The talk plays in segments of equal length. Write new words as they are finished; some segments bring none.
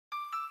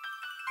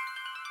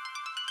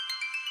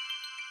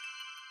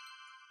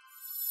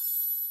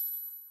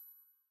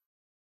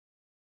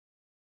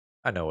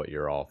I know what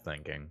you're all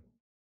thinking.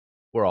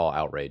 We're all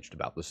outraged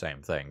about the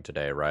same thing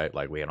today, right?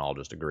 Like, we can all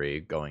just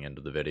agree going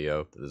into the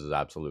video that this is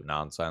absolute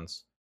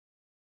nonsense.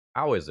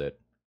 How is it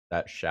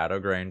that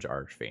Shadowgrange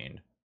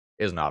Archfiend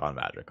is not on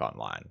Magic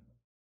Online?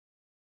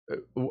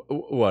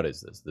 What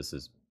is this? This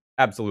is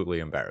absolutely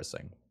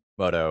embarrassing.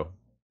 Moto,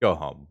 go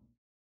home.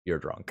 You're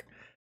drunk.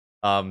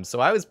 So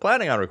I was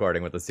planning on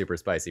recording with the Super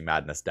Spicy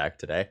Madness deck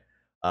today,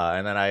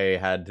 and then I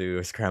had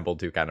to scramble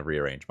to kind of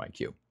rearrange my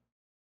queue.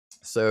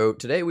 So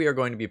today we are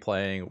going to be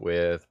playing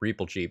with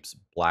Reaplecheap's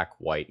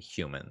Black-White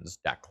Humans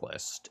deck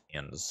list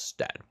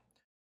instead.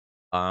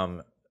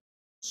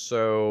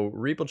 So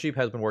Reaplecheap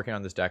has been working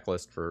on this deck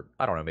list for,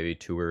 I don't know, maybe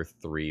 2 or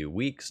 3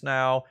 weeks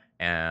now,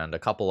 and a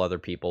couple other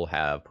people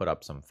have put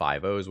up some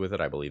 5-0s with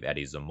it. I believe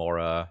Eddie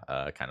Zamora,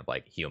 kind of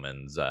like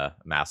Humans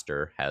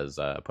master, has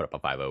put up a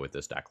 5-0 with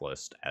this deck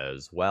list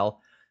as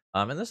well.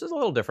 And this is a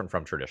little different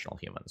from traditional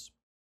Humans.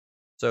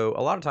 So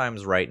a lot of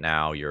times right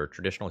now, your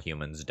traditional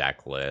Humans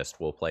deck list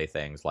will play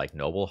things like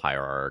Noble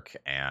Hierarch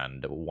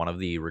and one of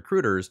the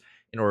recruiters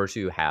in order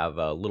to have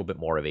a little bit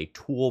more of a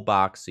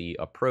toolboxy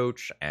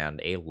approach and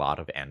a lot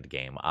of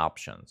endgame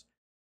options.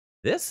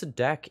 This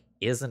deck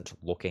isn't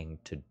looking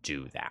to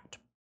do that.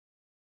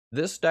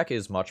 This deck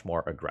is much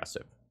more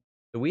aggressive.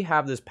 So we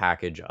have this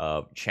package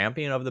of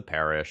Champion of the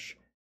Parish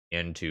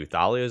into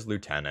Thalia's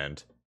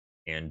Lieutenant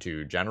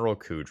into General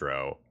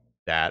Kudrow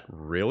that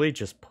really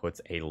just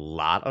puts a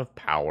lot of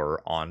power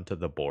onto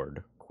the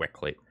board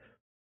quickly.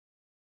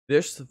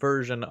 This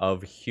version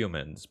of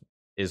Humans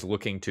is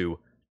looking to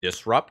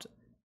disrupt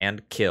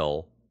and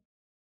kill,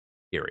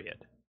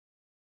 period.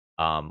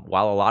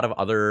 While a lot of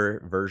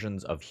other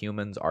versions of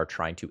Humans are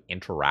trying to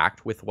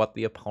interact with what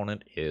the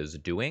opponent is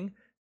doing,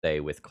 say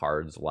with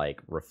cards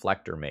like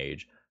Reflector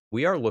Mage,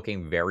 we are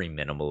looking very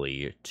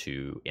minimally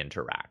to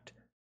interact.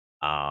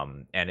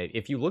 And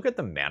if you look at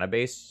the mana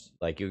base,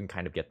 like, you can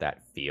kind of get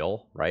that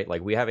feel, right?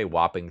 Like, we have a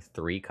whopping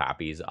 3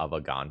 copies of a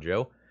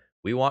Ganjo.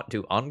 We want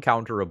to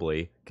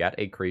uncounterably get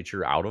a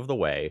creature out of the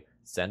way,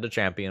 send a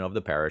Champion of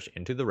the Parish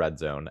into the red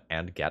zone,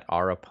 and get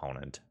our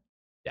opponent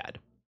dead.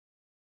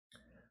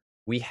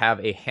 We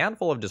have a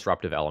handful of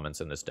disruptive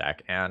elements in this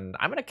deck, and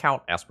I'm going to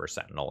count Esper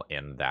Sentinel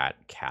in that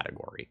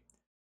category.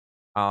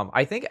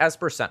 I think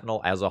Esper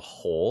Sentinel as a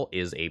whole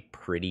is a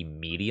pretty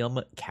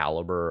medium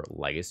caliber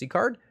legacy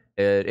card.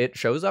 It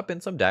shows up in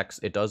some decks.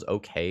 It does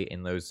okay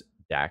in those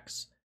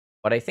decks.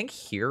 But I think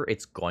here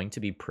it's going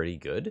to be pretty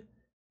good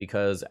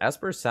because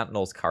Esper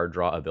Sentinel's card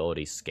draw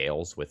ability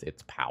scales with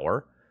its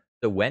power.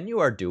 So when you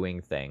are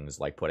doing things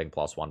like putting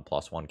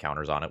 +1/+1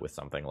 counters on it with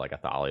something like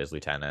Athalia's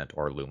Lieutenant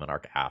or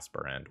Luminarch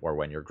Aspirant, or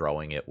when you're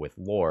growing it with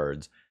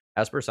Lords,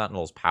 Esper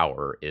Sentinel's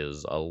power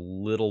is a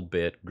little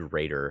bit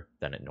greater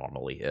than it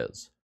normally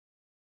is.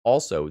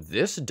 Also,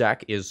 this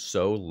deck is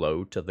so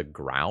low to the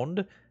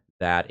ground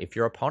that if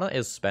your opponent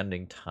is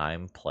spending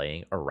time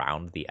playing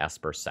around the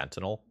Esper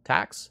Sentinel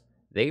tax,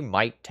 they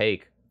might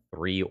take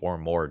 3 or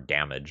more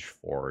damage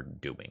for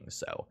doing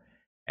so.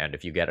 And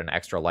if you get an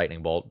extra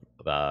lightning bolt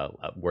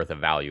worth of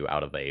value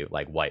out of a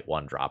white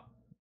 1-drop,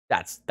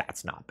 that's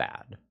not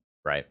bad,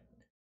 right?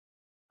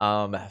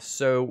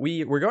 So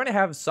we're going to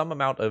have some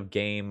amount of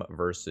game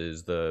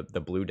versus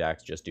the blue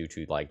decks just due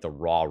to the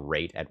raw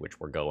rate at which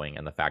we're going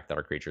and the fact that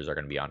our creatures are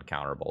going to be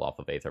uncounterable off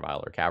of Aether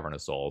Vial or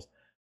Cavernous Souls.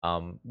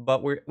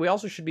 But we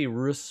also should be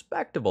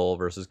respectable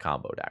versus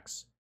combo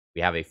decks.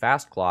 We have a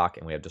fast clock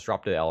and we have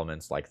disruptive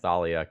elements like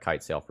Thalia,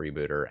 Kitesail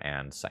Freebooter,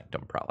 and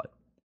Sanctum Prelate.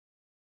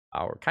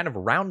 We're kind of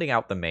rounding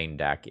out the main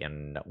deck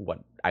in what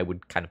I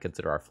would kind of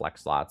consider our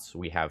flex slots.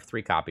 We have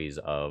 3 copies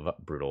of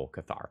Brutal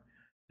Cathar.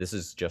 This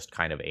is just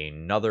kind of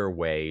another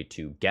way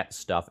to get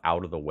stuff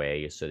out of the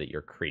way so that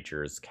your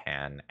creatures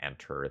can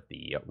enter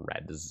the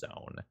red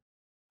zone.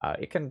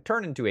 It can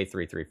turn into a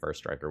 3/3 first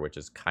striker, which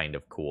is kind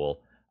of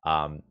cool.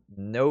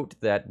 Note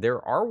that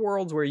there are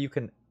worlds where you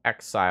can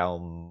exile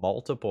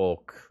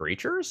multiple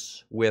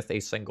creatures with a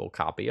single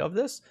copy of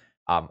this.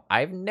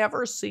 I've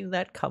never seen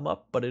that come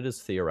up, but it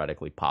is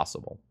theoretically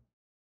possible.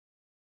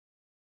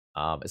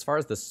 As far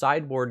as the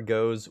sideboard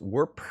goes,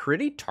 we're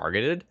pretty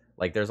targeted.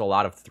 Like, there's a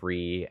lot of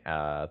three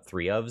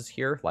ofs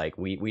here. Like,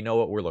 we know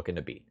what we're looking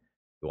to beat.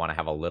 We want to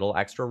have a little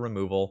extra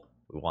removal.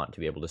 We want to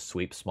be able to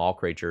sweep small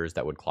creatures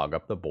that would clog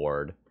up the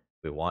board.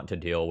 We want to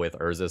deal with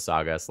Urza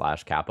Saga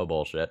 / Kappa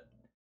bullshit.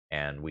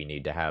 And we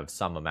need to have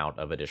some amount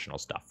of additional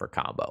stuff for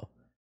combo.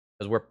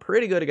 Because we're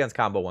pretty good against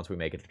combo once we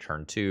make it to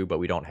turn 2, but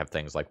we don't have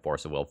things like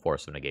Force of Will,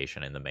 Force of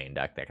Negation in the main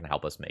deck that can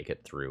help us make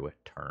it through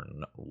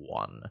turn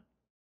 1.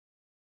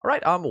 All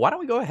right, why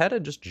don't we go ahead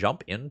and just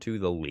jump into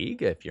the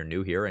league? If you're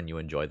new here and you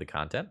enjoy the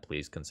content,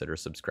 please consider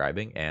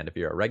subscribing. And if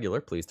you're a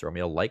regular, please throw me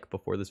a like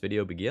before this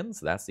video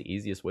begins. That's the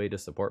easiest way to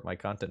support my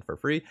content for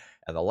free.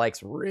 And the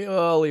likes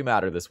really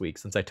matter this week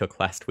since I took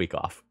last week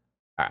off.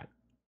 All right,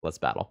 let's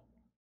battle.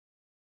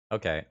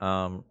 Okay,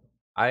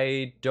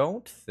 I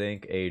don't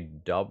think a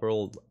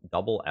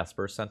double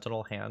Esper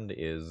Sentinel hand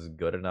is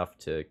good enough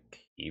to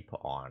keep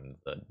on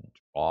the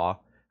draw.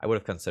 I would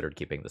have considered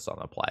keeping this on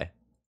the play.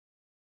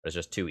 It's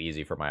just too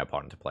easy for my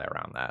opponent to play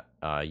around that.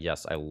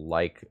 Yes, I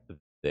like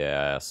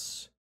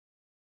this.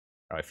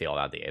 How do I feel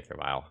about the Aether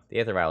Vial? The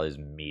Aether Vial is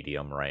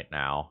medium right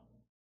now.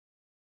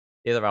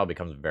 The Aether Vial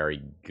becomes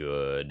very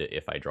good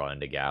if I draw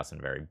into gas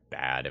and very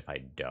bad if I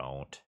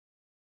don't.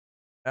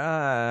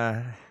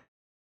 I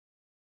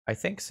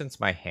think since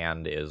my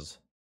hand is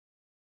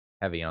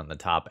heavy on the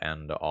top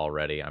end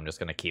already, I'm just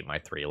going to keep my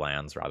 3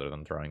 lands rather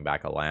than throwing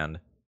back a land.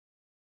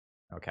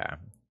 Okay.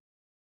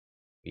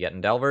 We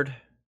getting Delvered?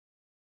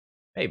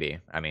 Maybe.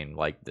 I mean,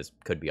 like, this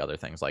could be other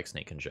things like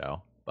Sneak and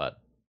Show, but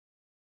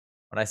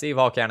when I see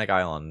Volcanic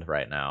Island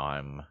right now,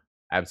 I'm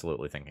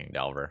absolutely thinking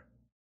Delver.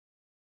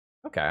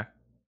 Okay.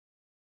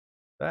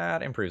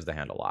 That improves the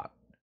hand a lot.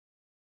 I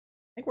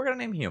think we're going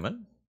to name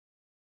Human.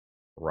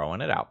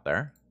 Throwing it out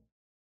there.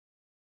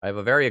 I have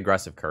a very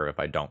aggressive curve if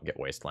I don't get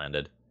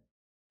Wastelanded.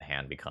 The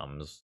hand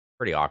becomes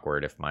pretty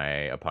awkward if my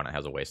opponent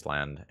has a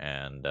Wasteland,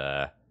 and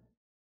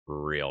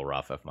real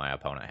rough if my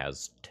opponent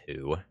has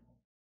 2.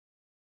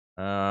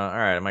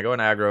 Alright, am I going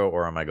aggro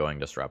or am I going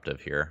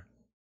disruptive here?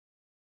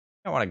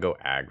 I want to go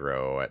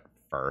aggro at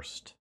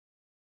first.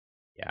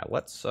 Yeah,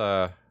 let's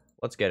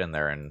get in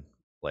there and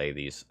play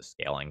these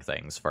scaling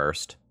things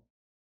first.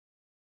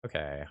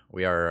 Okay,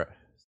 we are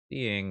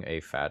seeing a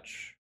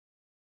fetch.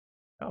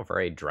 Oh, for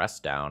a dress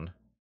down.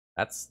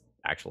 That's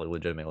actually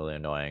legitimately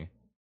annoying.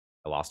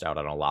 I lost out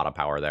on a lot of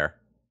power there.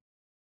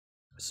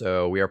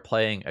 So we are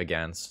playing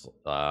against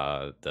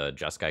the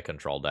Jeskai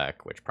control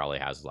deck, which probably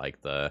has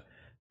like the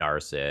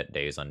Narset,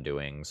 Days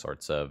Undoing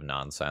sorts of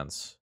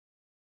nonsense.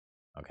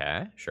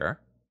 Okay, sure.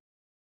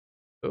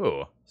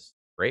 Ooh,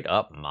 straight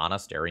up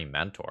Monastery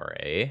Mentor,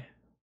 eh?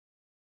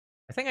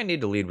 I think I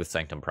need to lead with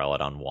Sanctum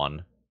Prelate on 1.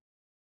 A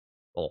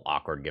little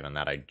awkward given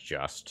that I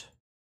just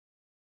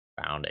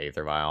found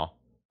Aether Vial.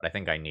 But I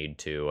think I need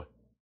to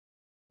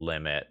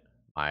limit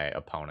my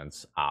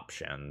opponent's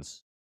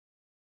options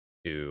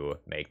to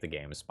make the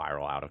game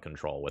spiral out of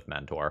control with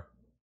Mentor.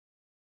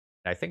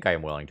 I think I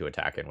am willing to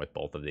attack in with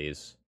both of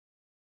these.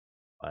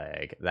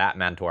 Like, that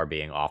Mentor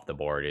being off the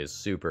board is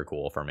super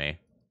cool for me.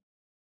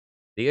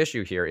 The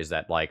issue here is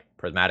that, like,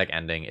 Prismatic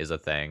Ending is a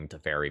thing,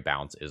 Teferi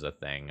Bounce is a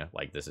thing.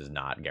 Like, this is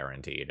not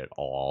guaranteed at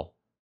all.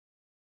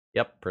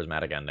 Yep,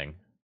 Prismatic Ending.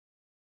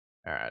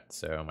 Alright,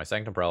 so my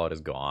Sanctum Prelate is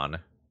gone.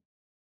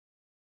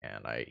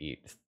 And I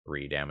eat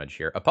 3 damage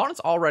here. Opponent's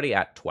already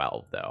at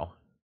 12, though.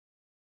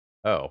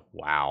 Oh,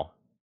 wow.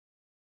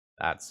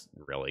 That's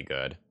really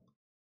good.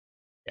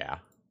 Yeah.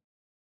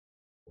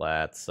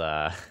 Let's,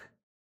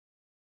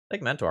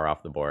 take Mentor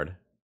off the board.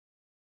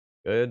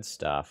 Good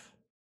stuff.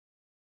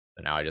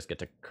 So now I just get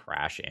to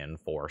crash in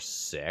for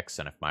 6,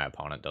 and if my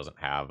opponent doesn't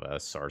have a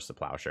Source of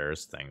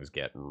Plowshares, things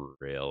get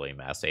really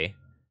messy.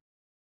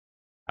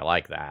 I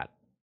like that.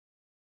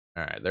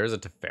 Alright, there's a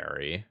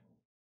Teferi.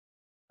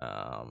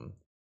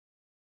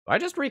 I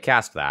just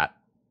recast that.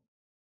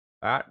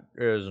 That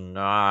is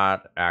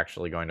not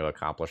actually going to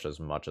accomplish as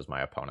much as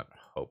my opponent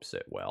hopes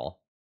it will.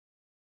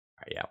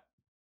 Alright, yeah.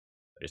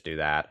 Just do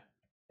that.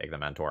 Take the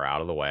Mentor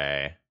out of the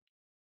way.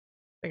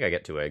 I think I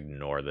get to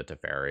ignore the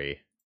Teferi.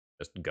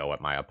 Just go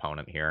at my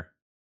opponent here.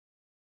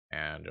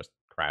 And just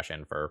crash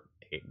in for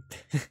 8.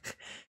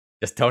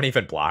 Just don't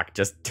even block.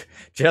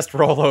 Just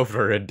roll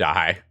over and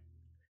die.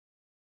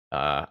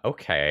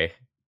 Okay.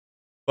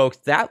 Folks,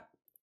 that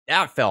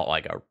felt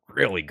like a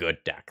really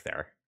good deck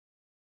there.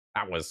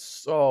 That was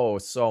so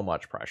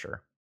much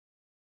pressure.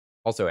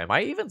 Also, am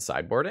I even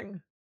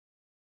sideboarding?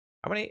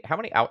 How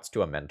many outs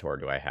to a Mentor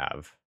do I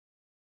have?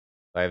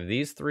 I have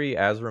these 3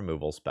 as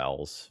removal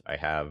spells. I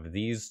have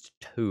these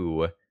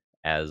 2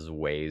 as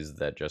ways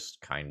that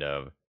just kind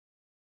of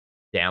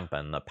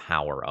dampen the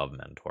power of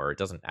Mentor. It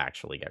doesn't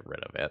actually get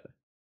rid of it.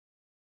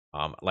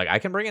 Like, I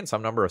can bring in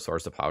some number of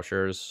Source of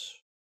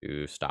Plowshares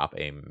to stop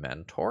a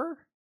Mentor?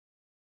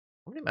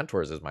 How many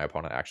Mentors is my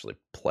opponent actually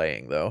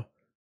playing, though?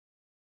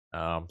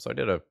 So I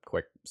did a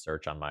quick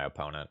search on my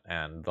opponent,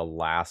 and the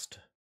last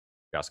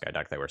Jeskai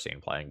deck they were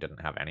seen playing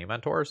didn't have any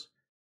Mentors.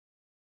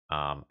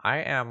 I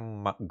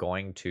am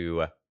going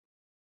to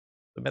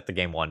submit the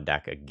Game 1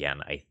 deck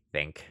again, I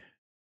think,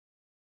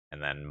 and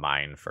then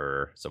mine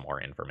for some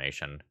more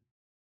information.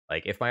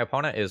 Like, if my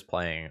opponent is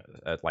playing,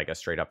 like, a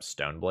straight-up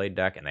Stoneblade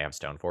deck and they have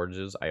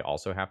Stoneforges I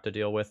also have to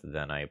deal with,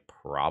 then I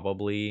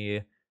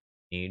probably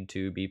need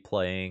to be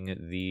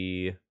playing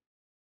the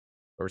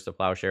Source of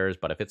Plowshares.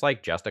 But if it's,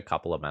 like, just a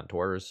couple of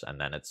Mentors,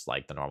 and then it's,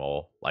 like, the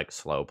normal, like,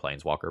 slow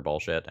Planeswalker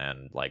bullshit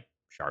and, like,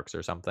 Sharks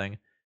or something,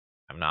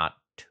 I'm not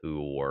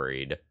too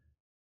worried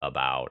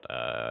about,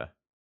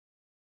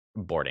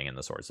 boarding in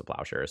the Swords of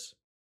Plowshares.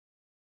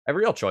 I have a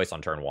real choice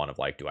on turn 1 of,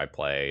 like, do I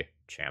play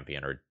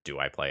Champion or do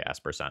I play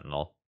Esper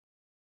Sentinel?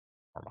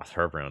 Or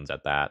Mother of Runes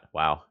at that.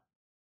 Wow.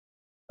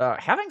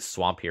 Having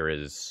Swamp here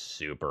is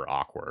super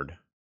awkward.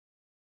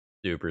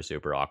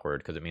 Super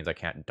awkward, because it means I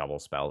can't double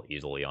spell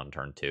easily on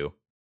turn 2.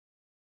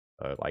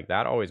 Like,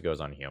 that always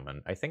goes on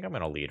Human. I think I'm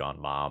going to lead on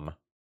Mom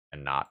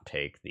and not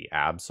take the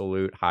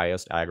absolute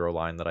highest aggro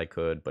line that I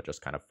could, but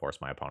just kind of force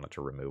my opponent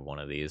to remove one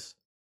of these.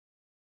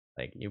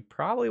 Like, you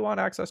probably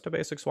want access to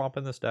basic Swamp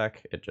in this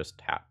deck. It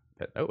just happened.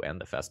 Oh, and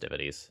the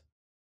Festivities.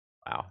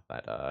 Wow,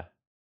 that,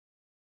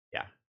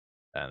 yeah.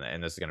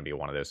 And this is going to be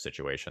one of those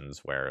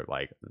situations where,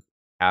 like,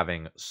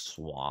 having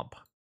Swamp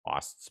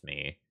costs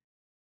me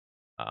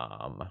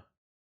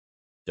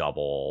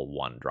double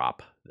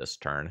 1-drop this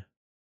turn.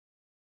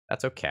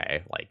 That's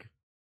okay. Like,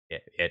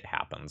 it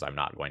happens. I'm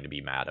not going to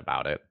be mad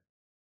about it.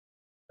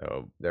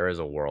 So there is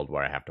a world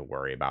where I have to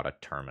worry about a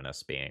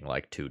Terminus being,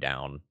 like, 2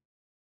 down.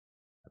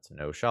 That's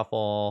no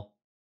shuffle.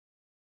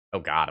 Oh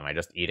god, am I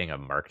just eating a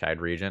Murktide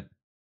Regent?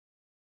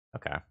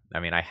 Okay. I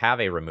mean, I have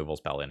a removal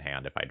spell in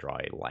hand if I draw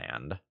a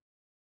land.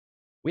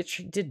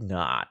 Which I did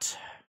not.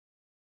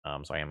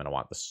 So I am going to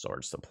want the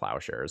Swords to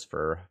Plowshares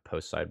for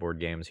post-sideboard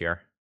games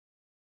here.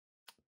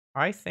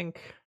 I think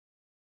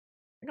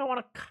I want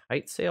to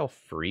Kite Sail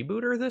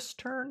Freebooter this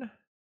turn.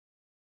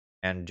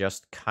 And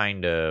just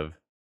kind of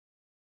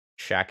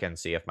check and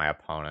see if my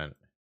opponent...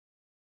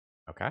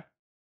 Okay.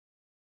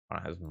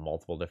 Opponent has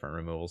multiple different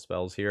removal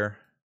spells here.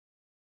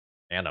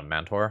 And a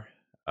Mentor.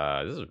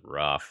 This is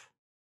rough.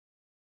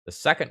 The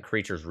second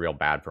creature's real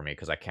bad for me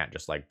because I can't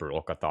just, like,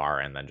 Brutal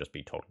Cathar and then just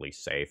be totally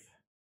safe.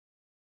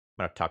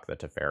 I'm going to tuck the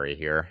Teferi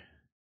here.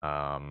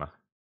 Don't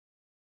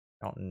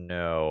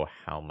know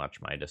how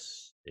much my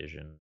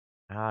decision...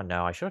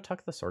 no, I should have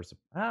tucked the Swords of...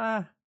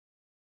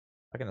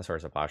 Tucking the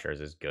Swords of Plowshares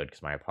is good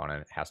because my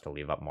opponent has to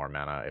leave up more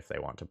mana if they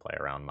want to play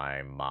around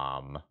my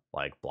mom,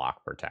 like,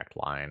 block protect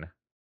line.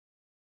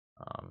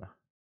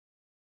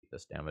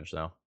 This damage,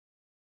 though.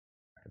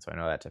 Alright, so I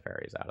know that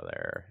Teferi's out of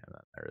there, and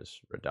then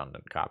there's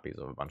redundant copies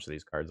of a bunch of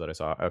these cards that I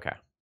saw. Okay.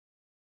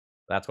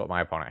 That's what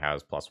my opponent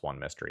has, plus 1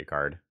 mystery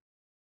card.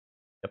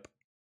 Yep.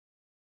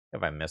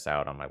 If I miss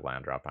out on my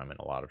land drop, I'm in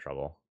a lot of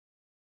trouble.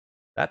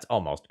 That's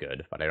almost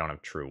good, but I don't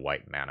have true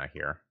white mana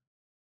here.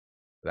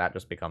 That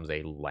just becomes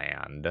a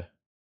land. If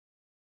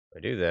I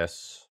do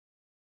this,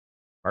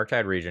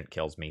 Murktide Regent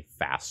kills me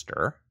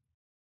faster.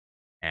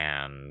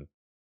 And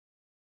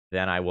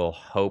then I will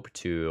hope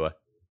to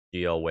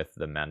deal with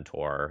the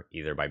Mentor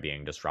either by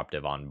being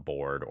disruptive on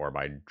board or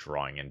by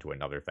drawing into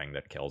another thing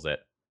that kills it.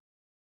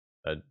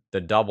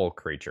 The double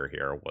creature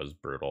here was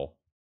brutal.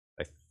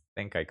 I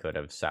think I could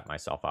have set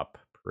myself up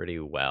pretty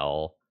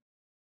well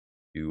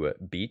to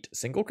beat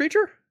single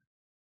creature.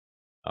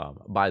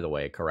 By the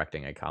way,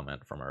 correcting a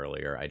comment from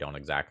earlier, I don't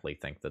exactly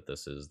think that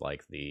this is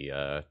like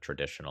the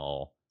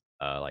traditional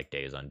like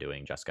Days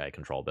Undoing Jeskai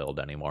control build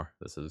anymore.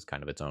 This is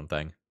kind of its own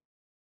thing.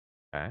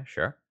 Okay,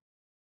 sure.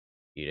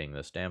 Eating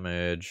this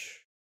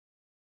damage.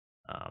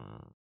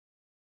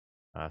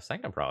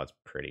 Sanctum Prelate's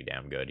pretty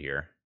damn good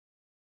here.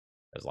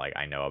 Because, like,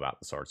 I know about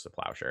the Swords to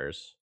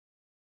Plowshares.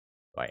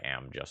 So I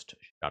am just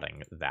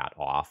shutting that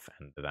off,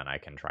 and then I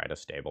can try to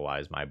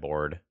stabilize my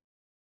board.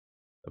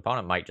 The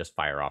opponent might just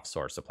fire off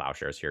Swords to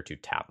Plowshares here to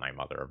tap my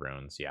Mother of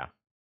Runes, yeah.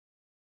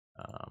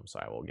 So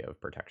I will give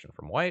protection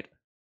from white.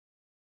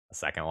 A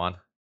second one.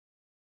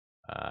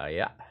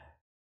 Yeah.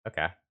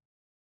 Okay.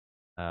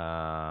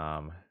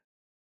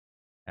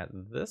 At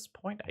this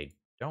point, I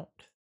don't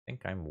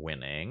think I'm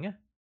winning.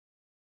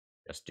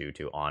 Just due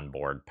to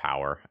onboard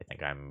power. I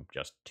think I'm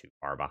just too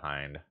far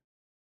behind.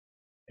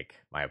 Like,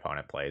 my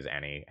opponent plays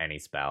any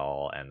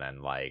spell, and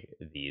then, like,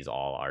 these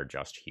all are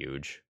just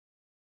huge.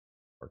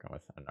 Working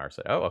with a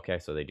Narset. Oh, okay,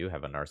 so they do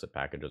have a Narset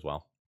package as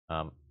well.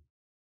 I'm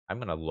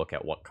going to look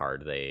at what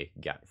card they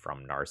get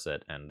from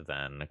Narset and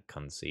then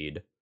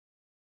concede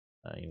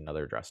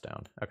another dress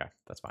down. Okay,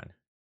 that's fine.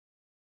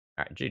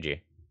 All right,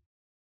 GG.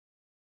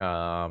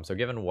 So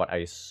given what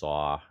I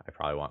saw, I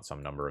probably want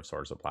some number of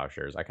Swords of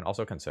Plowshares. I can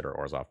also consider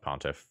Orzhov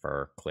Pontiff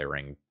for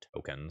clearing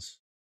tokens.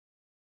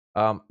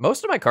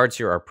 Most of my cards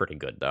here are pretty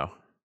good, though.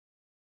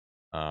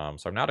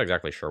 So I'm not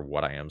exactly sure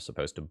what I am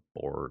supposed to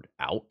board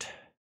out.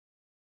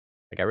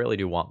 Like, I really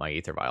do want my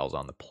Aether Vials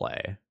on the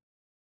play. I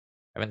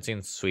haven't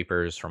seen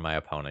sweepers from my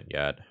opponent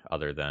yet,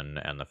 other than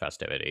End the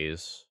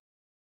Festivities.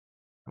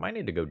 I might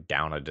need to go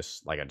down a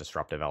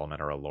Disruptive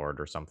Element or a Lord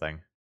or something.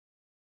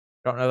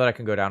 I don't know that I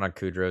can go down on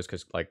Kudro's,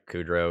 because, like,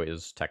 Kudro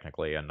is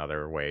technically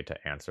another way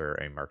to answer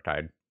a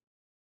Murktide.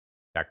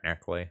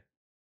 Technically.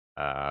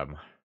 So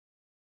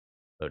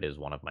it is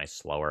one of my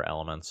slower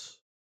elements.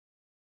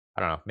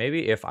 I don't know.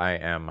 Maybe if I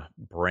am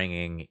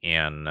bringing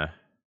in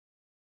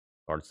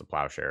Swords to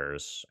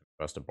Plowshares, I'm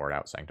supposed to board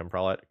out Sanctum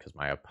Prelate, because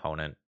my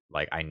opponent,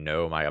 like, I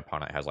know my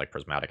opponent has, like,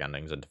 Prismatic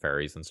Endings and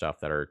Teferis and stuff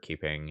that are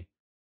keeping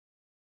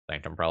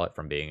Sanctum Prelate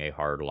from being a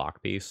hard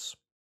lock piece.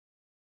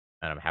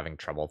 And I'm having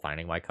trouble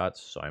finding my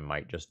cuts, so I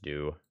might just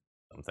do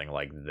something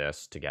like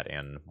this to get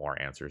in more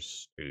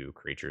answers to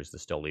creatures.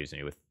 This still leaves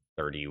me with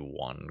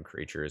 31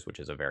 creatures, which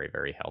is a very,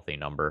 very healthy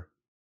number.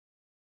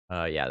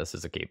 Yeah, this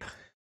is a keep.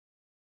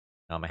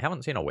 I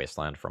haven't seen a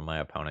Wasteland from my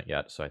opponent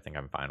yet, so I think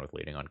I'm fine with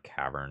leading on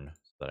Cavern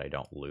so that I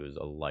don't lose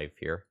a life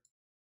here.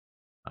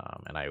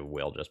 And I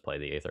will just play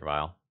the Aether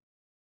Vial.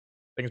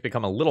 Things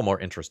become a little more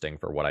interesting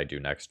for what I do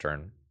next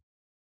turn.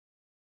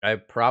 I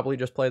probably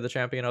just play the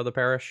Champion of the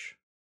Parish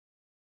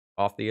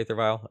off the Aether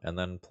Vial and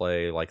then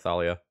play like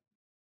Thalia.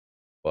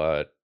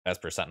 But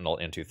Esper Sentinel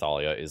into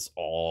Thalia is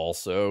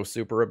also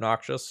super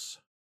obnoxious.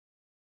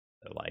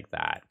 So, like,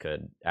 that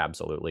could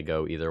absolutely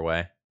go either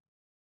way.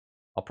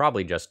 I'll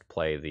probably just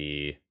play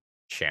the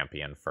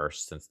champion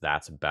first, since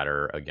that's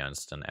better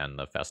against an end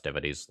the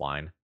festivities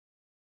line.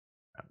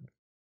 I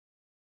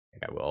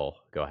think I will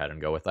go ahead and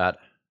go with that.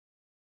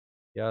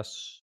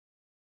 Yes.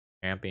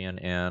 Champion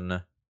in.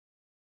 I'm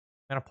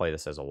going to play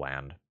this as a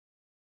land.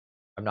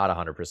 I'm not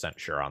 100%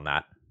 sure on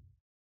that,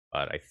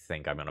 but I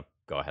think I'm going to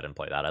go ahead and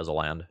play that as a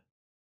land.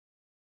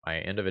 My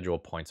individual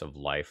points of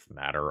life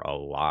matter a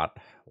lot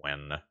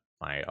when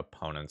my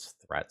opponent's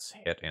threats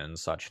hit in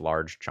such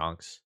large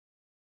chunks.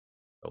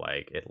 So,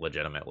 like, it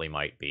legitimately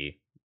might be...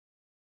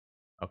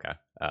 Okay.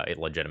 It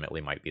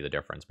legitimately might be the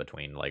difference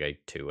between, like, a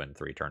 2 and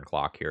 3 turn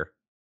clock here.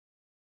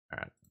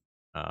 Alright.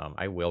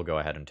 I will go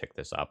ahead and tick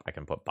this up. I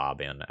can put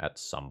Bob in at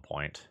some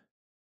point.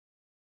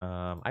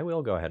 I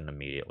will go ahead and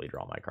immediately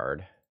draw my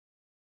card.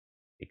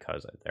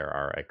 Because there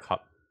are a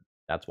couple...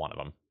 That's one of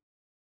them.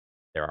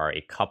 There are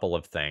a couple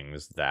of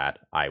things that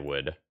I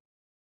would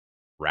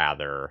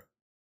rather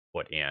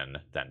put in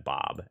than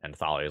Bob, and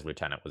Thalia's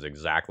Lieutenant was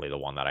exactly the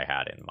one that I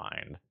had in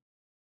mind.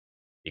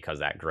 Because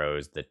that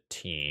grows the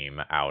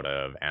team out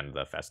of end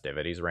the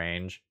festivities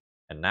range.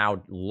 And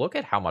now look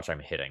at how much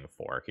I'm hitting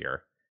for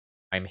here.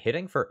 I'm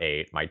hitting for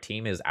 8. My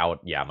team is out.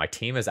 Yeah, my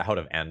team is out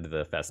of end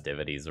the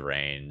festivities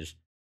range.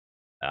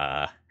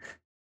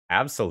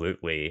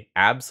 Absolutely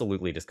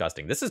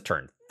disgusting. This is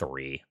turn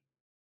 3.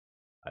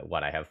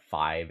 What, I have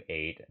 5,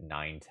 8,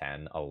 9,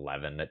 10,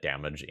 11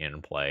 damage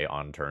in play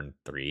on turn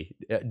 3.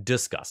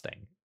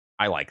 Disgusting.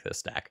 I like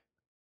this deck.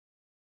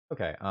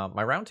 Okay,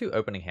 my round 2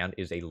 opening hand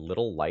is a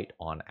little light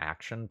on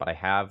action, but I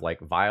have, like,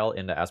 Vial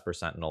into Esper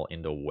Sentinel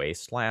into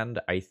Wasteland.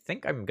 I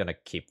think I'm gonna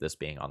keep this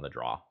being on the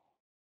draw.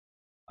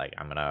 Like,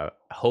 I'm gonna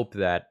hope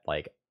that,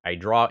 like, I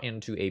draw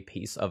into a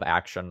piece of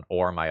action,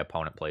 or my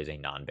opponent plays a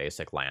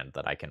non-basic land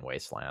that I can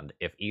Wasteland.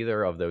 If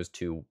either of those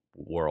two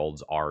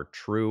worlds are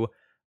true,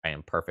 I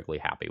am perfectly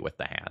happy with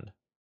the hand.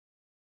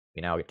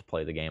 We now get to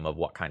play the game of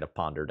what kind of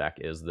Ponder deck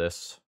is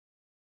this.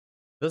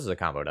 This is a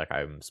combo deck.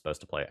 I'm supposed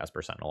to play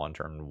Esper Sentinel on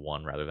turn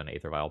 1 rather than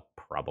Aether Vial,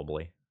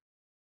 probably.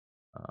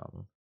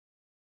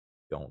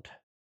 Don't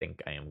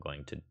think I am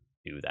going to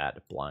do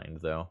that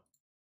blind, though.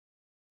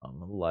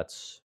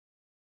 Let's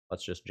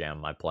just jam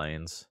my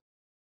planes.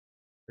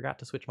 Forgot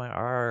to switch my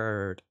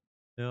art.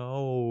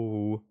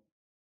 No.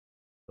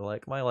 I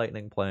like my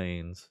lightning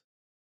planes.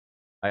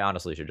 I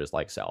honestly should just,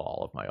 like, sell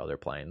all of my other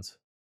planes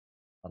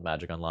on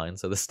Magic Online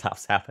so this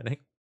stops happening.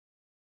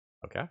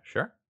 Okay,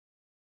 sure.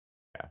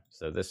 Yeah,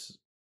 so this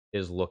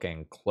is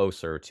looking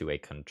closer to a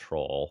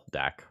control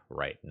deck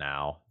right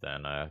now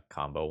than a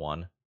combo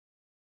one.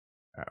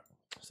 All right,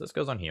 so this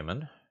goes on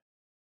human.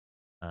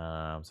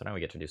 So now we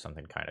get to do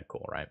something kind of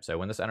cool, right? So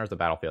when this enters the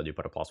battlefield, you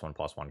put a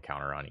 +1/+1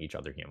 counter on each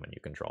other human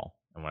you control.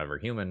 And whenever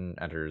human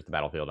enters the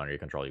battlefield under your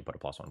control, you put a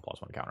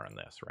 +1/+1 counter on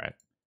this, right?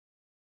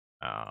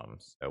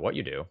 So what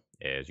you do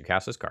is you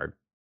cast this card,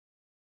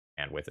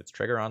 and with its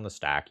trigger on the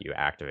stack, you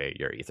activate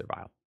your Aether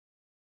Vial.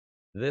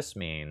 This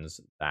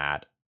means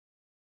that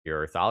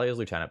your Thalia's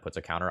Lieutenant puts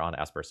a counter on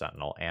Esper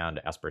Sentinel,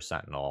 and Esper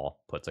Sentinel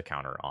puts a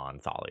counter on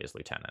Thalia's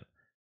Lieutenant,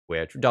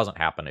 which doesn't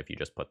happen if you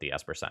just put the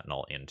Esper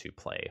Sentinel into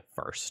play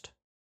first.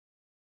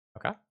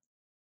 Okay.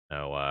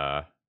 So,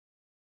 I'm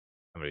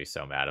gonna be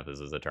so mad if this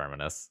is a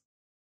Terminus.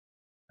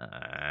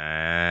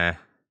 Alright.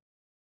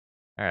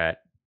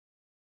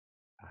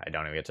 I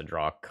don't even get to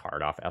draw a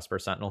card off Esper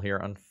Sentinel here,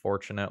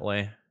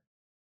 unfortunately.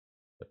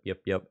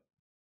 Yep.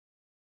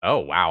 Oh,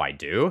 wow, I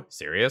do?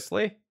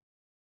 Seriously?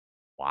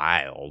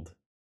 Wild.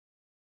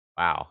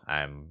 Wow,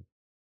 I'm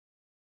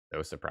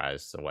so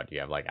surprised. So what, do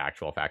you have, like,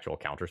 actual factual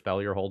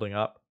counterspell you're holding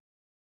up?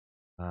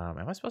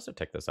 Am I supposed to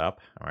tick this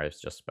up? Or am I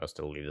just supposed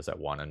to leave this at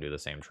 1 and do the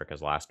same trick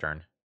as last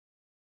turn?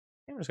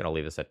 I'm just gonna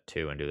leave this at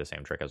 2 and do the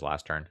same trick as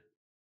last turn.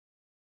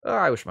 Oh,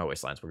 I wish my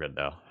Wastelands were good,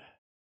 though.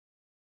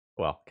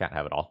 Well, can't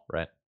have it all,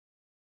 right?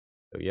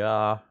 So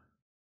yeah.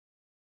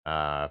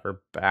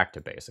 For back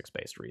to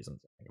basics-based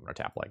reasons, I think I'm gonna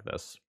tap like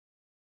this.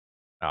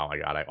 Oh my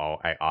god,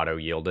 I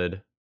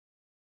auto-yielded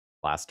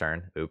last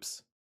turn.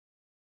 Oops.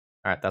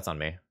 Alright, that's on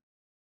me.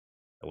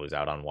 I lose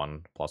out on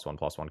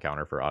 1/+1/+1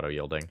 counter for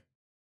auto-yielding.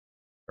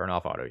 Turn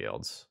off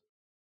auto-yields.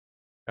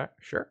 Okay,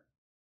 sure.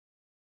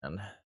 And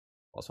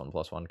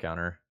 +1/+1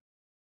 counter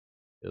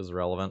is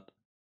relevant.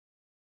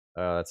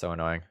 That's so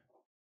annoying.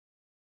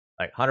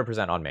 Like,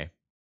 100% on me.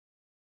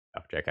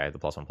 Oh, JK, the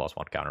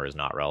 +1/+1 counter is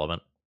not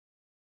relevant.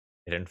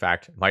 It, in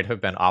fact, might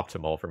have been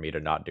optimal for me to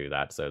not do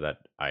that so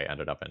that I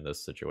ended up in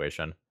this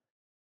situation.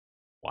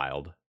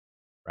 Wild.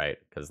 Right?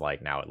 Because,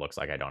 like, now it looks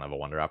like I don't have a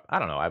 1-drop. I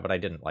don't know, but I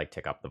didn't, like,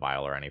 tick up the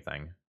vial or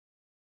anything.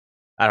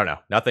 I don't know.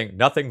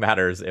 Nothing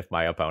matters if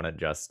my opponent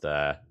just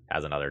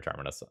has another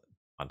Terminus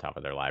on top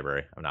of their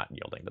library. I'm not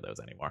yielding to those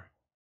anymore.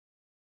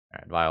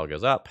 Alright, vial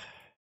goes up.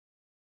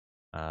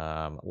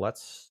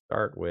 Let's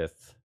start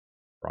with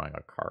drawing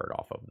a card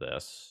off of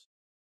this.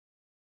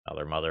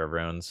 Another Mother of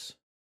Runes.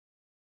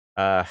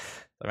 I'm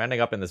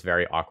ending up in this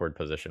very awkward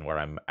position where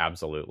I'm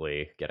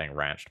absolutely getting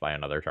ranched by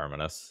another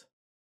Terminus.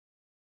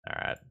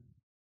 Alright.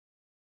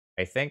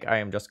 I think I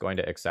am just going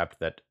to accept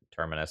that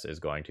Terminus is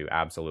going to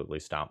absolutely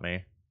stomp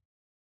me,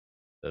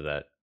 so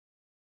that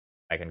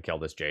I can kill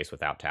this Jace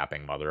without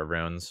tapping Mother of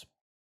Runes.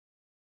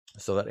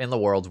 So that in the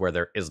worlds where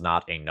there is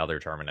not another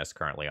Terminus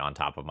currently on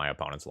top of my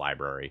opponent's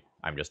library,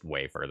 I'm just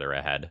way further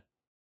ahead.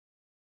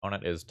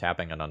 Opponent is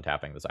tapping and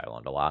untapping this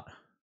island a lot.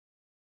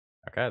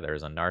 Okay,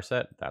 there's a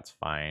Narset. That's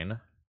fine.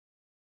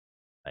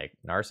 Like,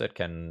 Narset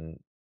can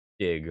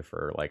dig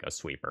for, like, a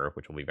sweeper,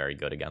 which will be very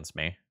good against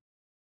me.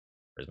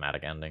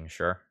 Prismatic Ending,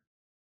 sure.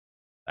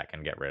 That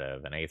can get rid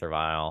of an Aether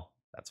Vial.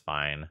 That's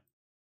fine.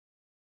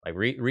 Like,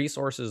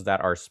 resources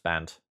that are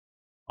spent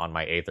on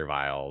my Aether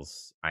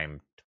Vials,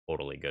 I'm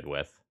totally good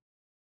with.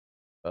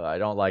 I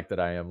don't like that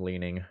I am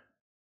leaning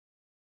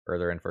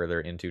further and further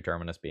into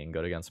Terminus being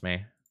good against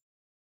me.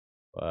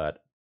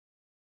 But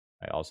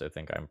I also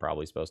think I'm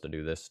probably supposed to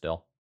do this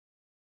still.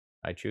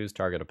 I choose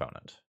target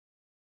opponent.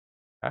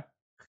 Okay.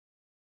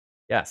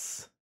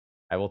 Yes.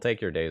 I will take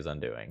your Days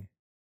Undoing.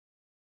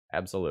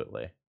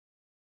 Absolutely.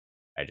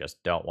 I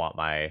just don't want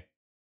my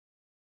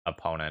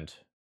opponent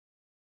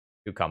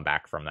to come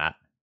back from that.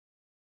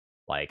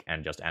 Like,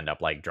 and just end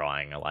up, like,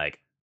 drawing, like,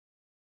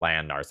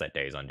 land Narset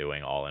Days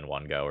Undoing all in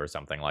one go or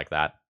something like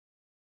that.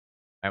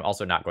 I'm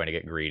also not going to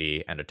get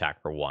greedy and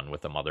attack for 1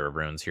 with the Mother of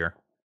Runes here.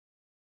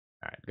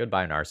 Alright,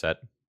 goodbye, Narset.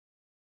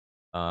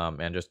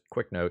 And just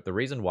quick note, the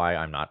reason why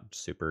I'm not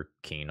super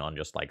keen on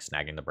just, like,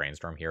 snagging the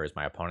Brainstorm here is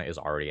my opponent is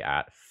already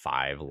at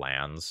 5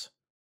 lands.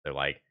 So,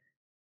 like,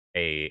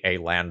 a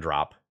land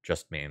drop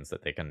just means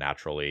that they can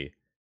naturally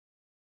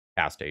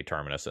cast a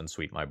Terminus and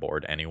sweep my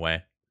board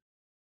anyway.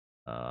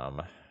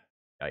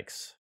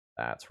 Yikes.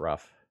 That's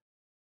rough.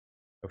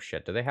 Oh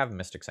shit, do they have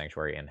Mystic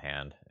Sanctuary in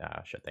hand?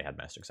 Ah, shit, they had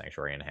Mystic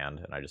Sanctuary in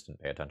hand, and I just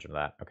didn't pay attention to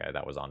that. Okay,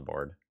 that was on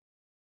board.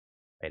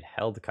 I'd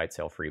held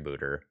Kitesail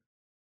Freebooter.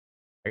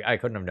 I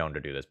couldn't have known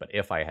to do this, but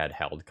if I had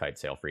held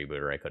Kitesail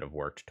Freebooter, I could have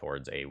worked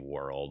towards a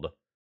world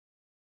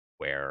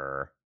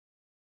where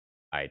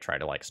I try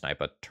to, like,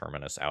 snipe a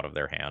Terminus out of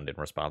their hand in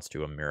response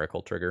to a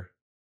Miracle trigger.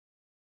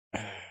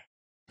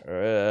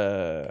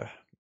 Alright.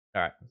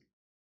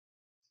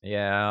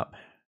 Yeah.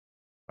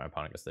 My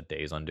opponent gets the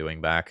Days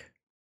Undoing back.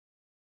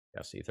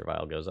 Yes, Aether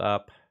Vial goes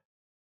up.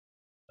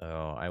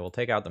 So I will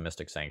take out the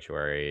Mystic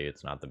Sanctuary.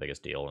 It's not the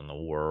biggest deal in the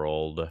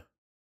world.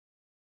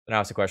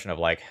 Now it's a question of,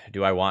 like,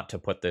 do I want to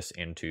put this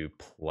into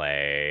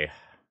play?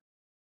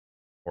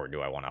 Or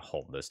do I want to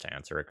hold this to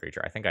answer a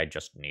creature? I think I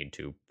just need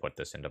to put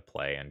this into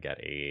play and get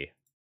a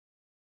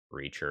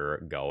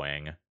creature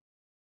going.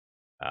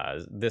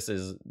 This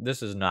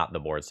is not the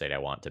board state I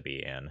want to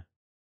be in.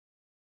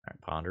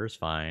 Alright, Ponder is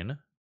fine.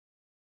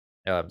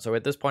 So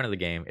at this point of the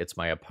game, it's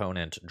my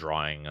opponent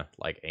drawing,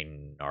 like, a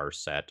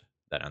Narset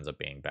that ends up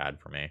being bad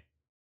for me.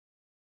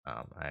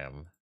 I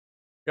am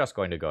just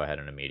going to go ahead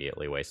and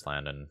immediately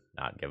Wasteland and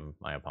not give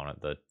my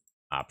opponent the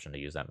option to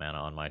use that mana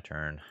on my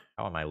turn.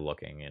 How am I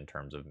looking in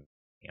terms of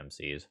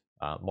EMCs?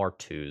 More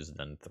 2s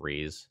than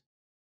 3s.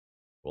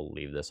 We'll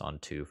leave this on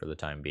 2 for the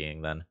time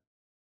being then.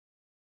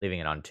 Leaving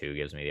it on 2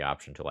 gives me the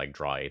option to, like,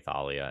 draw a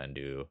Thalia and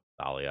do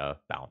Thalia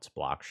bounce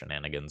block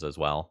shenanigans as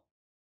well.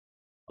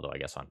 Although I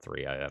guess on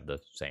 3 I have the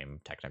same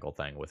technical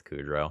thing with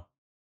Kudrow.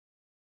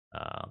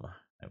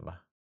 I'm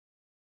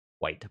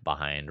quite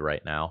behind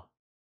right now.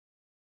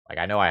 Like,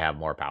 I know I have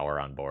more power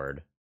on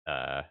board,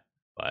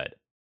 but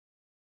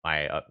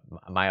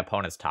my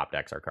opponent's top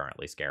decks are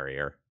currently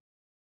scarier.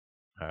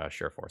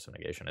 Sure, Force of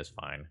Negation is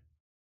fine.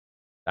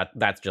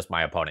 That's just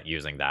my opponent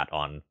using that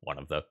on one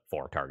of the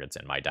 4 targets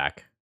in my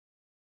deck.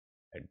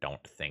 I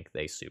don't think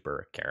they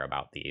super care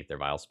about the Aether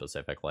Vial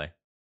specifically.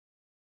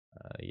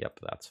 Yep,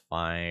 that's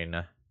fine.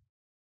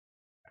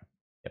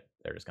 Yep,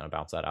 they're just going to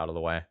bounce that out of the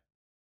way.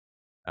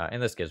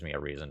 And this gives me a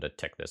reason to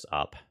tick this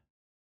up.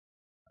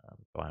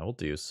 So I will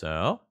do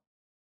so.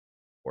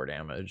 4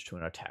 damage to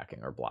an attacking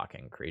or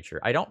blocking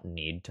creature. I don't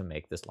need to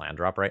make this land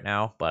drop right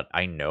now, but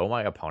I know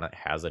my opponent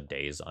has a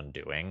Days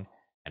Undoing.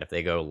 And if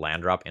they go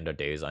land drop into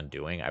Days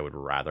Undoing, I would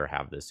rather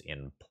have this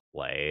in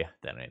play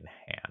than in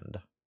hand.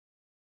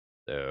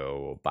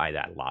 So by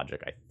that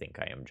logic, I think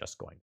I am just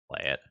going to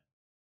play it.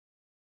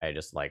 I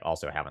just, like,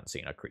 also haven't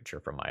seen a creature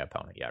from my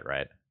opponent yet,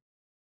 right?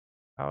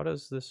 How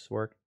does this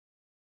work?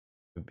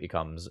 It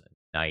becomes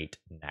night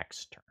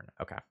next turn.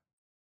 Okay.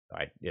 So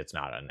it's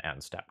not an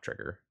end step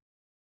trigger.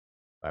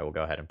 I will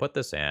go ahead and put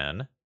this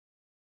in.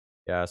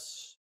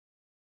 Yes.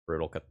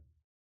 Brutal.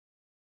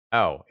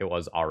 Oh, it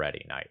was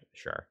already night.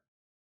 Sure.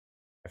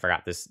 I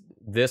forgot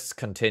this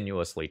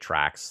continuously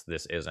tracks.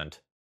 This isn't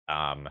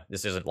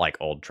like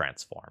old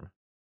transform.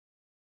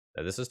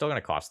 So this is still going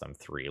to cost them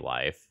 3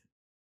 life.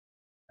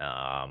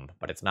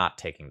 But it's not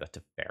taking the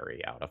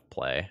Teferi out of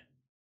play.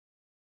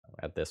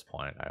 At this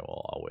point, I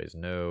will always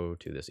no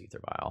to this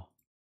Aether Vial.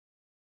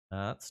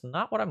 That's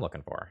not what I'm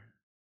looking for.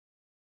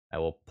 I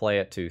will play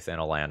it to thin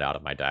a land out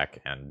of my deck,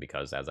 and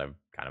because, as I've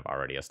kind of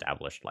already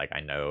established, like, I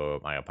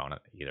know my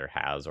opponent either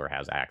has or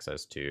has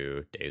access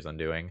to Days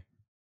Undoing,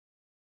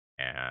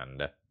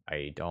 and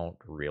I don't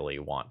really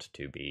want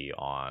to be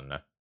on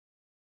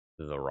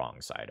the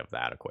wrong side of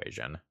that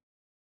equation.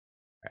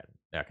 Right.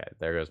 Okay,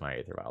 there goes my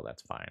Aether Vial,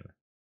 that's fine.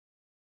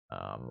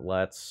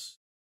 Let's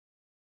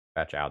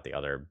fetch out the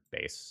other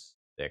base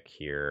stick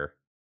here.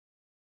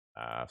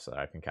 so that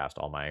I can cast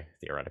all my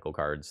theoretical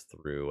cards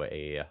through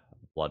a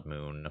Blood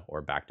Moon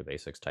or Back to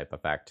Basics type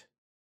effect.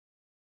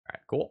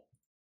 Alright, cool.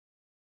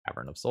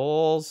 Cavern of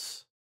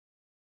Souls.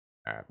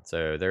 Alright,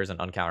 so there's an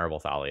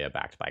uncounterable Thalia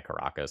backed by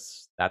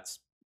Caracas. That's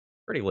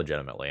pretty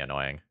legitimately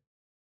annoying.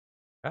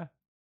 Okay.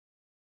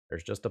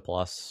 There's just a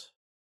plus.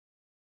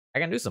 I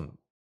can do some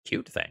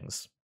cute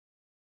things.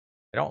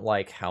 I don't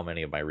like how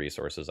many of my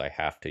resources I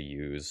have to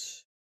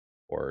use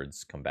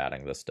towards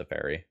combating this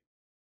Teferi.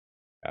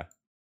 Yeah,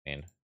 I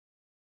mean,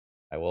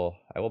 I will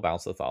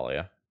bounce the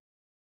Thalia.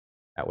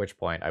 At which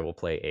point I will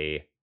play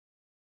a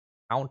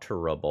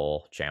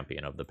counterable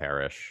Champion of the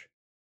Parish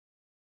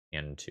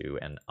into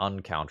an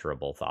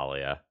uncounterable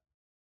Thalia.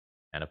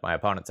 And if my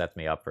opponent sets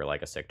me up for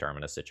like a sick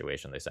Terminus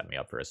situation, they set me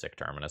up for a sick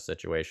Terminus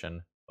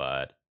situation.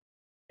 But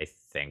I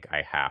think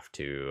I have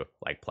to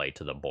like play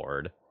to the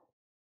board.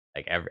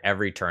 Like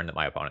every turn that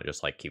my opponent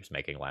just like keeps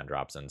making land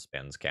drops and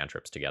spins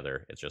cantrips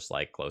together, it's just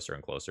like closer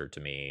and closer to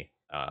me.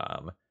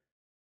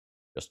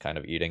 Just kind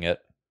of eating it.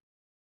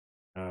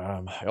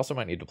 I also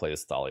might need to play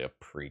this Thalia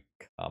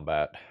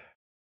pre-combat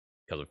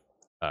because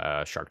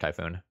of Shark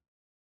Typhoon.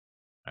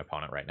 My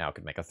opponent right now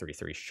could make a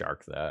 3/3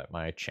 Shark that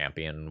my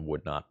champion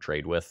would not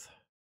trade with.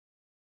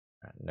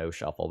 No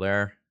shuffle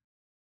there.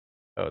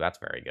 Oh, that's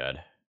very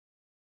good.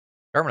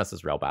 Terminus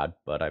is real bad,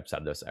 but I've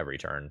said this every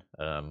turn,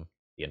 the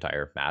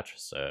entire match,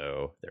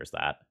 so there's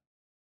that.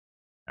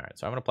 Alright,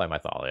 so I'm going to play my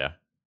Thalia.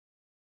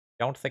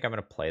 Don't think I'm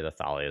going to play the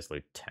Thalia's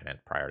Lieutenant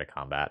prior to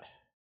combat.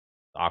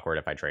 It's awkward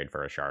if I trade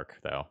for a Shark,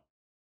 though.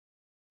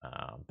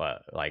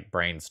 But, like,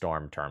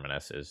 Brainstorm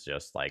Terminus is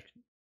just, like,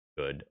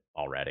 good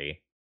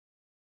already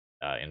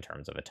in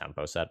terms of a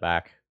tempo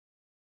setback.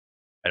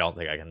 I don't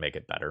think I can make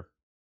it better.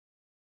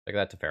 Take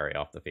that Teferi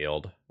off the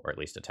field, or at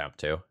least attempt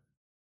to.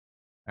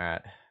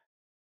 Alright.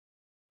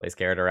 Place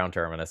carried around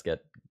Terminus,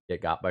 get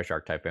got by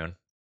Shark Typhoon.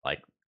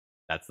 Like,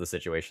 that's the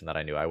situation that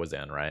I knew I was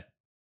in, right?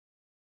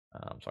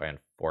 So I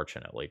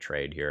unfortunately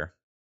trade here.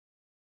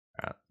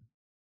 Alright.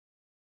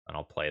 And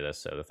I'll play this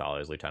so the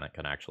Thalia's Lieutenant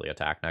can actually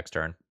attack next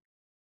turn.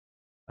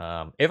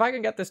 If I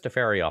can get this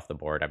Teferi off the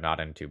board, I'm not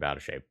in too bad a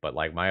shape. But,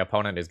 like, my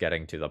opponent is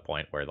getting to the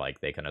point where, like,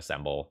 they can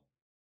assemble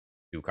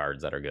 2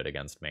 cards that are good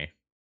against me.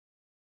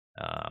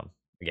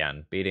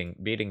 Again,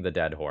 beating the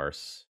dead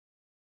horse.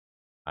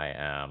 I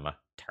am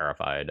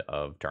terrified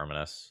of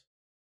Terminus,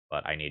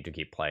 but I need to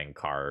keep playing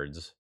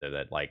cards so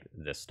that, like,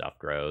 this stuff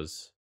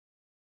grows.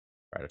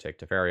 Try to take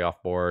Teferi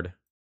off board.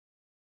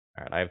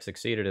 Alright, I have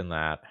succeeded in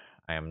that.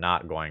 I am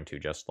not going to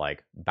just,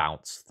 like,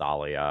 bounce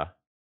Thalia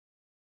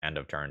end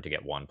of turn to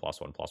get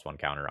 1/1/1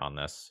 counter on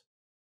this.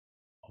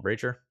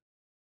 Breacher.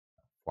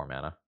 4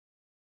 mana.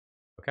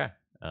 Okay.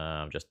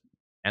 Just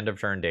end of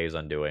turn, Days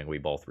Undoing. We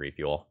both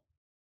refuel.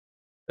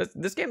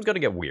 This game's gonna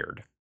get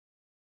weird.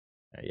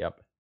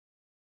 Yep.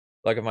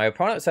 Like, if my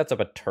opponent sets up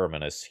a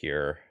Terminus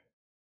here,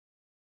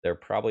 they're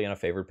probably in a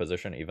favored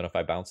position even if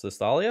I bounce this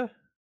Thalia.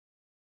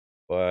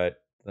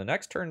 But the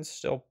next turn's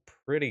still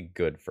pretty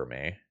good for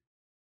me.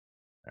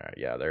 Alright,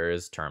 yeah, there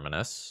is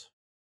Terminus.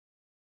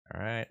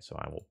 Alright, so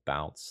I will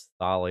bounce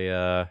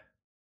Thalia.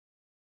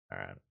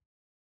 Alright.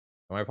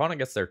 My opponent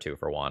gets there 2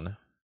 for 1.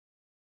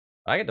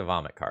 I get to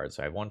vomit cards,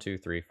 so I have 1, 2,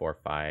 3, 4,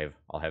 5.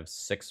 I'll have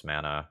 6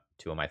 mana.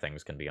 2 of my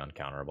things can be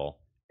uncounterable.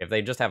 If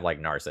they just have, like,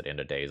 Narset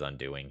into Days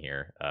Undoing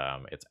here,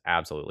 it's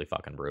absolutely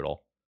fucking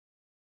brutal.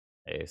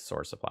 A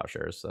Source of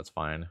Plowshares, that's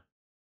fine.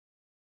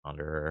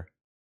 Under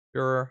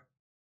Pure.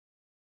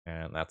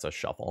 And that's a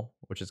shuffle,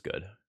 which is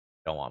good.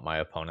 Don't want my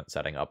opponent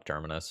setting up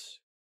Terminus.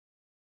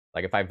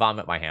 Like, if I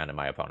vomit my hand and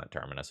my opponent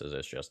Terminuses,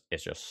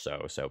 it's just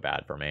so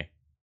bad for me.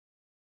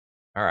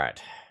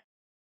 Alright.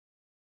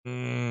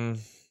 I'm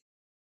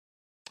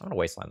gonna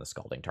wasteland the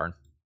Scalding Tarn.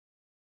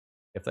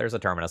 If there's a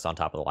Terminus on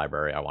top of the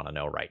library, I want to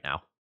know right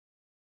now.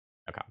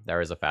 Okay,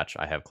 there is a fetch.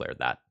 I have cleared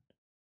that.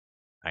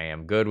 I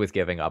am good with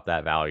giving up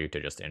that value to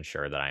just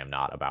ensure that I am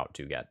not about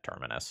to get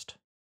Terminused.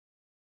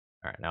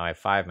 Alright, now I have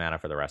 5 mana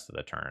for the rest of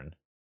the turn.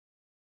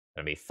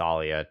 Gonna be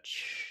Thalia.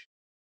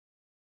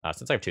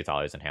 Since I have 2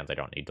 Thalias in hands, I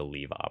don't need to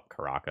leave up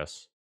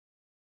Caracas.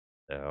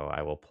 So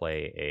I will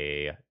play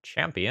a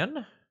Champion.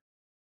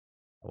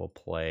 I will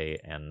play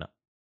an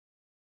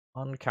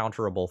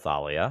uncounterable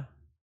Thalia.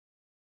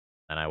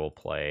 And I will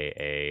play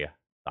a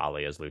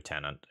Thalia's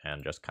Lieutenant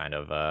and just kind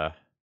of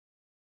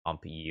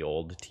umpy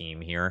old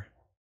team here.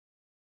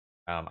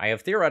 I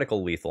have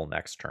theoretical lethal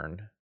next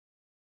turn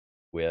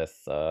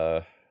with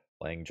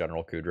playing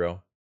General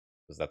Kudrow,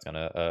 because that's going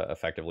to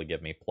effectively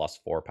give me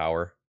 +4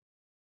 power.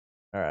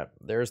 Alright,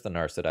 there's the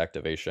Narset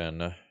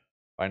activation.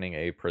 Finding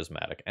a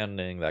Prismatic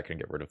Ending, that can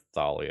get rid of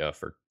Thalia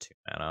for 2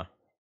 mana.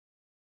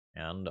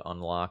 And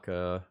unlock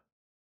a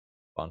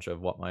bunch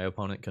of what my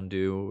opponent can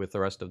do with the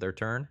rest of their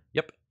turn.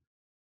 Yep.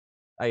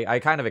 I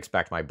kind of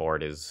expect my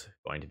board is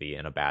going to be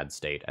in a bad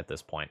state at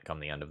this point come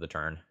the end of the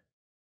turn.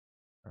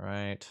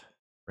 Alright,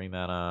 3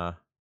 mana.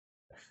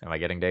 Am I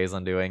getting Days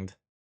Undoing?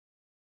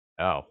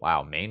 Oh,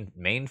 wow,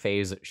 main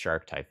phase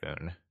Shark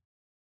Typhoon.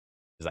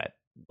 Is that,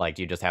 like,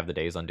 do you just have the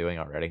Days Undoing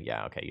already?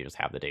 Yeah, okay, you just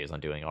have the Days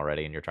Undoing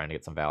already and you're trying to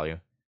get some value.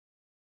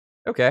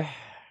 Okay.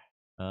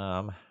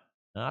 Um,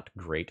 Not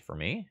great for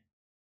me.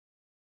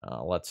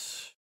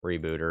 Let's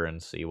reboot her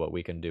and see what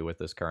we can do with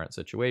this current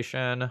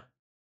situation.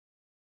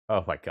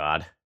 Oh my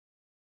god.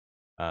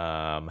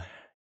 Um,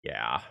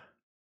 yeah.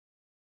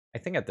 I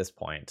think at this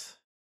point,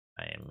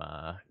 I'm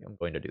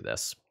going to do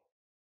this.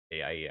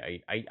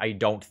 I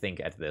don't think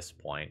at this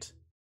point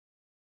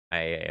I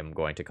am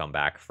going to come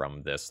back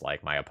from this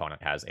like my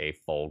opponent has a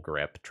full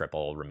grip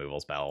triple removal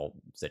spell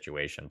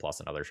situation plus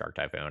another Shark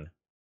Typhoon.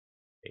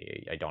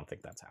 I don't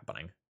think that's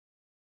happening.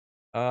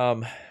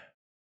 Um,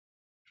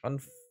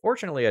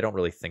 Unfortunately, I don't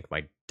really think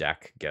my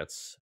deck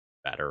gets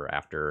better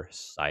after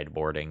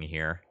sideboarding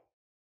here.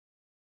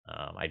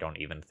 I don't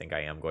even think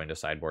I am going to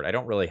sideboard. I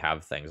don't really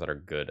have things that are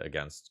good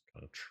against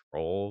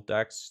control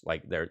decks.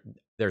 Like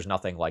there's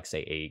nothing like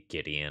say a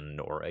Gideon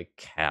or a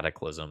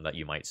Cataclysm that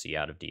you might see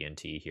out of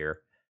D&T here.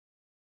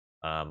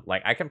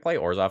 Like I can play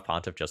Orzhov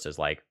Pontiff just as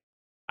like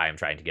I am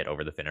trying to get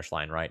over the finish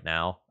line right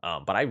now.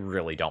 But I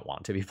really don't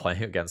want to be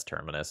playing against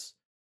Terminus.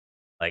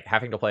 Like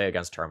having to play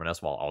against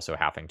Terminus while also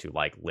having to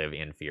like live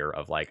in fear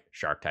of like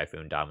Shark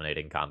Typhoon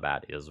dominating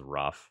combat is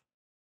rough.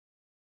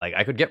 Like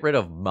I could get rid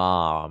of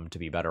Mom to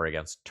be better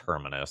against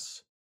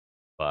Terminus,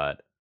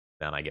 but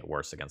then I get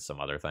worse against some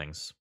other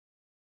things.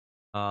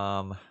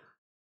 Um,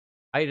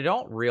 I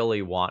don't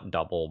really want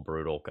double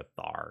Brutal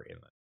Cathar in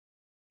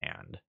the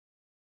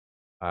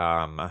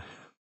hand.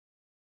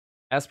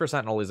 Esper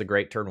Sentinel is a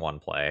great turn 1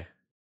 play,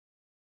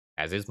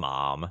 as is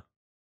Mom.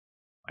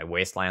 My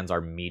Wastelands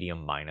are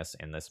medium minus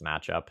in this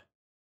matchup.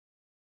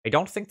 I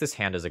don't think this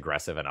hand is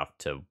aggressive enough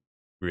to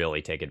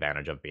really take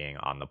advantage of being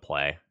on the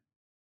play,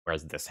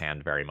 whereas this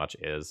hand very much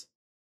is.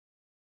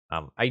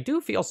 I do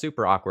feel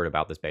super awkward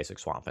about this basic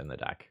swamp in the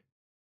deck.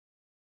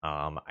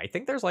 I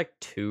think there's like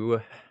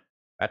 2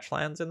 fetch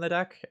lands in the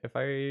deck, if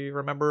I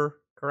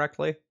remember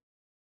correctly.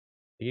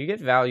 You get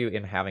value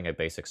in having a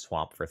basic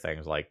swamp for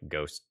things like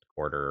Ghost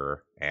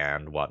Quarter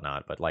and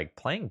whatnot, but like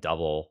playing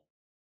double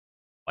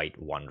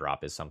white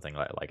 1-drop is something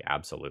that like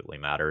absolutely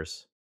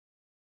matters.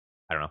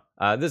 I don't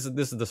know. This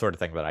is the sort of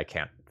thing that I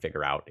can't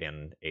figure out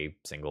in a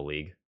single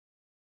league.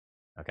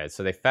 Okay,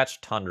 so they fetch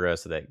Tundra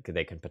so that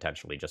they can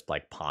potentially just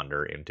like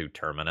ponder into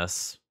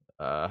Terminus.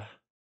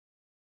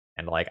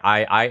 And like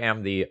I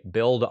am the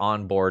build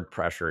on board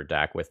pressure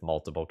deck with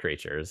multiple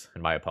creatures,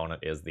 and my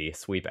opponent is the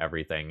sweep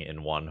everything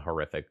in one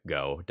horrific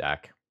go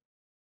deck.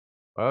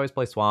 I always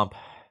play Swamp,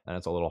 and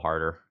it's a little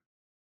harder.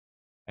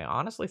 I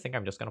honestly think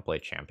I'm just gonna play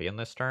Champion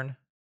this turn.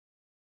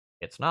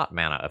 It's not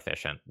mana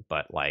efficient,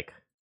 but like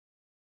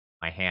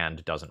my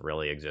hand doesn't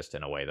really exist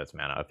in a way that's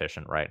mana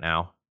efficient right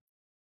now.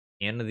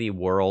 In the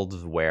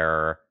worlds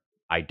where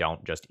I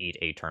don't just eat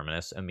a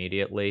Terminus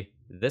immediately,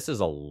 this is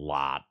a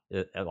lot,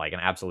 like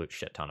an absolute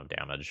shit ton of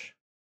damage.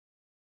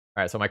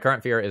 All right, so my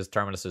current fear is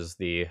Terminus is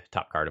the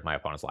top card of my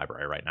opponent's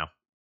library right now.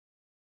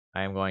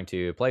 I am going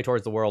to play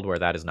towards the world where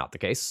that is not the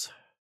case.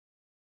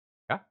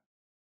 Okay.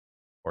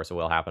 Force of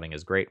Will happening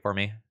is great for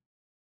me.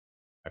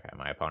 Okay,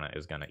 my opponent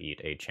is going to eat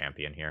a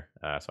champion here.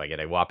 So I get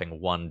a whopping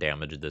 1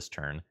 damage this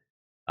turn.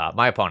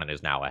 My opponent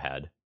is now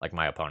ahead. Like,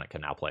 my opponent can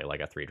now play,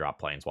 like, a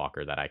 3-drop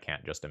Planeswalker that I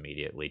can't just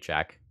immediately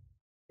check.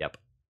 Yep.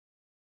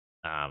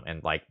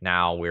 And, like,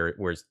 now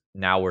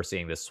we're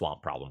seeing this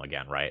swamp problem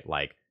again, right?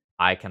 Like,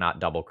 I cannot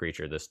double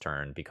creature this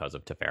turn because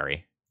of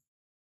Teferi.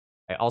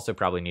 I also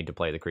probably need to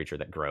play the creature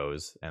that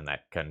grows, and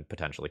that can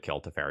potentially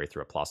kill Teferi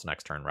through a plus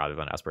next turn rather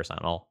than Esper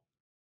Sentinel.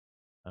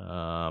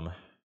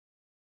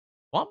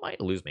 Swamp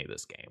might lose me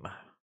this game.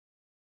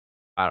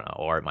 I don't know,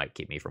 or it might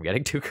keep me from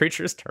getting 2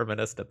 creatures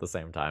Terminus at the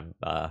same time.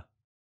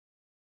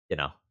 You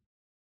know,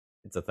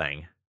 it's a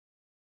thing.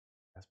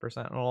 Esper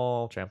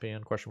Sentinel,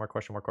 champion, question mark,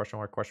 question mark, question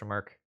mark, question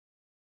mark.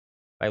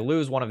 If I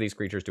lose one of these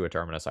creatures to a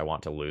Terminus, I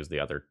want to lose the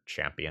other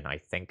champion, I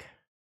think.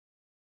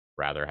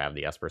 Rather have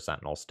the Esper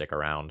Sentinel stick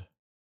around.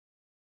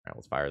 Alright,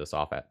 let's fire this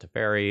off at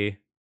Teferi.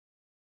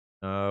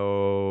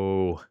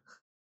 No.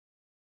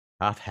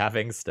 Not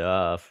having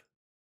stuff.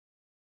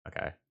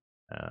 Okay.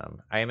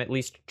 I am at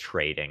least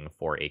trading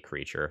for a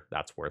creature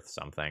that's worth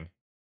something.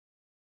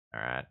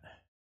 Alright.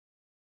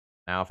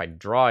 Now, if I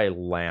draw a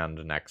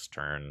land next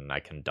turn, I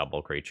can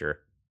double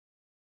creature.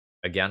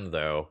 Again,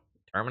 though,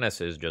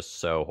 Terminus is just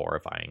so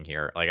horrifying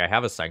here. Like, I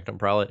have a Sanctum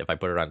Prelate. If I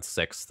put it on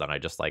 6, then I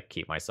just, like,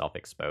 keep myself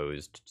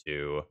exposed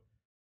to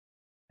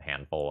a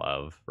handful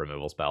of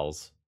removal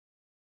spells.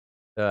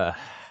 Yeah,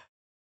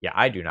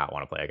 I do not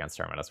want to play against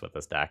Terminus with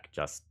this deck.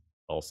 Just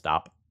full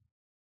stop.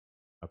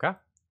 Okay.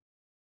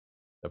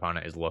 The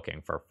opponent is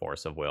looking for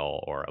Force of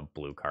Will or a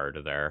blue card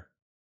there.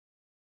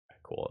 Okay,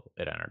 cool,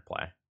 it entered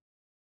play.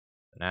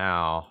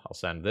 Now, I'll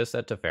send this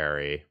at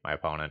Teferi. My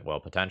opponent will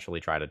potentially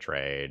try to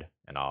trade,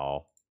 and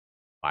I'll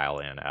file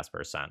in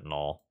Esper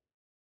Sentinel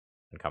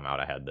and come out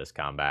ahead this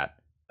combat.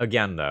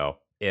 Again, though,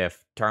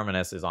 if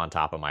Terminus is on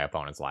top of my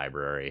opponent's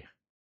library,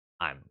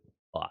 I'm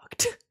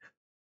fucked.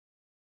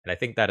 And I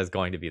think that is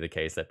going to be the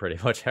case at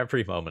pretty much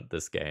every moment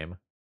this game.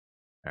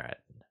 All right.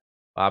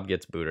 Bob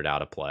gets booted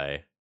out of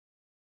play.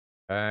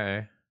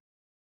 Okay.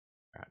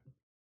 All right.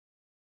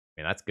 I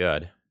mean, that's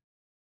good.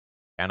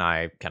 Can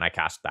I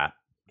cast that?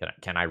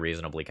 Can I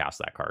reasonably cast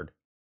that card?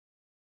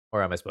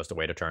 Or am I supposed to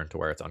wait a turn to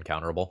where it's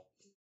uncounterable?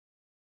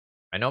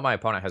 I know my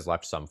opponent has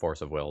left some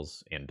Force of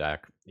Wills in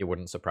deck. It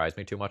wouldn't surprise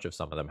me too much if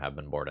some of them have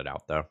been boarded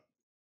out, though.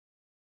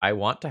 I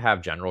want to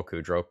have General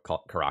Kudro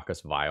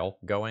Caracas Vial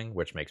going,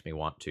 which makes me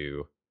want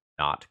to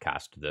not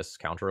cast this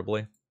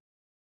counterably.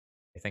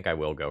 I think I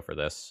will go for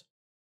this.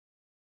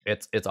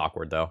 It's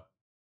awkward, though.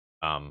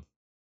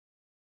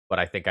 But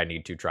I think I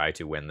need to try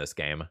to win this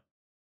game.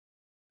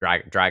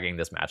 Dragging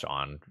this match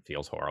on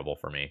feels horrible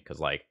for me, because,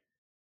 like,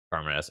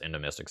 Terminus into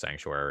Mystic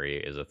Sanctuary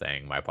is a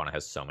thing. My opponent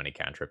has so many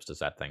cantrips to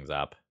set things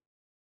up.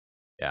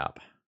 Yep.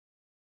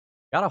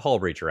 Got a Hull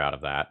Breacher out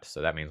of that,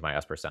 so that means my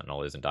Esper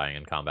Sentinel isn't dying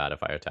in combat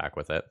if I attack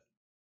with it.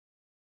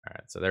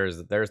 Alright, so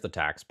there's the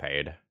tax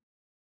paid.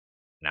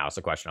 Now it's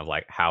a question of,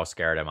 like, how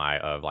scared am I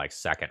of, like,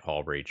 second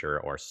Hull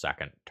Breacher or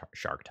second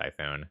Shark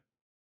Typhoon?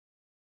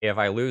 If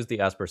I lose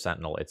the Esper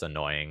Sentinel, it's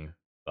annoying,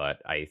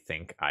 but I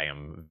think I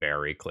am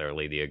very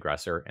clearly the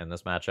aggressor in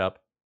this matchup.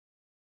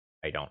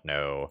 I don't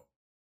know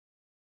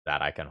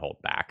that I can hold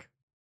back.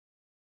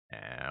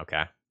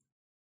 Okay.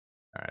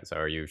 Alright, so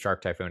are you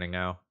Shark Typhooning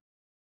now?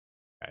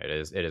 It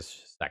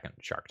is second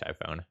Shark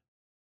Typhoon.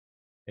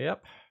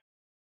 Yep.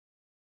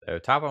 So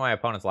top of my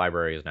opponent's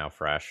library is now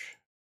fresh.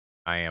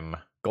 I am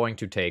going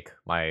to take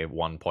my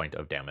 1 point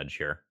of damage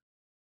here.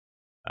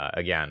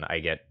 Again, I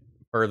get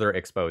further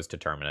exposed to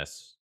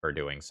Terminus for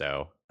doing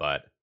so,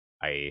 but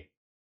I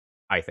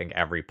think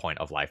every point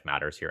of life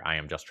matters here. I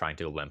am just trying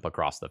to limp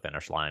across the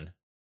finish line.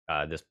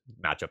 This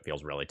matchup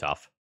feels really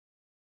tough.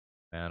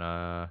 And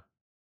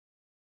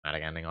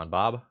Matic ending on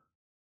Bob.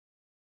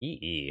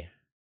 EE.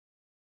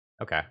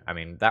 Okay, I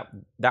mean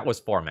that was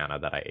 4 mana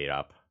that I ate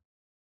up.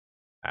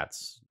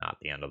 That's not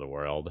the end of the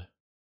world.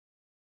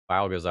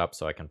 File goes up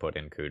so I can put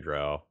in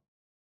Kudro.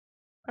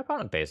 My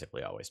opponent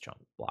basically always chump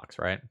blocks,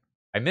 right?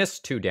 I miss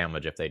 2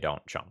 damage if they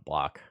don't chump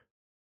block.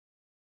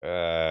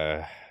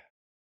 This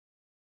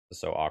is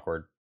so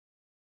awkward.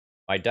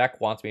 My deck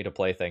wants me to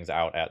play things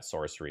out at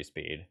sorcery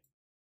speed.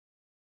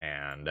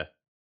 And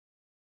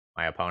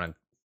my opponent...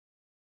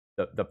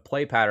 The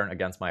play pattern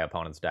against my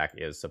opponent's deck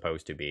is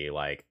supposed to be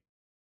like...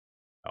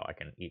 Oh, I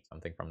can eat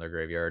something from their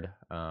graveyard.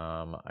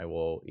 I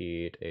will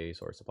eat a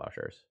Source of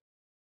Plowshares.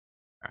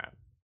 Alright.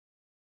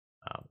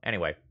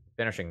 Anyway,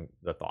 finishing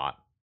the thought.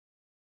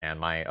 And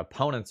my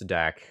opponent's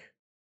deck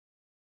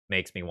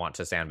makes me want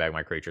to sandbag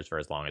my creatures for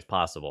as long as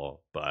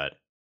possible, but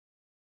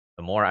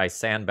the more I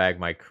sandbag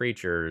my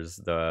creatures,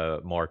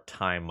 the more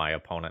time my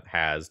opponent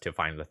has to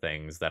find the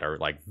things that are,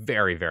 like,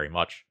 very, very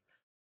much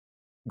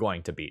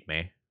going to beat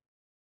me.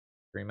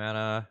 3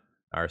 mana,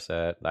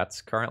 Narset,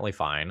 that's currently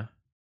fine.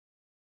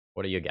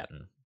 What are you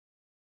getting?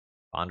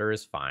 Ponder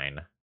is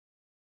fine.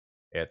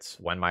 It's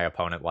when my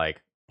opponent,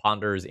 like,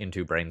 ponders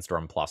into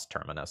Brainstorm plus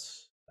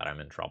Terminus that I'm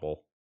in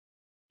trouble.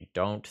 I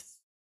don't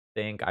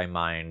think I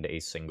mind a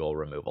single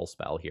removal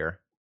spell here.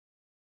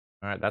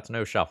 Alright, that's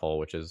no shuffle,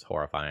 which is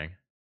horrifying.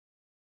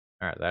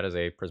 Alright, that is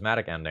a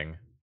prismatic ending.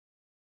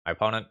 My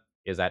opponent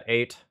is at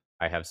 8.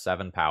 I have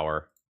 7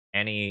 power.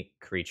 Any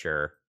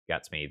creature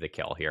gets me the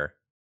kill here.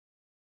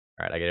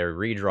 Alright, I get a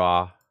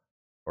redraw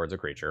towards a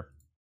creature.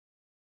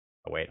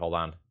 Oh, wait, hold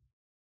on.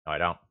 No, I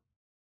don't.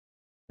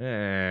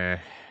 And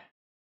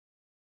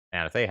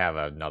if they have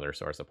another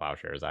Source of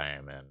Plowshares, I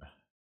am in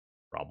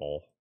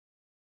trouble.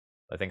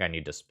 I think I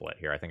need to split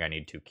here. I think I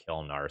need to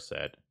kill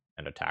Narset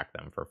and attack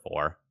them for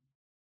 4.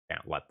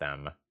 Can't let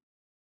them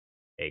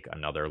take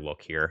another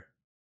look here.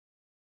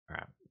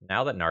 Alright,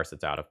 now that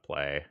Narset's out of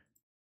play,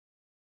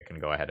 I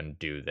can go ahead and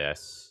do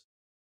this.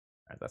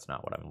 Alright, that's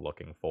not what I'm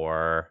looking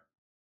for.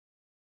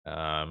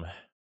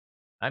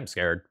 I'm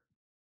scared.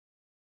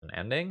 An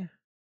ending?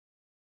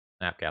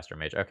 Snapcaster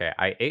Mage. Okay,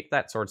 I ate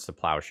that Swords to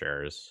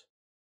Plowshares,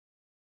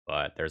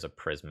 but there's a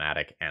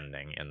prismatic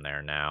ending in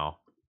there now.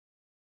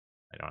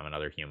 I don't have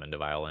another human to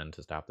violin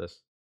to stop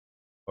this.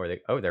 Or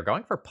they're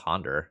going for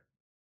Ponder.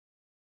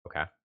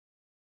 Okay.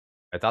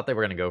 I thought they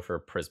were going to go for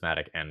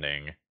prismatic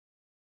ending,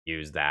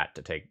 use that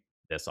to take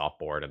this off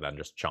board, and then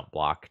just chump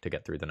block to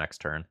get through the next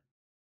turn.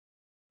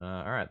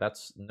 Alright,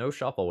 that's no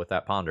shuffle with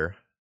that Ponder.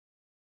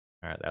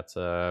 Alright, that's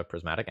a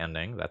prismatic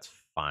ending. That's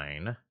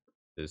fine.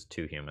 There's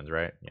 2 humans,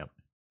 right? Yep.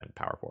 And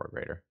power 4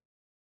 greater.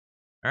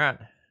 Alright.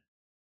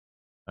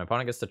 My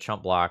opponent gets to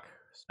chump block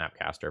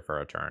Snapcaster for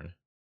a turn.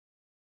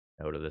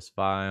 Go to this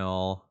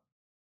file.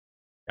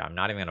 Yeah, I'm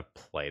not even going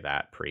to play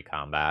that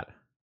pre-combat.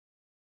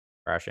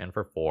 Crash in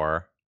for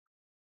 4.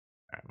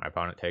 Alright, my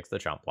opponent takes the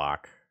chump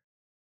block.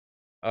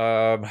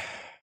 I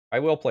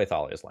will play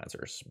Thalia's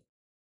Lancers.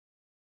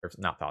 Or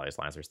not Thalia's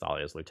Lancers,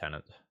 Thalia's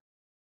Lieutenant.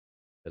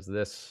 Because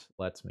this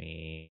lets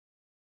me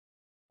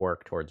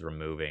work towards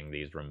removing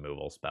these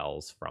removal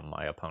spells from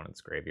my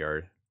opponent's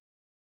graveyard.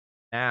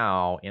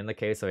 Now, in the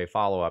case of a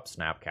follow-up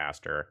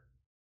Snapcaster,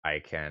 I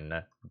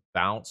can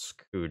bounce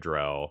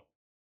Kudro,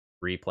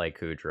 replay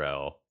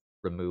Kudro,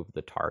 remove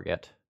the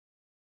target.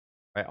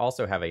 I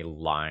also have a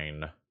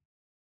line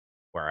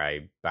where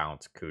I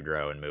bounce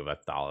Kudro and move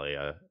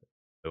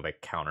a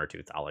counter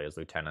to Thalia's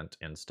Lieutenant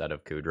instead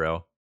of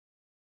Kudro.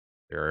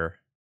 Sure.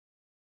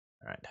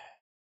 Alright.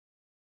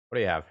 What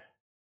do you have?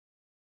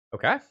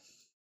 Okay.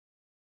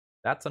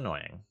 That's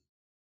annoying.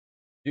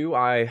 Do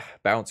I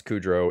bounce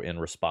Kudro in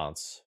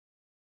response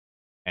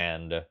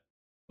and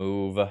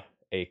move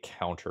a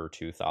counter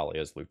to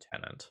Thalia's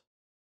lieutenant?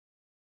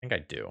 I think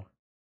I do.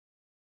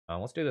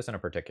 Let's do this in a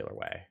particular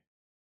way.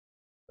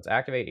 Let's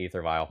activate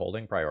Ether Vial,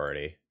 holding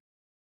priority.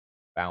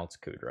 Bounce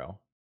Kudro.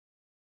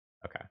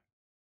 Okay.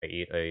 I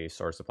eat a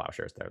Source of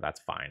Plowshares there. That's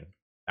fine.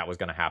 That was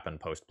going to happen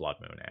post Blood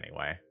Moon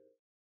anyway.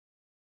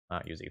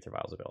 Not use Ether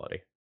Vial's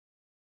ability.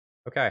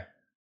 Okay.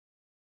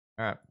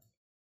 Alright.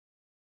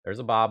 There's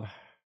a Bob.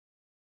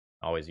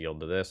 Always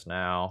yield to this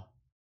now.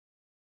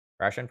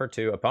 Crash in for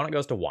 2. Opponent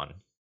goes to 1.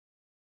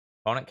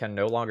 Opponent can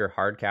no longer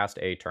hardcast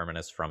a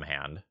Terminus from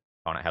hand.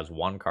 Opponent has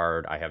 1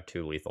 card. I have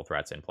 2 lethal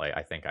threats in play.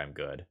 I think I'm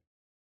good.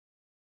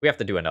 We have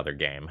to do another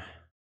game.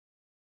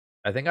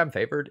 I think I'm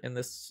favored in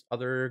this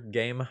other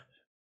game,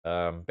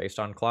 based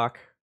on clock.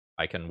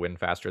 I can win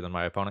faster than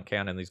my opponent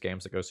can in these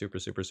games that go super,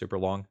 super, super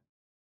long.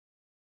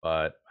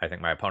 But I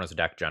think my opponent's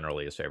deck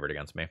generally is favored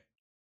against me.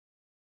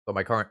 So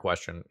my current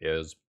question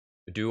is,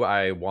 do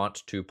I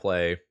want to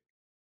play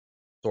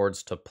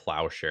Swords to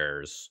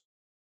Plowshares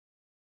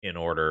in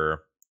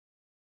order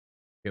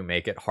to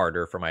make it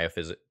harder for my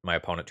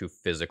opponent to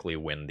physically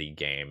win the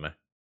game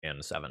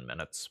in 7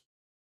 minutes?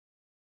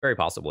 Very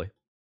possibly.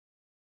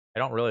 I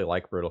don't really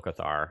like Brutal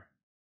Cathar,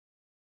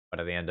 but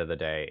at the end of the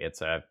day,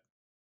 it's a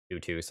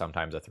 2-2,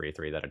 sometimes a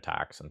 3-3 that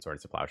attacks, and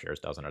Swords to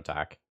Plowshares doesn't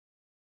attack.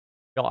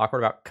 I feel awkward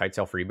about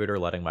Kitesail Freebooter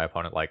letting my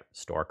opponent, like,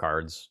 store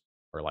cards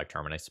for, like,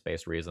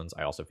 Terminus-based reasons.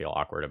 I also feel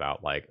awkward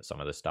about, like,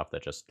 some of the stuff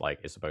that just, like,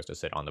 is supposed to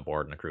sit on the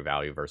board and accrue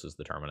value versus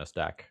the Terminus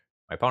deck.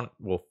 My opponent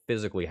will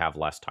physically have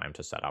less time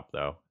to set up,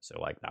 though, so,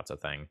 like, that's a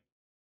thing.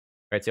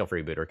 Kitesail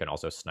Freebooter can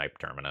also snipe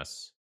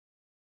Terminus.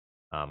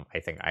 I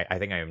think I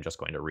am just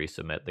going to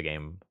resubmit the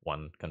game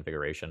 1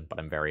 configuration, but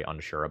I'm very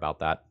unsure about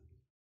that.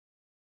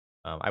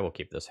 I will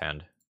keep this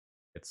hand.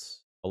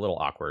 It's a little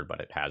awkward,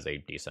 but it has a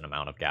decent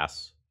amount of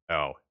gas.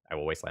 Oh, I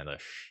will wasteland the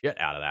shit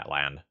out of that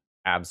land.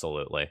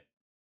 Absolutely.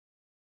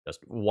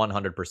 Just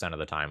 100% of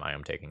the time I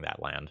am taking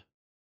that land.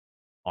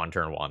 On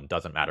turn 1.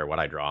 Doesn't matter what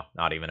I draw.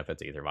 Not even if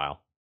it's Ether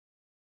Vial.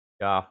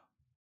 Yeah.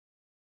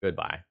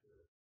 Goodbye.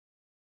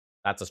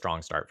 That's a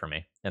strong start for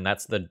me. And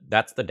that's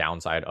the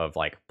downside of,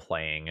 like,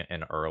 playing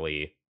an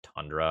early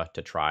Tundra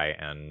to try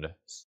and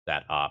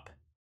set up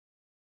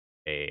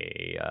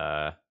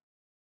a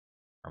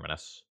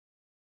Terminus.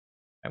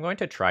 I'm going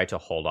to try to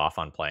hold off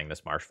on playing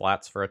this Marsh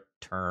Flats for a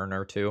turn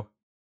or 2.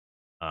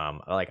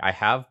 Like, I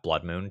have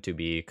Blood Moon to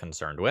be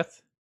concerned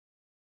with.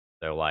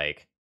 So,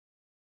 like,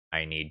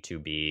 I need to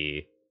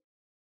be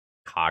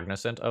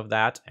cognizant of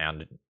that,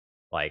 and,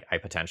 like, I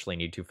potentially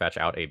need to fetch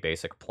out a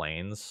basic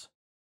Plains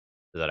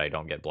so that I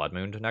don't get Blood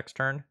Mooned next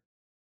turn.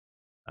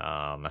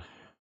 I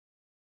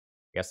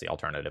guess the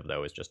alternative,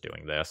 though, is just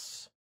doing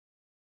this.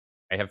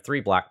 I have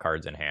 3 black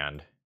cards in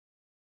hand.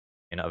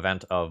 In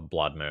event of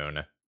Blood Moon,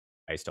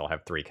 I still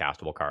have 3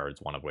 castable cards,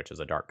 one of which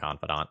is a Dark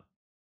Confidant.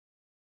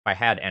 If I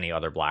had any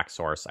other black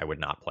source, I would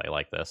not play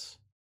like this.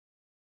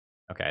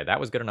 Okay,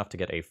 that was good enough to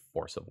get a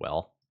Force of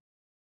Will.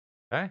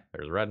 Okay,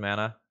 there's red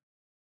mana.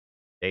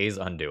 Days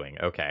Undoing.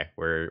 Okay,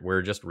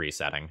 we're just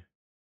resetting.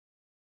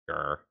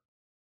 Sure.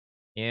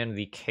 In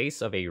the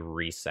case of a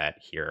reset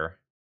here,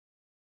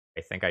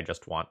 I think I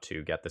just want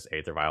to get this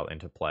Aether Vial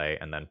into play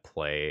and then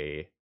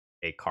play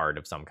a card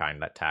of some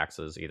kind that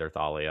taxes either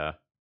Thalia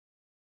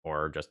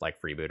or just, like,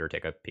 Freebooter,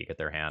 take a peek at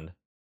their hand.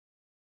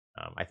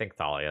 I think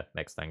Thalia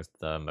makes things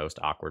the most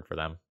awkward for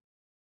them.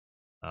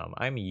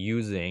 I'm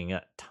using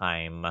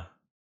time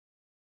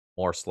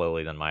more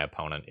slowly than my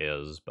opponent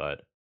is,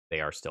 but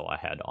they are still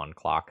ahead on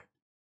clock.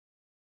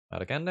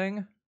 Prismatic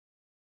Ending?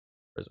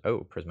 Oh,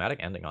 Prismatic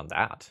Ending on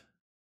that.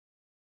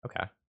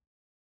 Okay.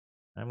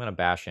 I'm going to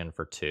bash in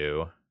for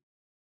 2.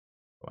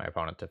 Put my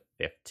opponent to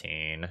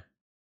 15. I think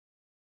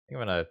I'm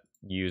going to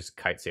use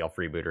Kitesail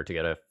Freebooter to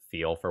get a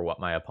feel for what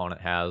my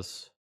opponent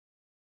has.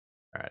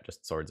 Alright,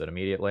 just swords it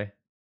immediately.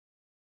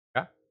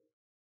 Okay.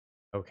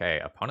 Okay,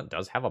 opponent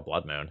does have a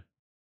Blood Moon.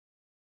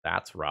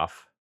 That's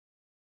rough.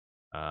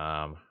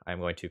 I'm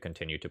going to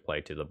continue to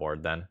play to the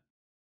board then.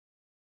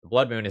 The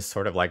Blood Moon is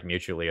sort of like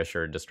mutually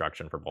assured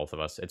destruction for both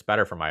of us. It's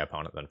better for my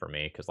opponent than for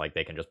me, because, like,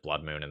 they can just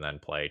Blood Moon and then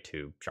play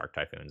 2 Shark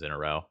Typhoons in a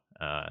row,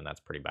 and that's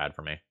pretty bad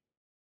for me.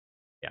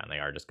 Yeah, and they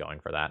are just going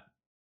for that.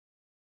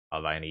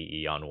 Avani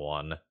E on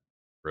 1.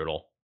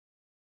 Brutal.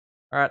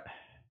 Alright.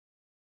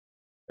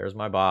 There's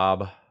my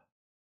Bob.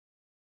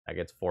 That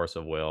gets Force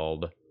of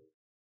Willed.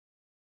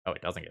 Oh,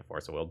 it doesn't get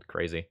Force of Willed.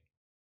 Crazy.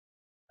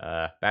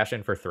 Bash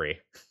in for 3.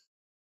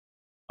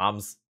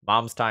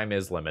 Mom's time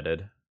is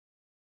limited.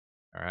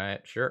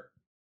 Alright, sure.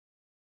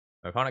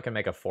 My opponent can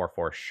make a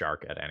 4/4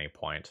 Shark at any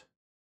point.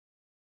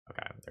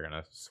 Okay, they're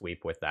gonna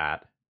sweep with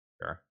that.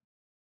 Sure.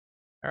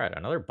 Alright,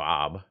 another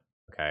Bob.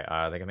 Okay,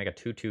 they can make a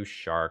 2/2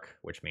 Shark,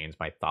 which means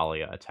my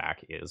Thalia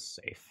attack is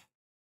safe.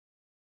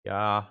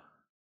 Yeah.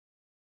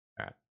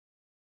 Alright.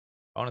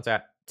 Opponent's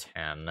at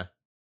 10. I'm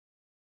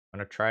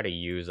gonna try to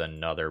use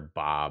another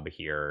Bob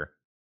here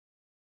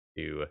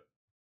to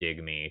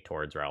dig me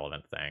towards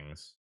relevant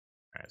things.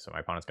 Alright, so my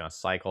opponent's gonna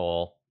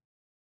cycle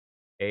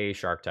a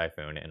Shark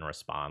Typhoon in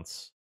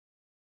response.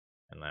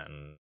 And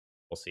then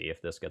we'll see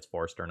if this gets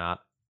forced or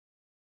not.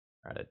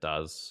 Alright, it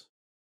does.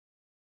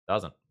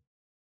 Doesn't.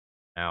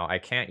 Now, I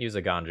can't use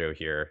a Ganjo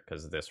here,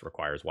 because this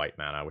requires white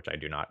mana, which I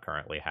do not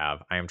currently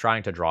have. I am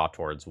trying to draw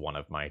towards one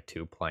of my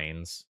 2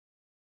 planes.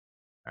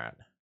 Alright.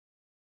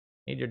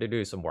 Need you to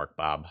do some work,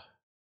 Bob.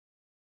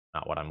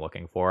 Not what I'm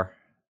looking for.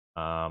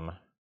 I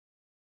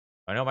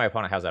know my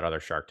opponent has that other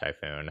Shark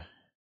Typhoon.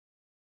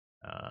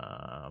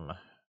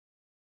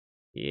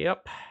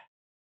 Yep. I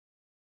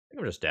think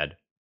I'm just dead.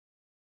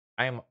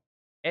 I am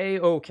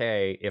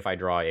A-okay if I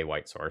draw a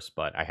white source,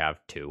 but I have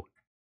 2.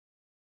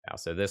 Yeah,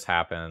 so this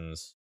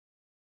happens.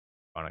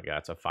 Opponent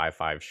gets a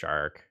 5/5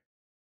 shark.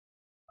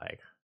 Like,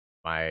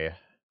 my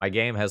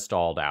game has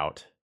stalled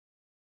out.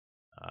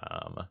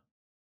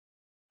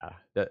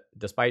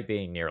 Despite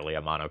being nearly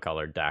a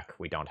monocolored deck,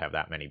 we don't have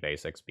that many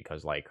basics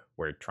because, like,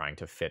 we're trying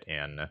to fit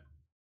in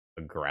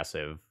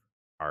aggressive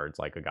cards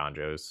like a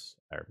Ganjo's,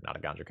 or not a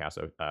Ganjo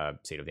Casso,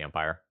 Seat of the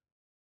Empire.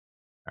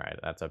 Alright,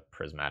 that's a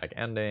prismatic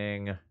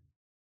ending.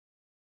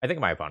 I think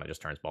my opponent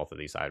just turns both of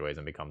these sideways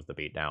and becomes the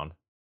beatdown.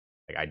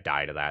 Like, I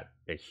die to that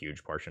a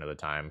huge portion of the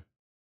time.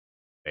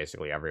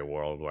 Basically every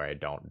world where I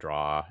don't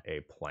draw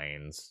a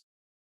plains.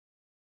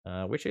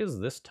 Which is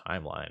this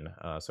timeline.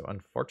 So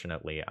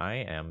unfortunately, I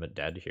am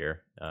dead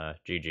here.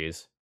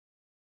 GG's.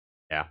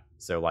 Yeah,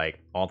 so, like,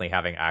 only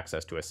having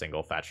access to a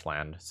single fetch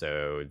land,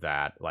 so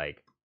that,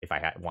 like, if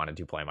I wanted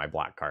to play my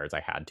black cards, I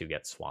had to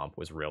get Swamp,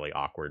 was really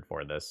awkward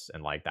for this,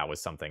 and, like, that was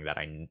something that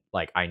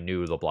I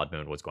knew the Blood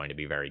Moon was going to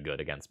be very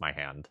good against my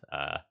hand,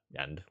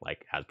 and,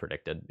 like, as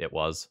predicted, it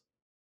was.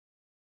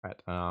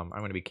 Alright, I'm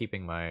going to be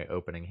keeping my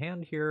opening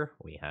hand here.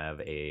 We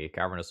have a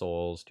Cavern of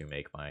Souls to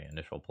make my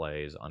initial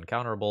plays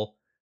uncounterable,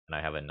 and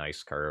I have a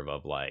nice curve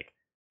of, like,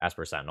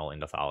 Asper Sentinel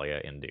into Thalia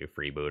into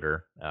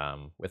Freebooter,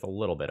 with a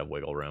little bit of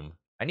wiggle room.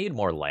 I need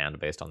more land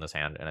based on this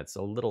hand, and it's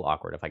a little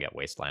awkward if I get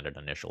wastelanded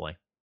initially.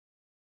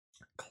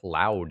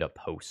 Cloud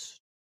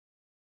Post.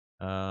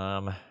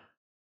 Thalia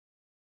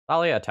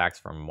attacks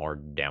for more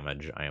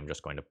damage. I am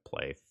just going to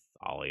play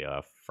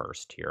Thalia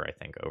first here, I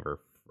think,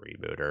 over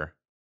Freebooter.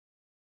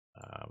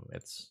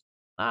 It's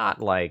not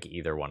like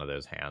either one of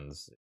those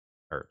hands,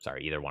 or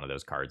sorry, either one of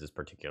those cards is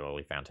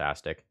particularly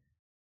fantastic.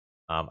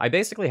 I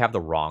basically have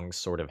the wrong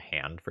sort of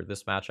hand for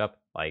this matchup.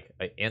 Like,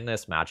 in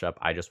this matchup,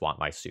 I just want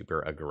my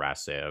super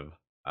aggressive,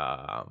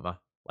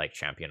 like,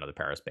 Champion of the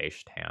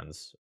Paris-based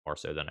hands, more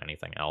so than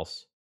anything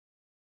else.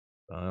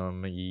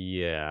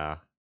 Yeah.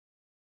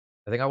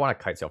 I think I want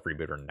to Kitesail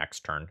Freebooter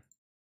next turn.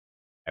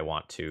 I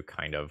want to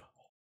kind of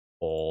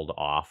hold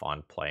off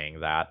on playing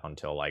that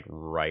until, like,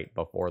 right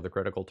before the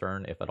critical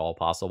turn, if at all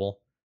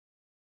possible.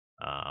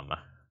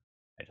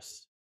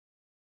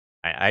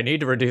 I need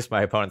to reduce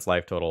my opponent's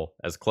life total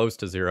as close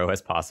to 0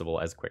 as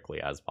possible, as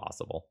quickly as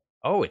possible.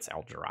 Oh, it's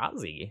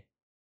Eldrazi,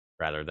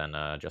 rather than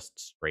just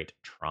straight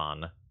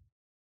Tron.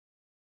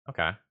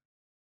 Okay. I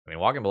mean,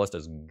 Walking Ballista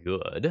is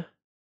good.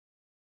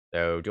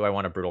 So, do I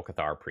want a Brutal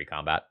Cathar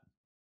pre-combat?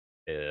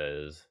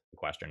 Is the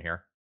question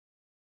here.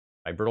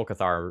 My Brutal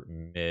Cathar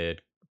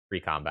mid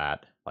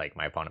pre-combat, like,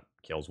 my opponent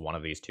kills one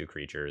of these 2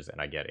 creatures,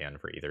 and I get in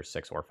for either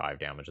 6 or 5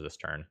 damage this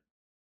turn,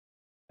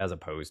 as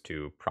opposed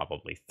to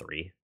probably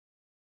 3.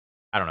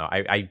 I don't know.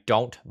 I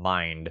don't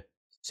mind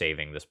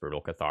saving this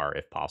Brutal Cathar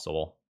if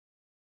possible.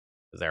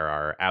 There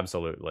are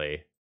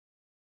absolutely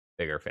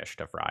bigger fish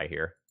to fry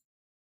here.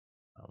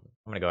 I'm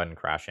going to go ahead and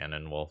crash in,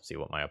 and we'll see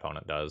what my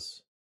opponent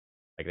does.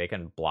 Like, they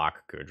can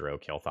block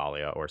Kudro, kill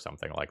Thalia, or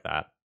something like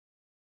that.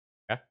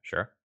 Okay,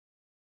 sure.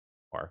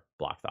 Or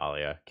block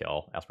Thalia,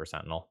 kill Esper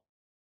Sentinel.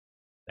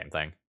 Same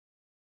thing.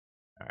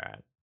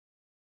 Alright.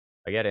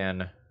 I get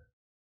in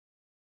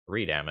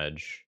 3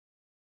 damage,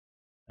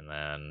 and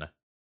then I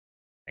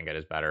think it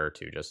is better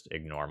to just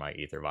ignore my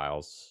Ether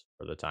Vials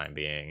for the time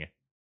being.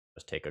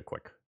 Just take a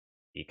quick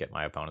peek at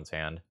my opponent's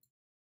hand.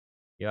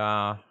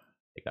 Yeah,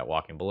 take that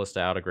Walking Ballista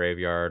out of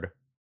graveyard.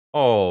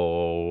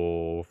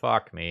 Oh,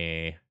 fuck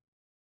me.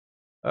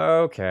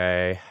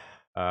 Okay.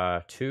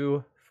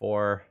 2,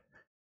 4,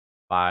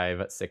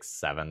 5, 6,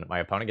 7. My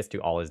opponent gets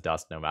to all his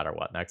dust no matter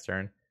what next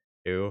turn.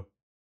 2,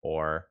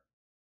 4,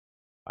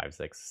 5,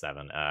 6,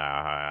 7.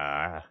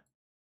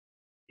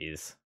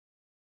 Jeez.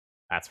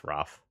 That's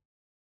rough.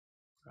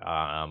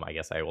 I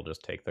guess I will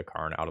just take the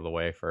Karn out of the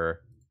way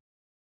for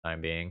the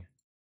time being.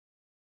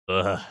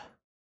 Ugh.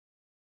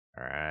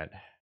 Alright.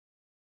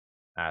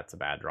 That's a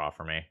bad draw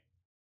for me.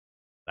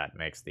 That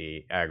makes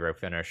the aggro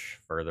finish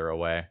further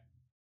away.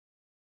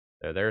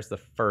 So there's the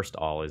first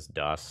All is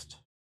Dust.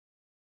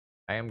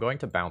 I am going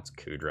to bounce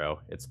Kudro.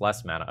 It's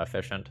less mana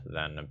efficient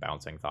than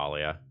bouncing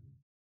Thalia.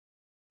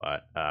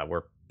 But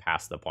we're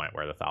past the point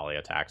where the Thalia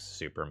attacks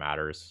super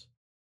matters.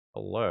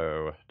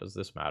 Hello, does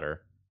this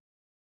matter?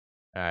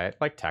 It,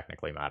 like,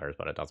 technically matters,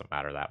 but it doesn't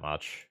matter that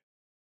much.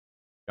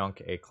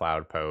 Gunk a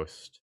Cloud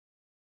Post.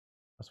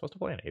 I'm supposed to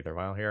play an Aether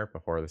Vial here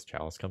before this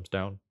Chalice comes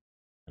down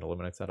and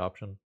eliminates that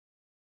option.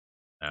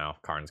 No,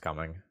 Karn's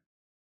coming.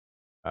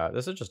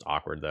 This is just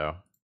awkward, though,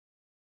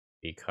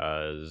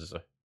 because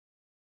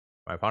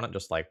My opponent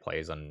just, like,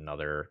 plays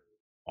another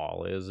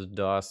All Is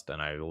Dust,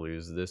 and I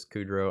lose this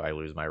Kudro. I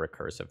lose my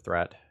recursive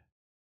threat.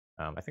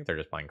 I think they're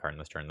just playing Karn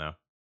this turn, though.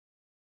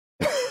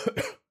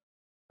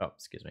 Oh,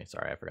 excuse me.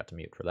 Sorry, I forgot to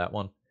mute for that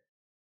one.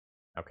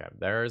 Okay,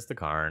 there's the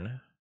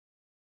Karn.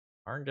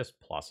 Karn just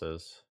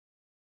pluses.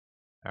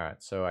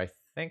 Alright, so I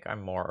think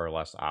I'm more or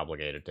less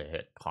obligated to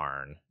hit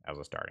Karn as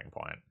a starting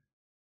point.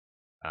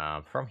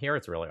 From here,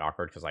 it's really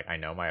awkward because, like, I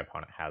know my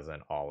opponent has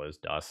an All Is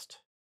Dust.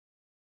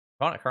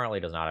 Opponent currently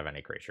does not have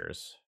any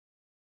creatures.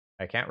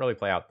 I can't really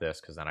play out this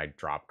because then I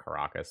drop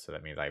Caracas, so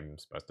that means I'm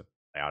supposed to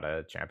play out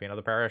a Champion of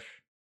the Parish.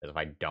 Because if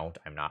I don't,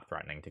 I'm not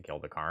threatening to kill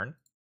the Karn.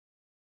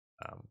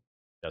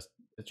 It's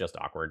just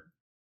awkward.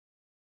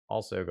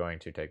 Also going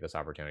to take this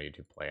opportunity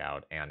to play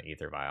out an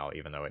Ether Vial,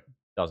 even though it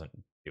doesn't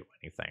do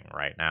anything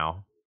right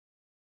now.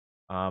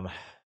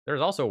 There's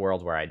also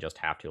worlds where I just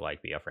have to,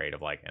 like, be afraid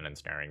of, like, an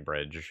Ensnaring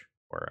Bridge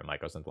or a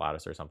Mycosynth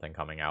Lattice or something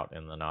coming out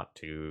in the not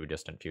too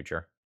distant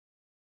future.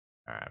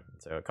 Alright,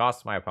 so it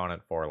costs my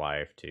opponent 4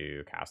 life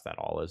to cast that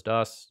All Is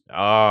Dust.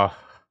 Oh.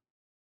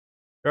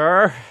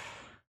 Sure.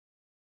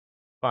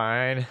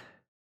 Fine.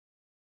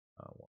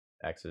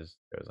 X is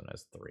chosen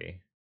as 3.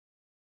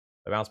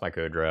 I bounce my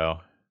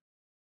Kudro.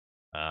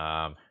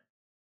 I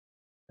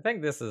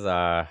think this is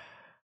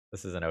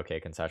an okay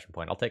concession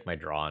point. I'll take my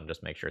draw and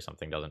just make sure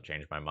something doesn't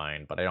change my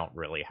mind, but I don't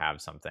really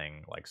have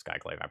something like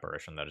Skyclave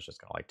Apparition that is just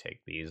gonna, like,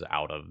 take these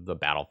out of the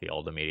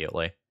battlefield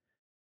immediately.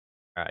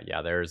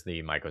 Yeah, there's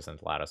the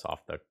Mycosynth Lattice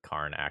off the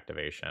Karn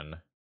activation.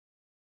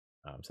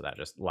 So that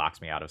just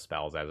locks me out of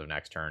spells as of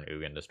next turn.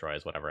 Ugin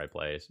destroys whatever I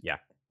plays. Yeah,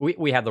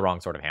 we had the wrong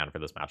sort of hand for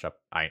this matchup.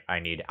 I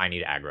need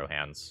aggro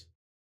hands.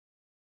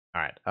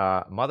 All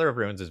right, Mother of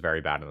Runes is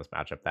very bad in this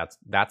matchup.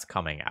 That's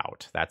coming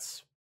out.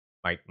 That's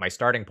my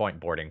starting point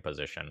boarding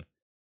position.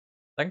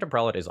 Sanctum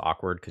Prelate is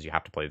awkward because you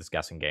have to play this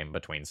guessing game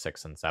between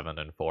 6 and 7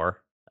 and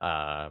 4.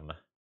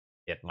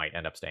 It might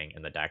end up staying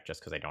in the deck just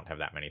because I don't have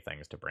that many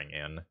things to bring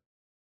in.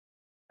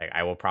 Like,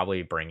 I will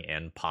probably bring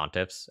in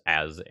Pontiffs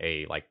as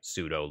a, like,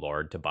 pseudo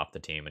lord to buff the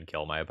team and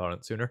kill my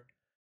opponent sooner.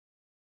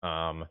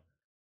 From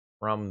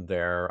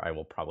there, I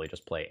will probably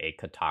just play a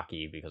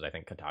Kataki because I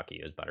think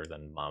Kataki is better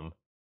than Mum.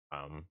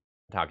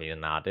 Kataki is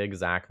not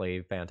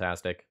exactly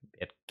fantastic.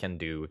 It can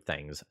do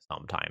things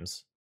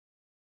sometimes.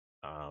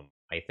 I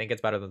think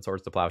it's better than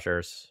Swords to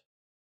Plowshares.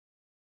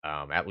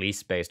 At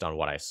least based on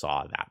what I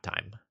saw that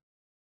time.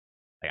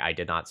 Like, I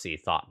did not see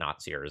Thought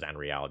Not Seers and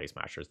Reality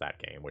Smashers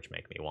that game, which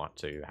make me want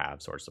to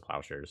have Swords to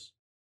Plowshares.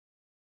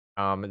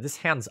 This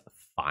hand's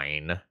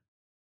fine.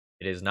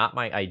 It is not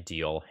my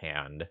ideal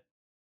hand,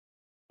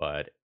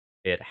 but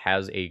it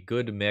has a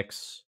good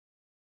mix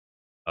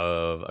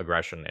of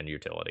aggression and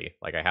utility.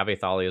 Like, I have a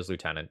Thalia's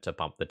Lieutenant to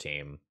pump the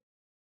team.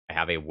 I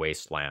have a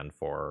Wasteland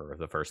for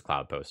the first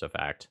Cloud Post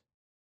effect.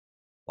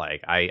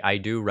 Like, I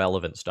do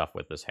relevant stuff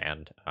with this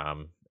hand.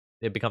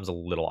 It becomes a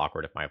little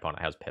awkward if my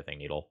opponent has Pithing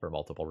Needle for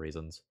multiple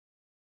reasons.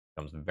 It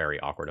becomes very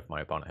awkward if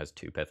my opponent has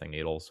 2 Pithing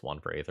Needles, one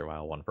for Aether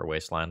Vial, one for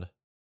Wasteland.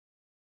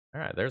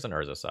 Alright, there's an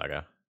Urza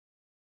Saga.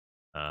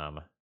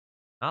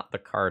 Not the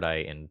card I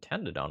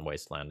intended on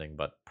Wastelanding,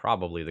 but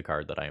probably the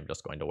card that I am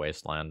just going to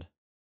Wasteland.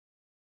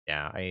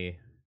 Yeah, I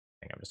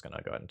think I'm just going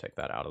to go ahead and take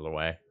that out of the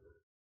way.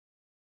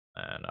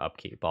 And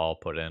upkeep, I'll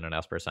put in an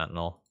Esper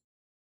Sentinel.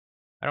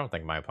 I don't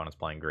think my opponent's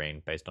playing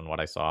green, based on what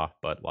I saw,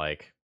 but,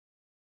 like,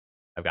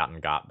 I've gotten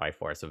got by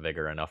Force of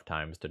Vigor enough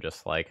times to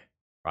just, like,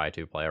 try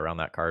to play around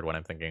that card when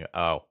I'm thinking,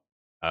 oh,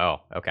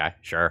 okay,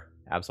 sure,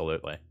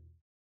 absolutely.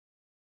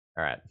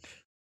 Alright.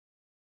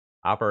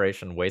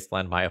 Operation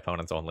Wasteland my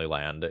opponent's only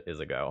land is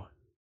a go.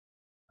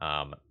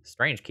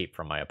 Strange keep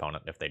from my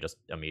opponent if they just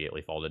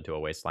immediately folded to a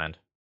Wasteland.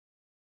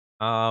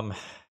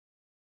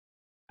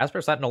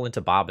 Esper Sentinel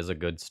into Bob is a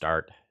good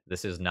start.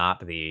 This is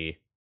not the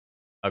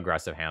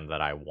aggressive hand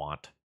that I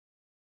want.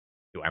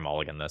 Do I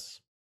mulligan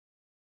this?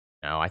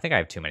 No, I think I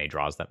have too many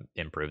draws that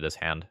improve this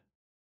hand.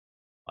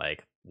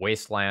 Like,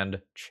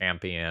 Wasteland,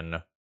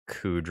 Champion,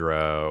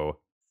 Kudro,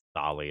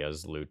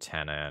 Thalia's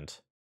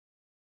Lieutenant,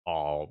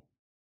 all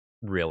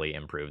really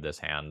improve this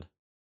hand.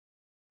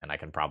 And I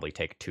can probably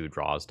take 2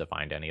 draws to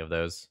find any of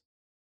those.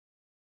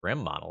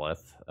 Grim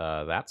Monolith,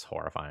 that's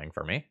horrifying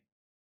for me.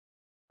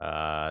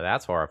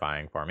 That's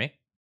horrifying for me.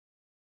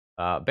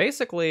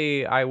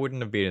 Basically, I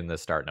wouldn't have beaten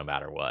this start no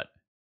matter what.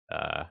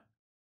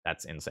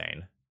 That's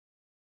insane.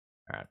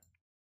 Alright.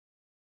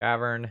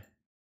 Cavern,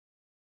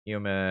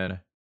 Human,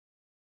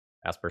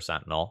 Esper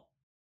Sentinel.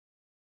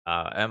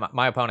 And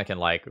my opponent can,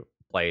 like,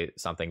 play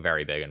something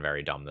very big and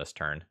very dumb this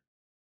turn.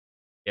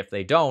 If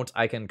they don't,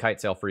 I can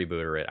Kite Sail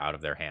Freebooter it out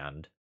of their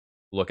hand.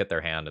 Look at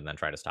their hand and then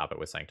try to stop it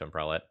with Sanctum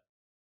Prelate.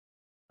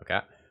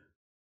 Okay.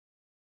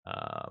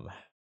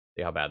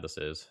 See how bad this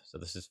is. So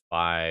this is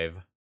 5,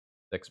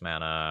 6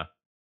 mana,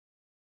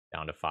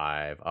 down to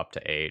 5, up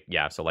to 8.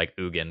 Yeah, so, like,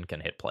 Ugin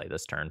can hit play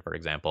this turn, for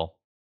example.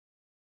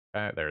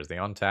 Okay, there's the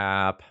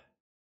untap.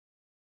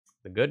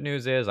 The good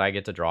news is I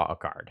get to draw a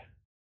card.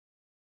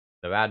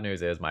 The bad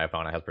news is my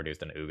opponent has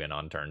produced an Ugin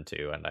on turn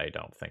 2, and I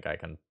don't think I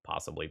can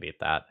possibly beat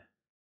that.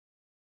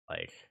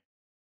 Like,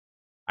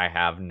 I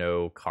have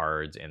no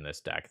cards in this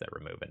deck that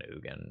remove an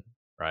Ugin,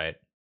 right?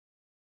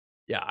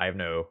 Yeah, I have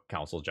no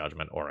Council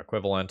Judgment or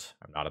equivalent.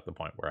 I'm not at the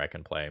point where I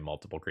can play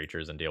multiple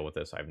creatures and deal with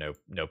this. I have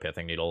no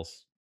Pithing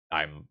Needles.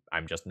 I'm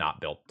just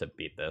not built to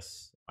beat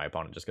this. My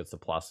opponent just gets the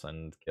plus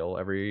and kill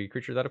every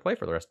creature that I play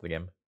for the rest of the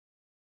game.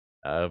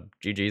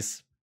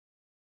 GG's.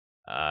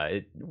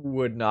 It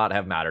would not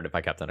have mattered if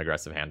I kept an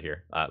aggressive hand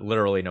here.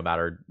 Literally, no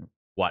matter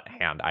what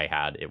hand I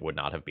had, it would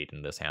not have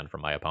beaten this hand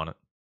from my opponent.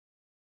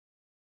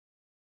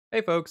 Hey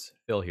folks,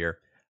 Phil here.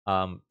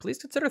 Please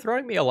consider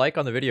throwing me a like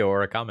on the video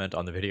or a comment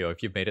on the video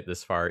if you've made it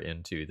this far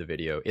into the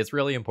video. It's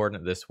really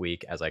important this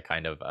week as I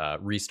kind of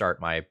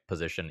restart my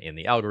position in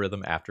the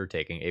algorithm after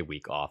taking a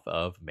week off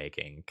of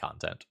making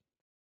content.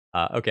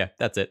 Okay,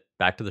 that's it.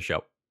 Back to the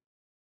show.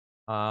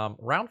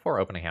 Round 4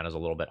 opening hand is a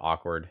little bit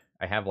awkward.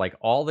 I have like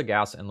all the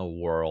gas in the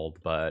world,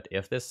 but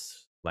if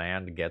this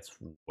land gets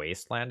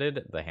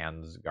wastelanded, the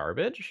hand's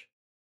garbage.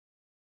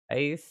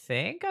 I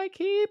think I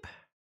keep.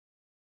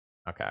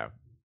 Okay.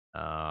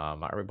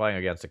 Are we playing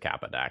against a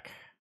Kappa deck?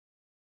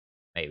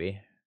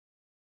 Maybe.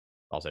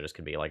 Also, just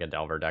could be like a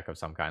Delver deck of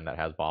some kind that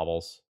has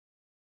baubles.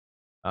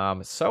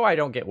 So I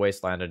don't get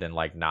wastelanded and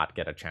like not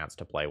get a chance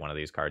to play one of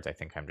these cards. I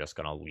think I'm just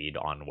gonna lead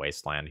on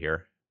wasteland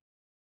here.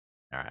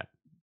 All right.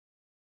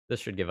 This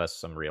should give us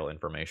some real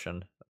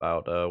information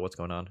about what's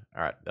going on.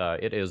 All right,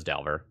 it is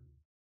Delver.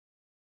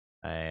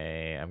 I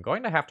am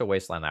going to have to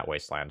wasteland that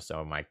wasteland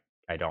so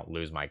I don't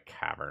lose my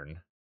cavern.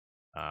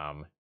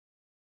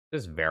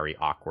 This is very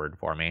awkward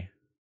for me.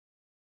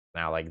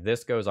 Now, like,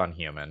 this goes on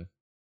human.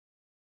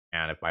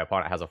 And if my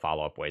opponent has a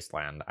follow-up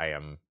wasteland, I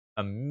am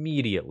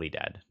immediately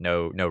dead.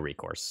 No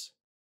recourse.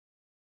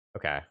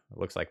 Okay, it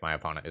looks like my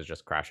opponent is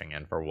just crashing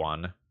in for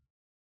 1.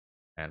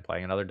 And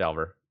playing another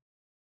Delver.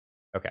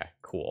 Okay,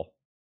 cool.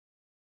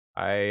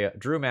 I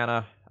drew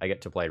mana. I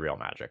get to play real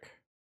magic.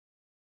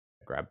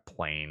 Grab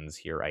planes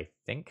here, I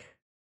think.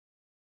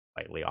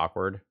 Slightly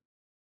awkward.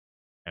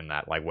 And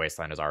that, like,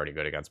 wasteland is already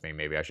good against me.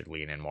 Maybe I should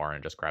lean in more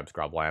and just grab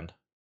scrubland.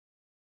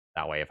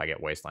 That way, if I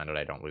get wastelanded,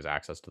 I don't lose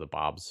access to the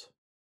bobs.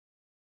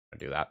 I'll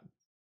do that.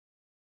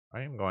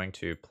 I am going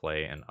to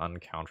play an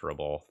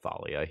uncounterable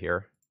Thalia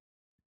here.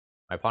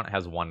 My opponent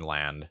has 1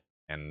 land,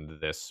 and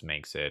this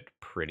makes it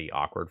pretty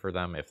awkward for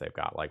them if they've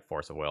got, like,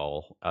 Force of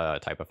Will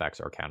type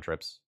effects or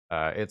cantrips.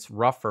 It's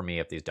rough for me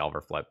if these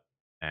Delver flip,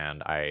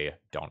 and I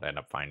don't end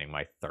up finding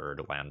my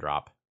 3rd land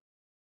drop.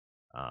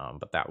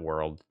 But that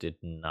world did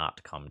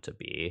not come to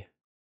be.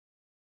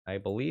 I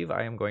believe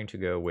I am going to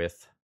go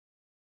with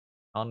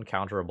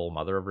uncounterable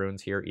Mother of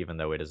Runes here, even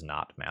though it is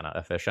not mana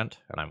efficient,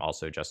 and I'm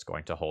also just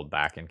going to hold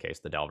back in case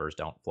the Delvers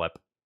don't flip.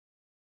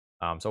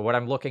 So what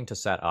I'm looking to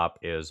set up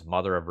is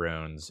Mother of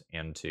Runes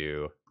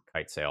into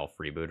Kitesail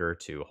Freebooter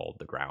to hold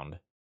the ground,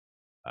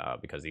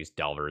 because these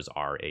Delvers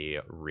are a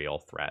real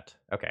threat.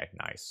 Okay,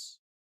 nice.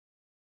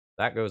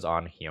 That goes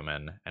on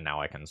human, and now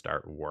I can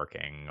start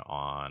working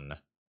on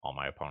all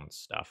my opponent's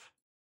stuff.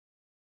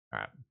 All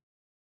right.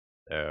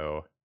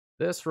 So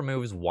this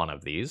removes 1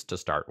 of these to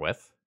start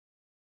with.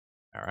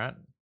 All right.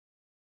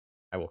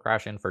 I will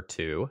crash in for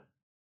 2.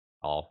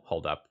 I'll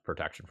hold up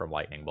protection from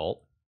Lightning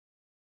Bolt.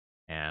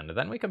 And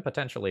then we can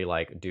potentially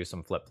like do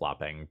some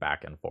flip-flopping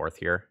back and forth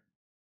here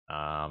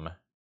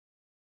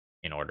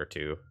in order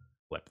to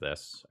flip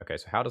this. Okay,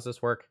 so how does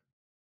this work?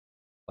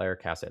 Player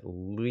casts at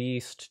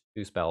least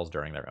 2 spells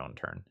during their own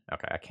turn.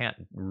 Okay, I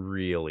can't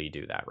really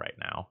do that right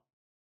now.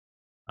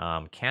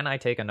 Can I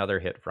take another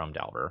hit from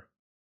Delver?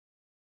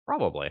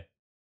 Probably.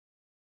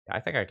 Yeah,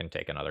 I think I can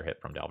take another hit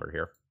from Delver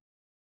here.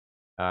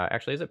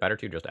 Actually, is it better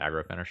to just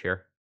aggro finish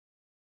here?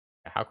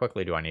 How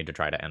quickly do I need to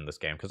try to end this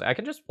game? Because I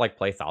can just like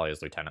play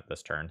Thalia's Lieutenant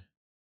this turn.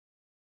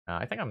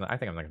 I think I'm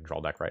the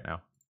control deck right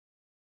now.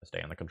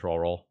 Stay in the control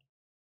role.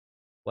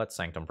 Let's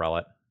Sanctum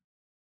Prelate.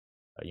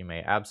 You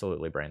may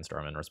absolutely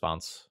brainstorm in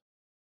response.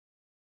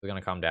 We're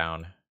gonna come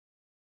down,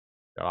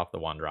 shut off the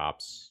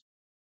 1-drops.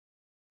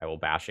 I will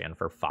bash in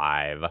for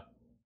 5.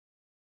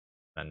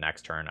 Then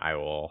next turn I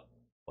will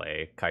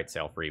play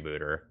Kitesail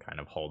Freebooter, kind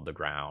of hold the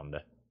ground,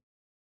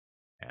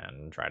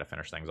 and try to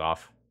finish things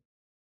off.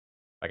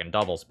 If I can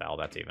double spell,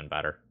 that's even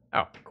better.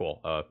 Oh,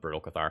 cool. Brutal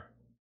Cathar.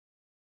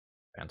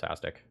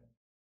 Fantastic.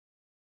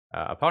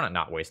 Opponent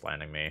not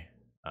wastelanding me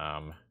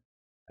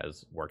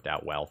has worked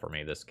out well for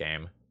me this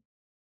game.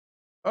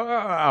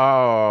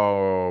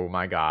 Oh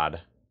my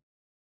god.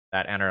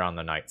 That entered on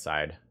the night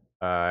side.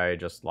 I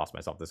just lost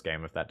myself this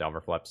game if that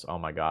Delver flips. Oh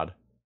my god.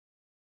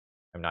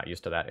 I'm not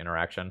used to that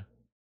interaction.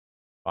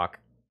 Fuck.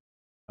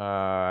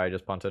 I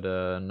just punted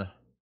an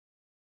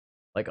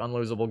like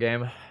unlosable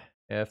game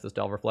if this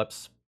Delver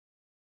flips.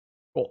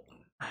 Cool.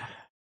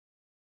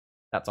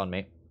 That's on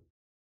me.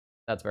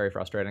 That's very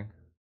frustrating.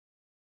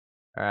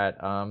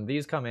 Alright,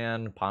 these come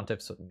in.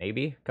 Pontiffs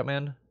maybe come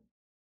in.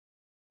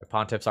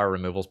 Pontiffs are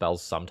removal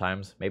spells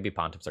sometimes. Maybe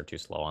Pontiffs are too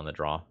slow on the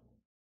draw.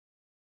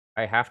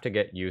 I have to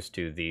get used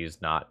to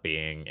these not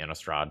being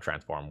Innistrad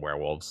transform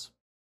werewolves.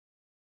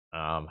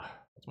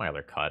 What's my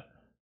other cut?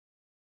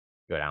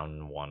 Go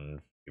down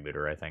 1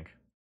 freebooter, I think.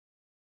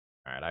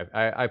 Alright,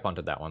 I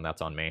punted that one.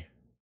 That's on me.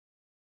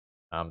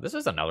 This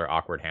is another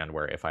awkward hand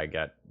where if I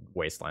get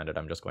wastelanded,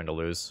 I'm just going to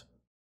lose.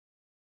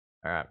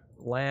 Alright,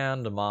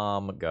 land,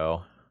 mom,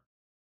 go.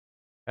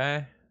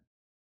 Okay.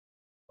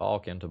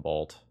 Bulk into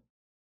bolt.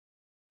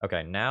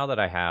 Okay, now that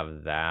I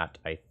have that,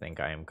 I think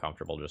I am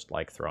comfortable just,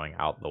 like, throwing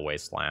out the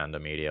wasteland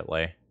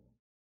immediately.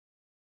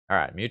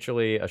 Alright,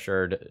 mutually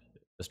assured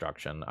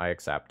destruction. I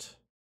accept.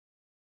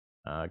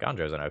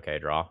 Ganjo's an okay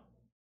draw. I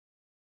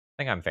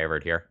think I'm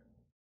favored here.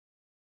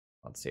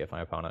 Let's see if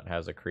my opponent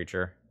has a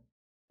creature.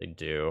 They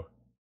do.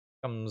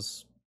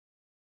 Comes...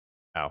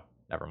 Oh,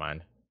 never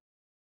mind.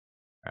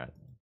 Alright.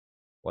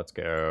 Let's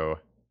go.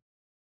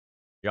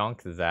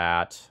 Junk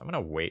that. I'm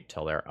gonna wait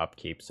till their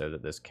upkeep so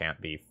that this can't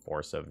be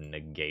Force of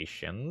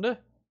Negation.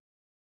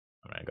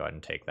 I'm gonna go ahead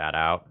and take that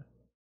out.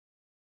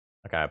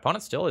 Okay,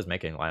 opponent still is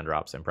making land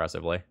drops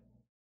impressively.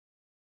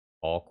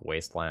 Bulk,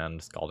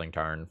 Wasteland, Scalding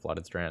Tarn,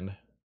 Flooded Strand.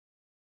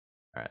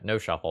 Alright, no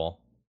shuffle.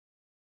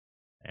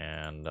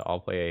 And I'll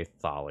play a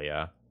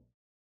Thalia.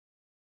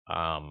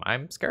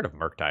 I'm scared of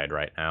Murktide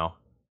right now.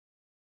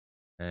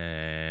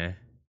 I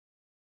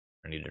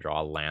need to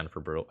draw a land for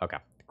Brutal. Okay,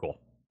 cool.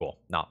 Cool.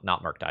 Not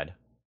Murktide.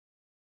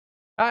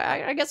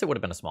 I guess it would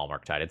have been a small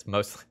Murktide. It's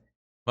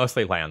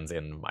mostly lands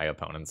in my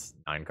opponent's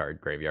 9-card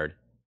graveyard.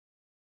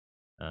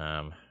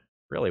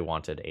 Really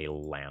wanted a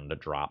land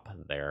drop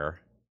there.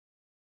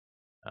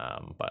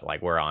 But,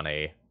 like, we're on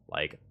a,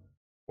 like,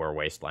 we're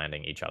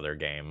wastelanding each other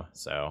game,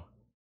 so,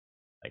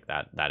 like,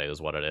 that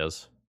is what it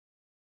is.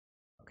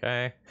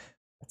 Okay.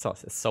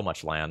 It's so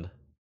much land.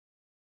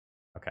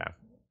 Okay.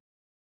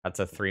 That's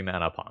a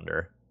 3-mana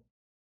Ponder.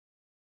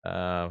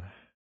 Wow.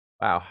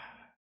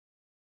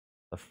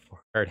 The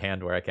 4-card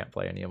hand where I can't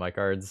play any of my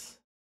cards.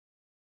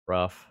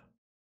 Rough.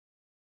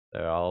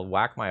 So I'll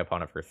whack my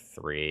opponent for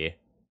 3.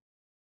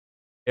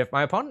 If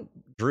my opponent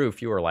drew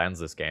fewer lands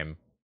this game,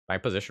 my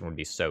position would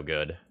be so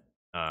good.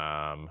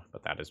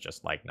 But that is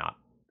just, like, not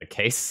the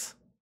case.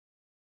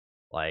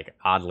 Like,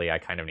 oddly, I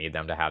kind of need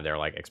them to have their,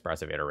 like,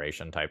 expressive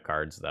iteration type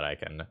cards that I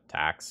can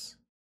tax.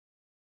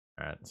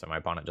 Alright, so my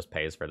opponent just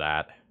pays for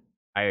that.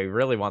 I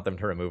really want them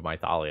to remove my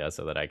Thalia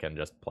so that I can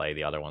just play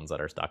the other ones that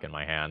are stuck in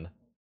my hand.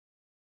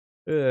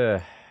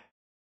 Ugh.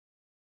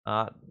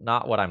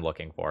 Not what I'm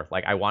looking for.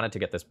 Like, I wanted to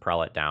get this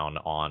Prelate down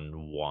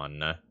on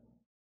 1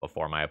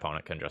 before my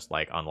opponent can just,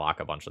 like,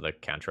 unlock a bunch of the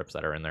cantrips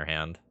that are in their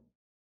hand.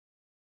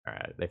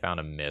 Alright, they found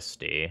a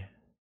Misty.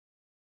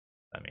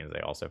 That means they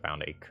also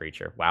found a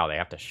creature. Wow, they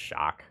have to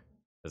shock,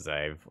 because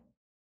they've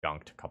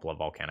gunked a couple of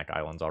volcanic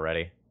islands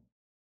already.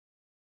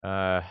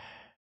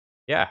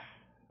 Yeah.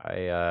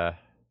 I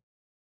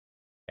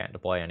can't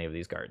deploy any of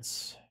these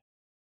cards.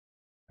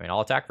 I mean,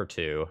 I'll attack for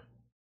 2.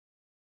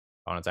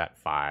 Opponent's at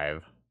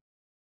 5.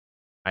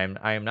 I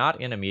am not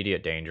in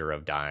immediate danger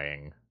of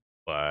dying,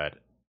 but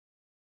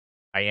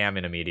I am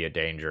in immediate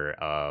danger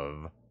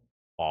of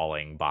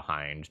falling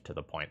behind to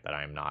the point that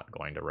I'm not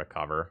going to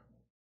recover.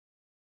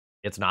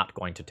 It's not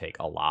going to take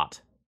a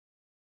lot.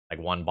 Like,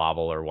 1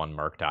 Bauble or 1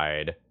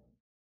 Murktide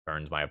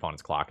turns my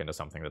opponent's clock into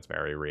something that's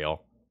very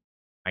real.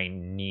 I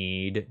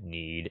need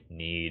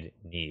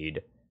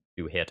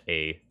to hit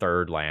a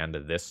 3rd land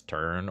this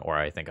turn, or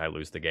I think I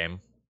lose the game.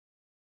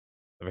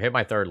 If I hit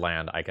my 3rd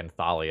land, I can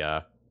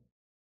Thalia.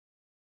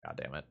 God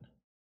damn it.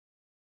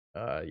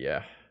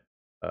 Yeah.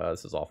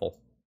 This is awful.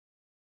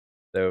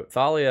 So,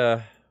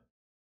 Thalia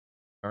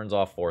turns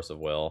off Force of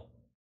Will.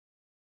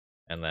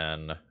 And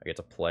then I get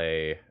to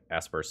play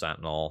Esper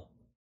Sentinel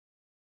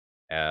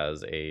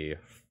as a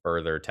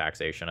further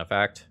taxation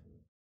effect.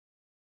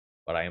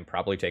 But I am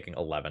probably taking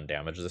 11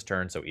 damage this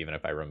turn, so even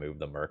if I remove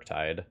the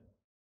Murktide,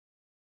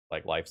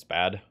 like, life's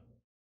bad.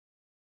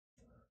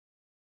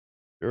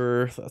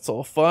 Sure, that's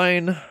all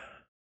fine.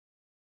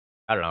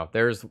 I don't know.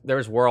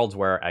 There's worlds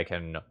where I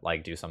can,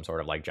 like, do some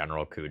sort of, like,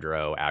 General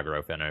Kudrow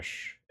aggro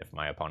finish if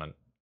my opponent,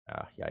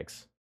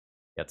 yikes,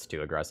 gets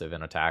too aggressive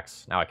in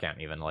attacks. Now I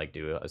can't even, like,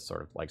 do a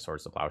sort of, like,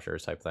 Swords to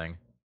Plowshares type thing.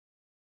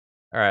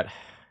 Alright,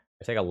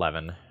 I take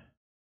 11.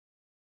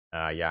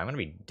 Yeah, I'm gonna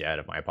be dead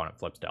if my opponent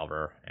flips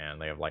Delver and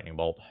they have Lightning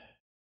Bolt.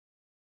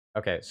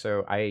 Okay,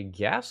 so I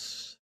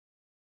guess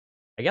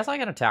I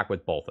can attack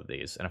with both of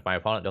these, and if my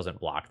opponent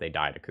doesn't block, they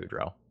die to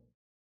Kudrow.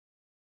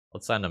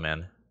 Let's send them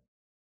in.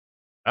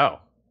 Oh.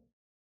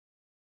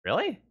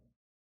 Really?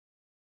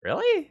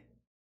 Really?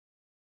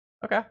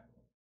 Okay.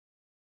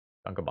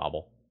 Dunk a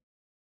Bauble.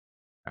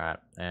 Alright,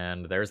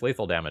 and there's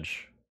lethal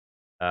damage.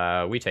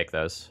 We take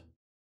those.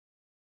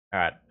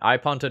 Alright, I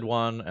punted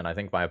 1, and I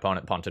think my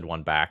opponent punted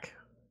 1 back.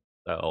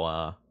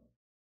 So,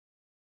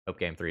 hope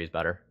game 3 is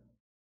better.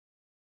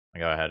 I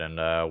go ahead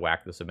and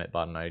whack the submit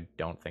button. I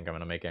don't think I'm going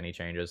to make any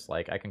changes.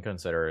 Like, I can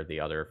consider the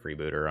other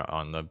freebooter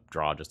on the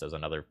draw just as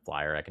another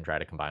flyer I can try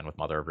to combine with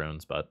Mother of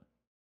Runes, but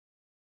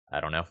I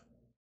don't know.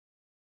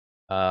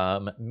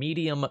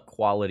 Medium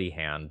quality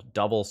hand.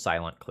 Double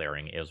Silent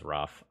Clearing is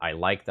rough. I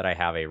like that I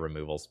have a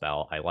removal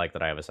spell. I like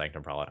that I have a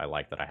Sanctum Prelate. I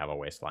like that I have a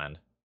Wasteland.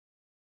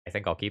 I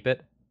think I'll keep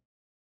it.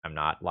 I'm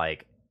not,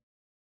 like,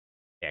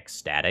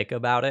 ecstatic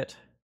about it,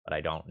 but I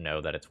don't know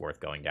that it's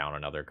worth going down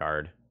another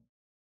card.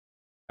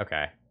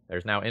 Okay.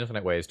 There's now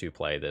infinite ways to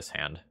play this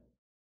hand.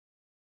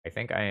 I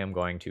think I am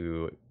going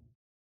to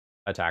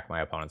attack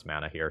my opponent's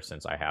mana here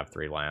since I have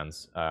 3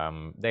 lands.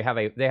 They have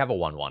a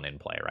 1/1 in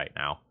play right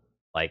now.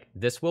 Like,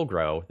 this will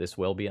grow, this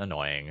will be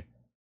annoying,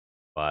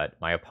 but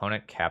my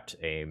opponent kept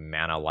a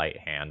mana light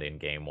hand in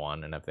game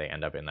 1, and if they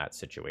end up in that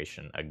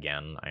situation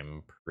again,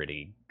 I'm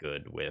pretty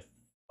good with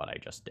what I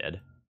just did.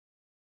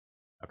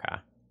 Okay.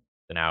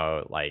 So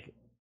now, like,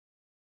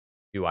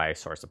 do I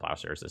Source of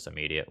Plowshares this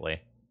immediately? I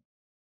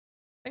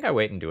think I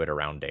wait and do it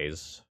around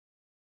days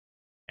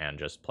and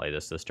just play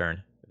this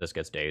turn. If this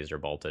gets dazed or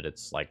bolted,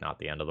 it's, like, not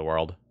the end of the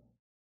world.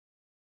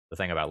 The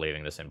thing about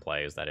leaving this in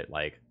play is that it,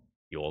 like,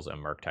 fuels a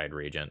Murktide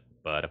Regent,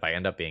 but if I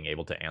end up being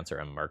able to answer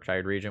a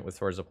Murktide Regent with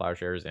Swords of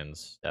Plowshares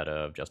instead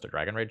of just a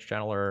Dragon Rage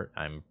Channeler,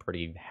 I'm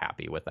pretty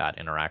happy with that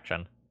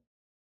interaction.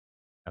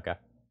 Okay.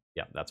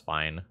 Yeah, that's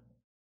fine.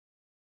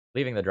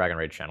 Leaving the Dragon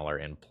Rage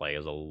Channeler in play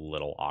is a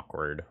little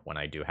awkward when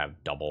I do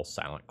have double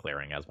Silent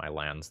Clearing as my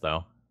lands,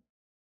 though.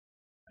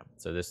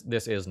 So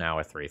this is now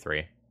a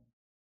 3/3.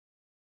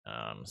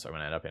 So I'm going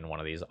to end up in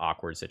one of these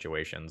awkward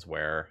situations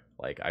where,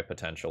 like, I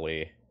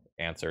potentially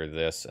answer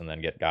this and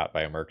then get got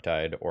by a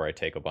Murktide, or I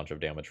take a bunch of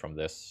damage from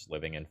this,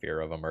 living in fear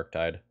of a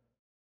Murktide.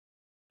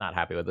 Not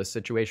happy with this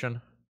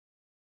situation.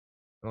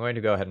 I'm going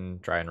to go ahead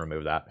and try and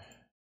remove that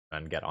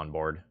and get on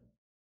board.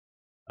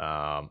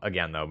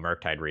 Again, though,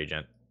 Murktide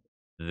Regent,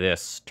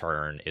 this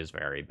turn is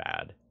very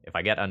bad. If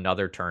I get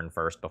another turn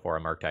first before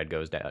a Murktide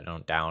goes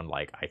down,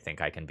 like, I think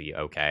I can be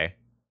okay.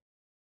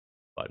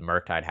 But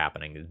Murktide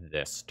happening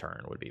this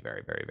turn would be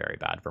very, very, very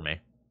bad for me.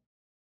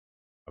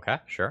 Okay,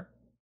 sure.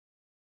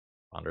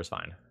 Ponder's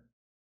fine.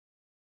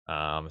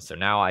 So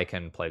now I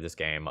can play this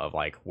game of,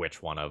 like,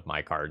 which one of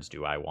my cards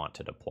do I want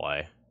to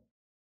deploy.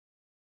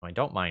 I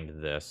don't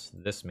mind this.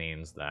 This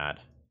means that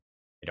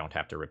I don't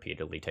have to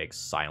repeatedly take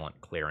Silent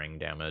Clearing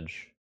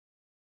damage.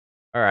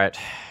 Alright.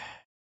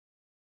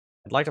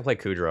 I'd like to play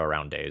Kudro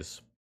around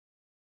days.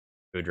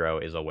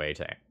 Kudro is a way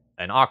to...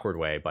 an awkward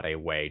way, but a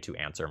way to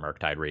answer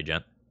Murktide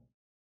Regent.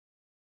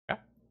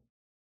 Okay.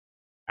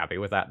 Happy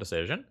with that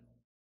decision.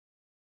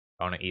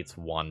 Opponent eats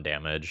 1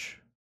 damage.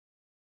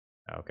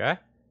 Okay.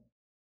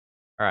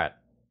 Alright.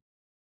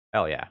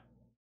 Hell yeah.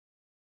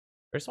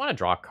 I just want to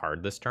draw a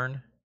card this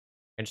turn.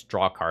 And just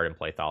draw a card and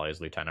play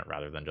Thalia's Lieutenant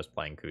rather than just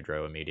playing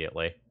Kudro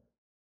immediately.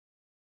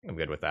 I'm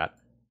good with that.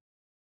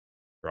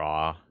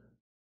 Draw.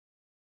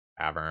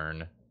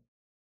 Cavern.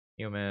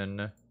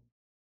 Human.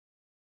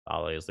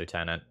 Thalia's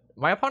Lieutenant.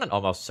 My opponent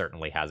almost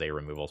certainly has a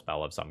removal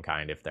spell of some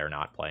kind if they're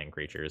not playing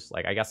creatures.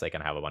 Like, I guess they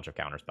can have a bunch of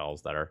counter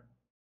spells that are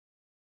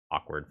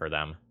awkward for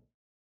them.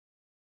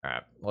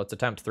 Alright, let's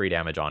attempt 3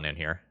 damage on in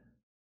here.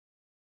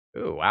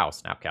 Ooh, wow,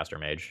 Snapcaster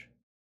Mage.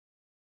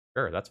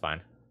 Sure, that's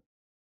fine.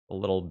 A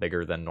little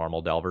bigger than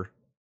normal Delver.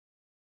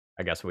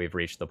 I guess we've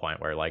reached the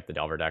point where, like, the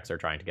Delver decks are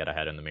trying to get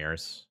ahead in the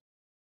mirrors.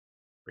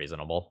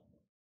 Reasonable.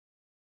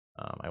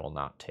 I will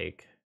not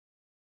take...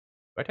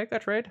 Do I take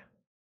that trade?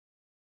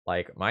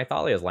 Like, my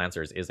Thalia's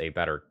Lancers is a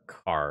better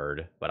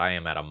card, but I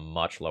am at a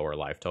much lower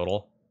life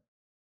total.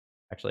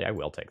 Actually, I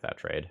will take that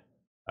trade.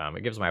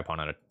 It gives my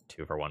opponent a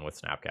 2-for-1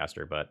 with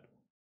Snapcaster, but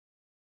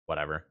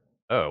whatever.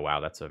 Oh, wow,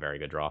 that's a very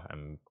good draw.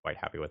 I'm quite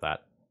happy with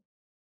that.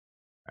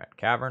 Alright,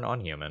 Cavern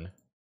on Human.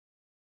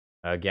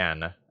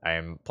 Again,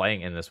 I'm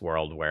playing in this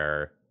world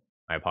where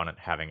my opponent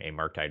having a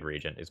Murktide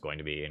Regent is going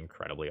to be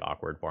incredibly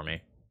awkward for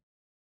me.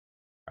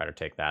 Try to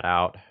take that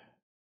out.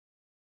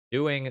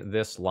 Doing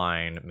this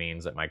line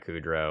means that my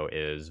Kudro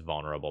is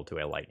vulnerable to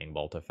a Lightning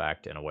Bolt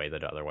effect in a way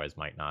that otherwise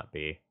might not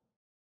be.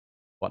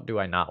 What do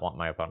I not want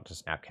my opponent to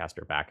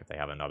Snapcaster back if they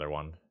have another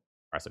one?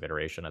 Aggressive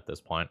Iteration at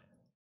this point.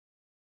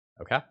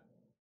 Okay.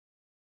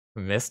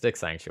 Mystic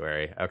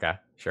Sanctuary. Okay,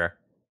 sure.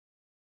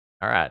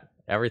 Alright,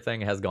 everything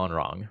has gone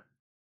wrong.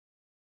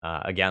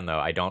 Again, though,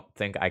 I don't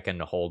think I can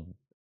hold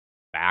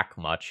back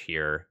much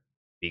here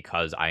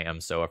because I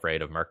am so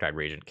afraid of Murktide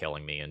Regent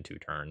killing me in 2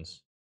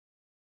 turns.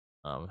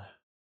 Wow,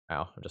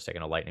 I'm just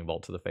taking a Lightning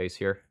Bolt to the face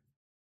here.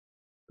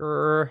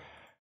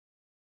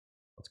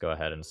 Let's go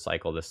ahead and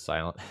cycle this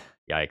silent.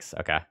 Yikes,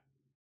 okay.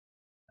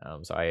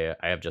 So I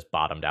have just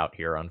bottomed out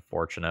here,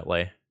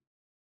 unfortunately.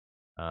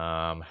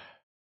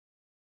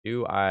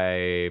 Do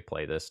I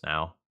play this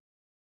now?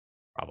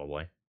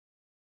 Probably.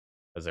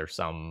 Because there's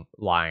some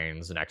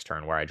lines next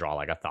turn where I draw,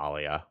 like, a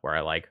Thalia, where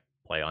I, like,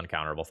 play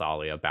uncounterable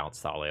Thalia, bounce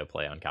Thalia,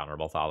 play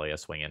uncounterable Thalia,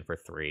 swing in for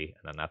 3, and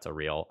then that's a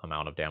real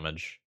amount of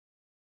damage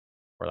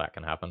where that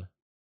can happen.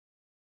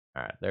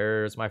 Alright,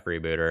 there's my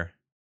freebooter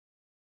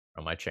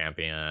from my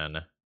champion.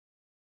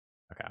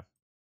 Okay.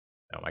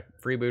 No, my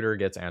freebooter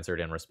gets answered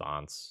in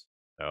response.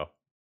 So,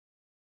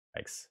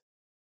 thanks.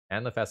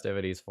 And the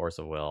Festivities, Force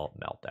of Will,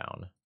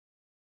 Meltdown.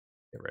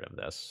 Get rid of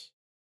this.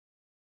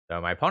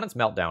 So my opponent's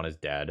Meltdown is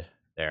dead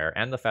there,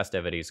 and the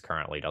Festivities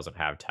currently doesn't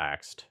have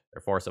text.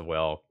 Their Force of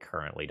Will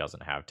currently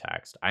doesn't have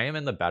text. I am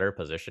in the better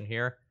position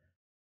here.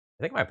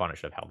 I think my opponent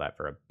should have held that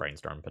for a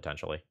Brainstorm,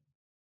 potentially.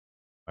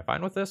 Am I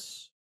fine with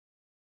this?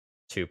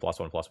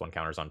 2+1/+1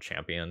 counters on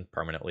champion,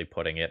 permanently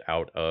putting it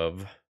out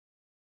of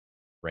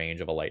range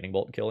of a Lightning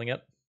Bolt, killing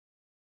it.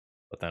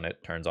 But then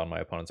it turns on my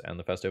opponent's end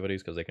the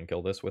festivities because they can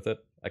kill this with it.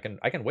 I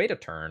can wait a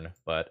turn,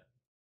 but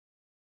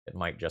it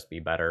might just be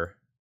better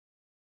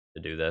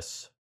to do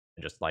this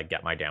and just like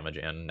get my damage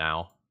in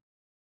now.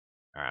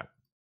 Alright.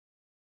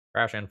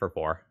 Crash in for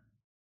 4.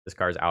 This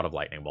card's out of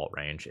lightning bolt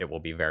range. It will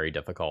be very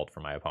difficult for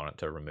my opponent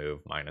to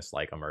remove minus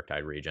like a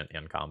Murktide Regent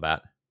in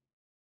combat.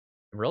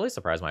 I'm really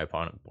surprised my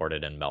opponent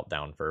boarded in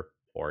Meltdown for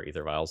 4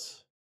 Ether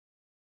Vials.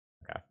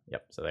 Okay,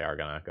 yep, so they are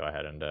gonna go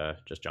ahead and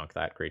just junk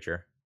that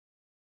creature.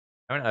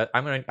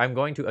 I'm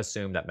going to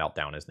assume that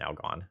Meltdown is now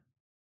gone.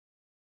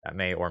 That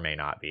may or may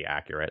not be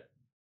accurate,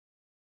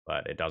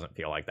 but it doesn't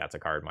feel like that's a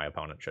card my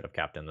opponent should have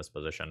kept in this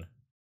position.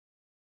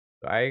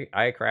 So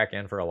I crack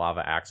in for a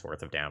Lava Axe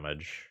worth of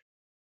damage.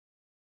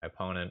 My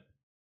opponent...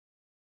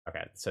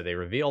 Okay, so they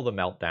reveal the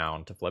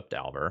Meltdown to flip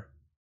Delver.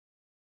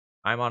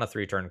 I'm on a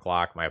 3-turn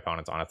clock. My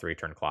opponent's on a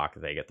 3-turn clock.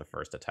 They get the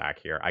first attack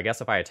here. I guess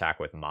if I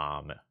attack with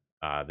Mom,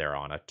 they're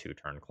on a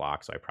 2-turn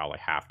clock, so I probably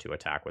have to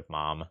attack with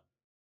Mom.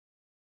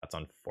 That's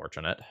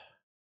unfortunate.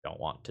 Don't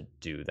want to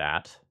do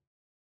that.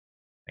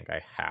 I think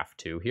I have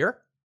to here.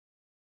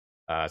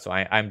 So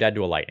I'm dead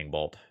to a Lightning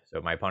Bolt. So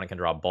my opponent can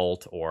draw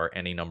Bolt or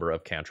any number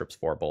of cantrips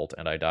for Bolt,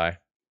 and I die.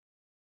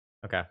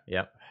 Okay,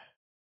 yep.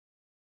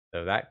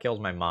 So that kills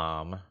my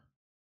Mom.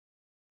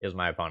 Is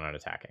my opponent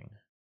attacking?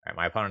 Alright,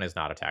 my opponent is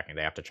not attacking.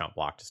 They have to chump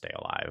block to stay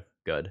alive.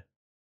 Good.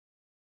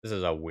 This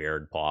is a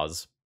weird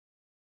pause.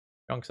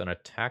 Junks an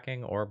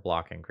attacking or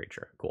blocking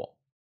creature. Cool.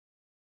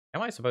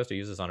 Am I supposed to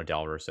use this on a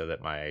Delver so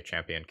that my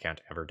champion can't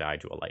ever die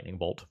to a Lightning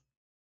Bolt?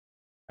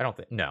 I don't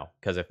think... No,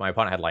 because if my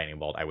opponent had Lightning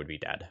Bolt, I would be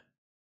dead.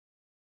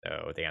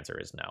 So the answer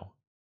is no.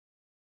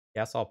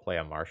 Guess I'll play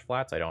a Marsh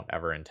Flats. I don't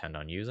ever intend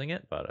on using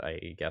it, but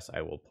I guess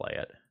I will play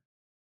it.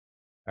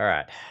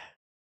 Alright.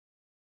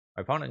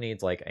 My opponent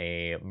needs like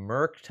a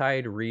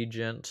Murktide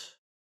Regent.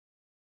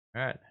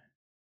 Alright.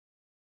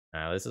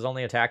 This is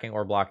only attacking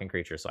or blocking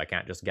creatures, so I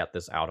can't just get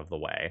this out of the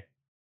way.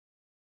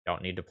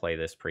 Don't need to play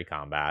this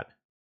pre-combat.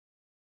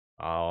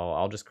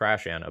 I'll just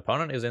crash in.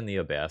 Opponent is in the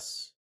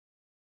Abyss.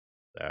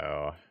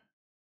 So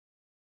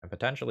I'm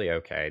potentially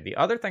okay. The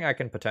other thing I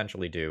can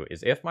potentially do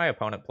is if my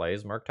opponent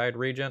plays Murktide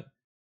Regent,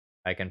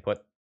 I can put...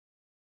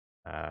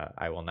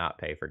 I will not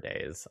pay for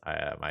days.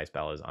 My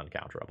spell is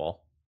uncounterable.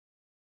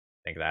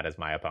 I think that is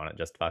my opponent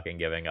just fucking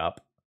giving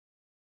up.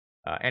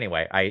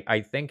 Anyway,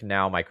 I think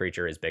now my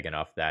creature is big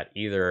enough that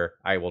either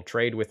I will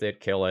trade with it,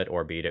 kill it,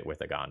 or beat it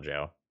with a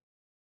Ganjo.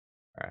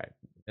 Alright,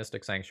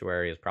 Mystic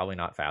Sanctuary is probably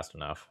not fast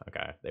enough.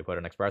 Okay, they put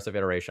an Expressive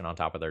Iteration on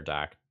top of their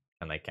deck,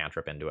 and they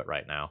cantrip into it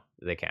right now.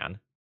 They can.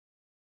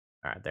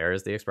 Alright, there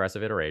is the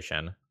Expressive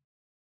Iteration.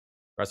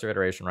 Expressive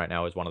Iteration right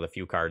now is one of the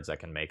few cards that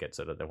can make it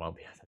so that there won't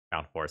be a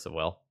Count Force of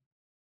Will.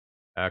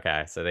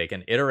 Okay, so they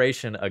can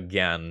Iteration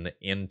again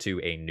into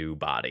a new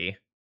body.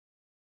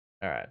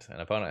 Alright, an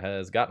opponent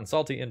has gotten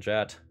salty in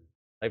chat,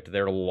 typed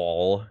their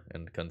lol,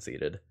 and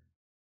conceded.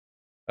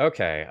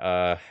 Okay,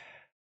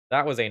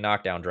 that was a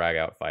knockdown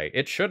drag-out fight.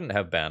 It shouldn't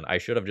have been. I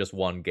should have just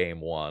won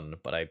game 1,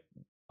 but I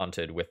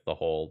punted with the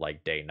whole,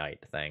 like,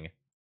 day-night thing.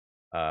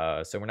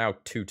 So we're now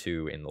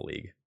 2-2 in the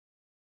league.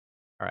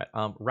 Alright,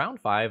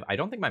 round 5, I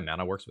don't think my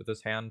mana works with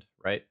this hand,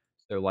 right?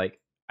 So, like,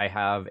 I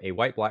have a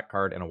white-black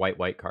card and a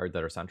white-white card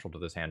that are central to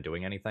this hand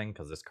doing anything,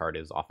 because this card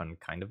is often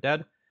kind of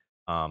dead.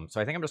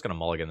 So I think I'm just going to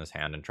mulligan this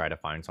hand and try to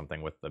find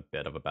something with a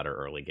bit of a better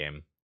early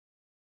game.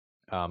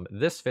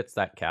 This fits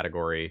that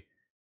category,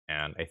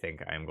 and I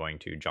think I'm going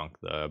to junk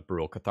the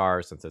Brutal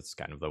Cathar since it's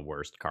kind of the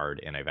worst card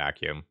in a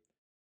vacuum.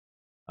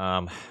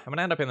 I'm going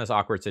to end up in this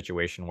awkward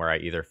situation where I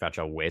either fetch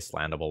a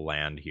wastelandable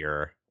land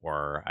here,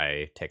 or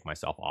I take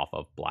myself off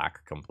of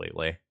black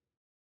completely.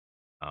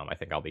 I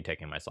think I'll be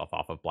taking myself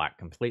off of black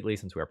completely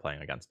since we're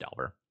playing against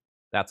Delver.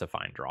 That's a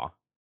fine draw.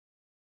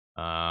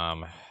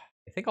 I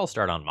think I'll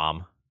start on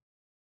Mom.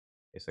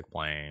 Basic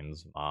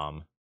Plains,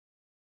 Mom.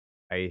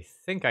 I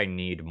think I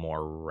need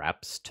more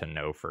reps to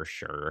know for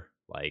sure,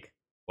 like,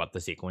 what the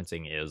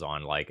sequencing is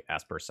on, like,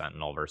 Esper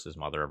Sentinel versus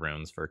Mother of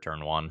Runes for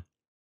turn 1.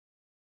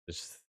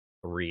 Just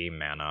 3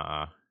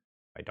 mana.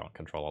 I don't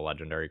control a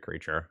legendary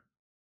creature.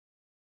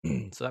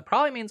 So that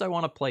probably means I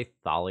want to play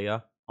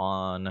Thalia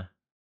on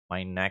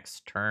my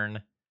next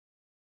turn,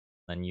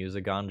 then use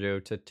a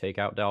Ganjo to take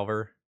out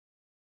Delver.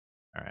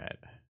 Alright,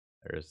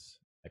 there's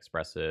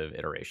Expressive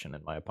Iteration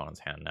in my opponent's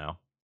hand now.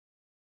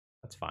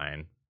 That's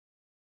fine.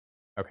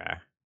 Okay.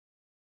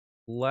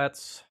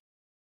 Let's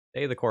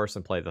stay the course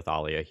and play the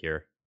Thalia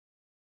here.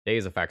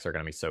 Day's effects are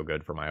going to be so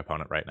good for my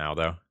opponent right now,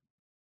 though.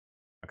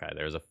 Okay,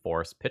 there's a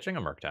Force pitching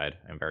a Murktide.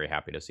 I'm very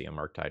happy to see a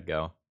Murktide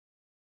go.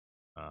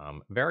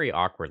 Very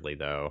awkwardly,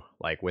 though,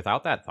 like,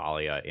 without that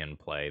Thalia in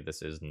play,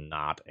 this is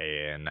not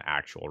an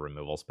actual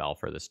removal spell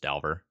for this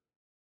Delver.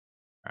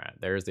 Alright,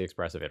 there's the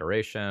Expressive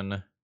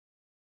Iteration.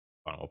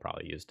 One will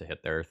probably use to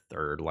hit their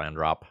 3rd land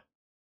drop.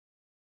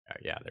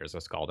 Yeah, there's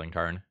a Scalding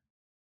Tarn.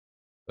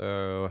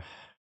 So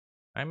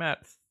I'm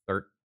at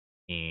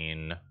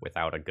 13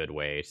 without a good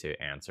way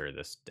to answer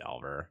this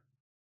Delver.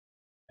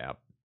 Yep.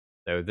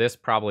 So this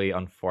probably,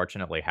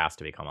 unfortunately, has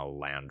to become a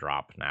land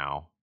drop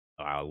now,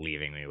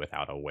 leaving me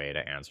without a way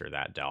to answer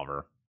that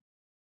Delver.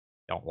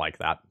 Don't like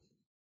that.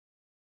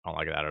 Don't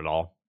like that at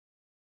all.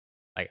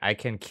 I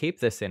can keep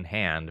this in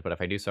hand, but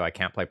if I do so, I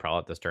can't play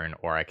Prelate this turn,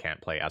 or I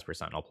can't play Esper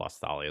Sentinel plus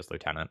Thalia's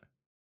Lieutenant.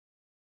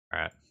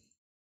 Alright.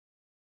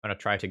 I'm going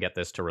to try to get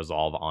this to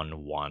resolve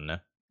on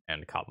 1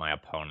 and cut my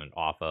opponent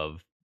off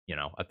of, you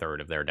know, a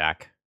third of their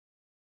deck.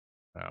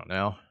 Oh,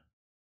 no.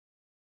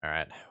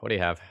 Alright, what do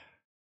you have?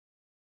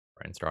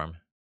 Brainstorm.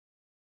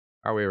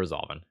 Are we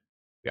resolving?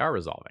 We are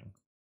resolving.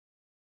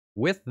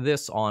 With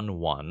this on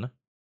 1,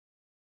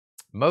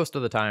 most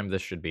of the time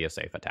this should be a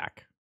safe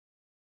attack.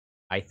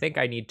 I think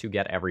I need to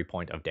get every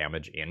point of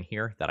damage in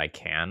here that I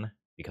can,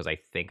 because I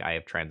think I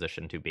have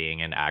transitioned to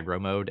being in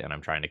aggro mode, and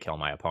I'm trying to kill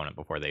my opponent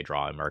before they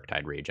draw a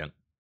Murktide Regent.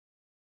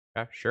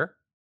 Okay, sure.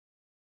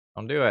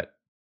 Don't do it.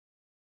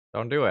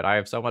 Don't do it. I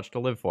have so much to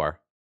live for.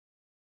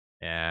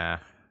 Yeah.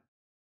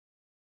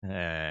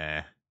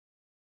 I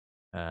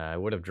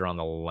would have drawn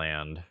the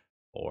land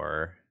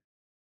for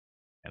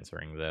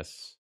answering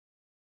this.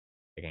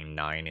 Taking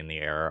 9 in the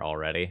air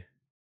already.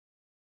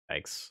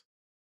 Yikes.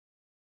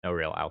 No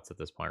real outs at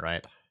this point,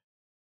 right?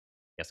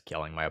 Guess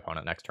killing my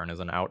opponent next turn is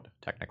an out,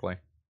 technically.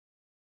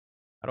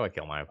 How do I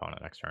kill my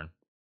opponent next turn?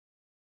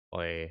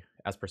 Play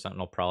Esper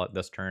Sentinel Prelate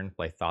this turn,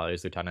 play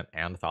Thalia's Lieutenant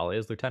and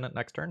Thalia's Lieutenant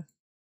next turn.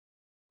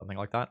 Something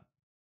like that.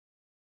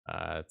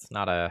 It's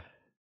not a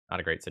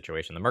great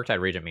situation. The Murktide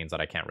Regent means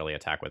that I can't really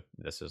attack with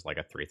this is like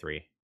a 3-3.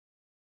 Alright,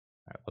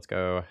 let's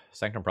go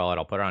Sanctum Prelate.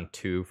 I'll put it on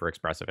 2 for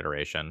Expressive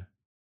Iteration.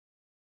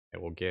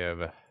 It will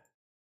give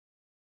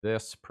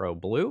this Pro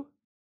Blue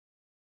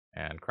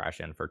and crash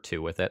in for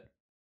 2 with it.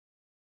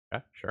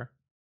 Okay, sure.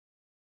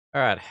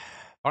 Alright,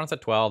 opponent's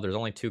at 12. There's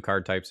only 2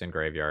 card types in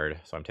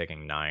Graveyard, so I'm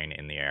taking 9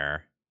 in the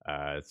air.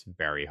 It's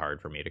very hard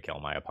for me to kill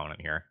my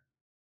opponent here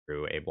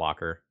through a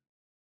blocker.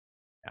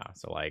 Yeah,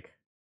 so like,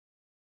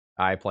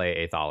 I play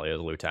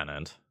Athalia's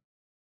Lieutenant.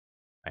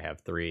 I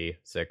have 3,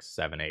 6,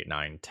 7, 8,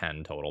 9,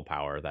 10 total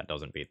power. That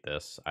doesn't beat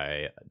this.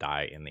 I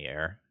die in the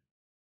air.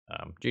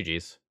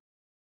 GG's.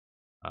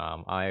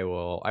 I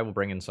will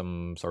bring in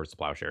some Swords to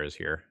Plowshares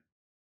here.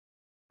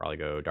 Probably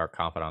go Dark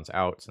Confidants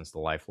out since the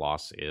life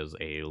loss is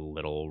a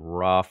little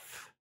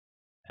rough.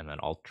 And then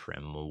I'll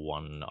trim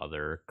 1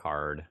 other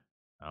card.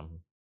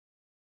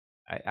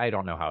 I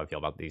don't know how I feel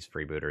about these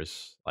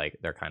freebooters. Like,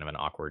 they're kind of an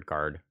awkward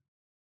card.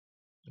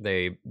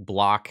 They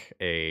block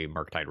a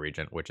Murktide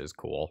Regent, which is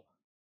cool.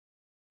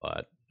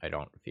 But I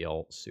don't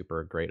feel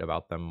super great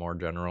about them more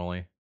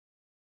generally.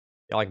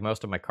 Yeah, like,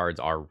 most of my cards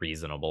are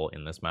reasonable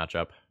in this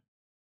matchup.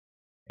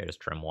 I just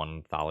trim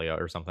 1 Thalia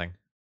or something.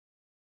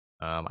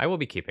 I will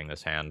be keeping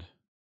this hand.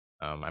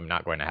 I'm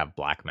not going to have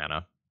black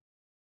mana.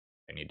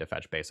 I need to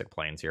fetch basic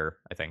planes here,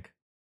 I think.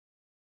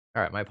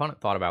 Alright, my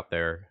opponent thought about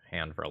their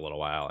hand for a little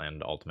while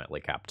and ultimately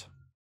kept.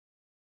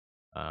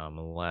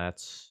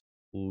 Let's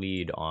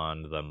lead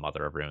on the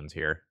Mother of Runes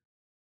here.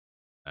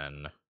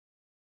 And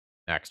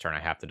next turn I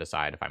have to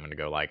decide if I'm going to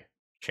go, like,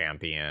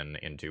 Champion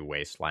into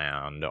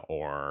Wasteland,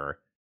 or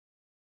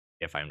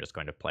if I'm just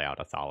going to play out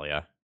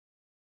Athalia.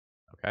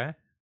 Okay.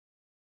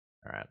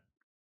 Alright.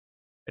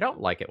 I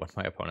don't like it when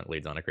my opponent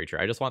leads on a creature.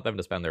 I just want them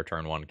to spend their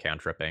turn 1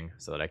 cantripping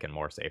so that I can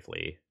more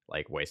safely,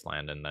 like,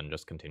 Wasteland and then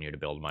just continue to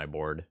build my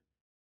board.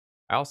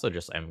 I also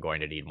just am going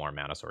to need more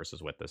mana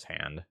sources with this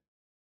hand.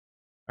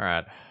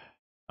 Alright.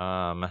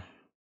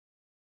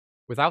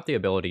 Without the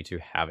ability to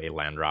have a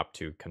land drop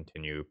to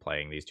continue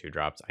playing these 2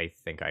 drops, I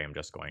think I am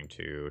just going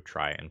to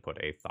try and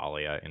put a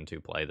Thalia into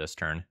play this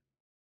turn.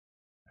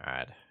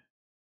 Alright.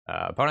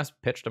 Opponent's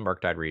pitched a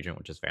Murktide Regent,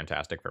 which is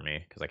fantastic for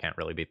me, because I can't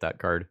really beat that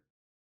card.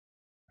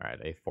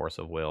 Alright, a Force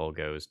of Will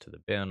goes to the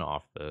bin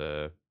off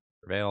the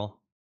Prevail.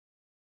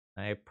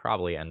 I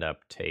probably end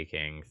up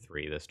taking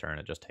 3 this turn.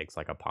 It just takes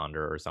like a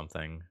Ponder or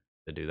something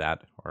to do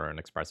that, or an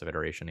Expressive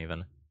Iteration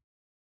even.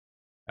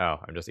 Oh,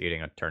 I'm just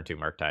eating a turn 2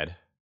 Murktide.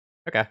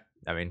 Okay,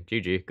 I mean,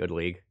 GG, good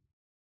league.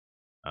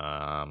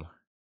 I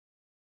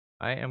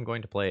am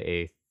going to play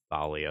a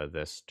Thalia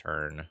this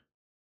turn,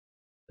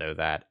 so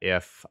that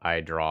if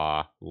I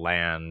draw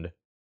land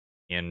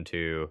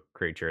into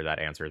creature that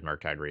answers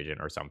Murktide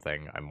Regent or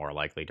something, I'm more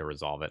likely to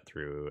resolve it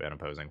through an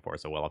opposing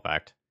Force of Will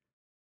effect.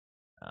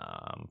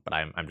 But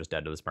I'm just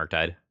dead to this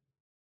Murktide.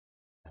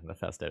 And the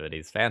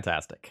festivities,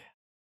 fantastic.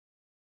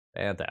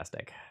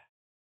 Fantastic.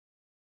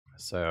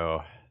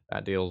 So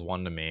that deals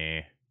 1 to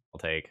me. I'll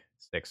take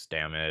 6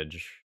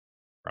 damage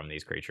from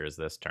these creatures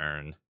this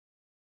turn,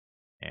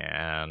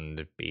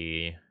 and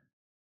be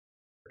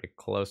pretty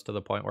close to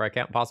the point where I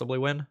can't possibly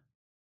win.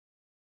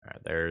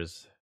 Alright,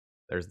 there's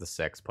the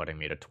 6 putting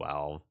me to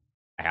 12.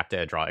 I have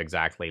to draw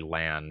exactly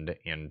land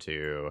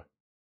into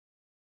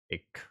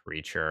a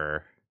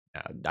creature.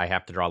 I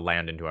have to draw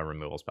land into a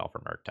removal spell for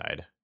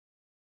Murktide.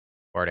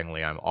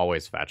 Accordingly, I'm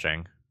always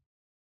fetching.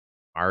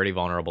 Already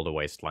vulnerable to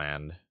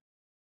Wasteland,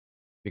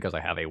 because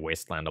I have a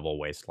Wastelandable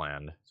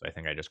Wasteland. So I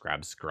think I just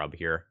grab Scrub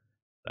here,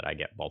 that I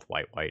get both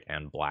white, white,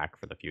 and black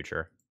for the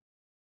future.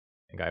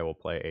 I think I will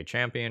play a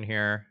Champion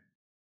here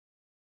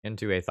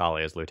into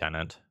Athalia's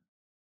Lieutenant.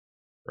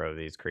 Throw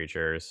these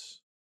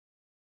creatures.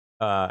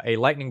 A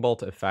lightning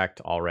bolt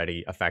effect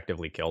already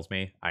effectively kills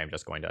me. I am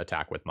just going to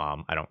attack with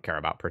Mom. I don't care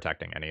about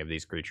protecting any of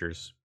these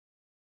creatures.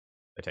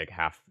 They take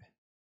half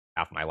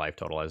my life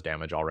total as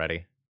damage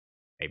already.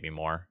 Maybe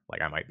more.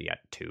 Like, I might be at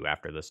 2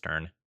 after this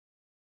turn.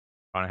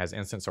 Opponent has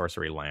instant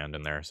sorcery land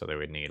in there, so they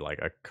would need, like,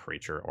 a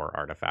creature or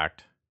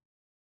artifact.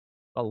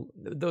 Well,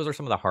 those are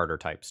some of the harder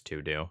types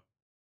to do.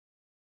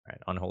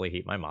 Alright, Unholy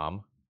Heat my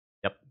Mom.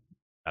 Yep,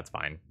 that's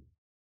fine.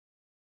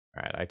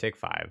 Alright, I take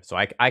 5. So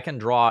I can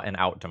draw an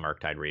out to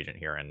Murktide Regent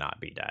here and not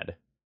be dead.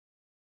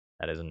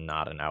 That is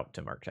not an out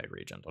to Murktide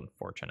Regent,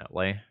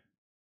 unfortunately.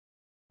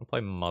 I'll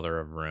play Mother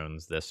of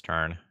Runes this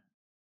turn.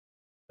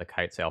 The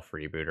Kite Sail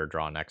Freebooter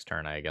draw next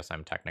turn. I guess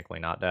I'm technically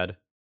not dead.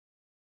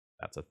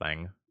 That's a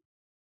thing.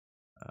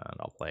 And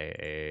I'll play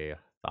a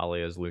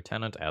Thalia's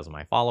Lieutenant as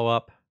my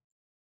follow-up.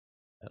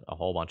 A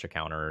whole bunch of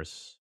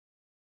counters.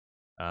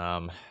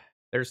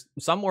 There's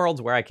some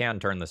worlds where I can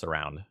turn this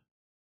around,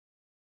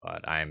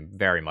 but I'm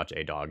very much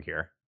a dog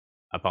here.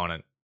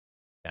 Opponent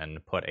can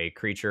put a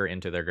creature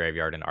into their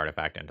graveyard, an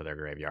artifact into their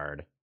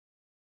graveyard,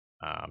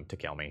 to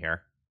kill me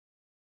here.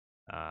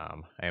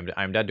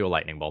 I'm dead to a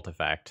lightning bolt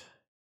effect.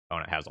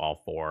 Opponent has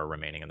all 4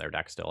 remaining in their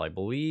deck still, I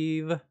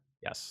believe.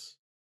 Yes.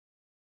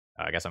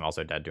 I guess I'm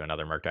also dead to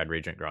another Murktide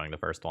Regent growing the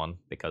first one,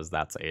 because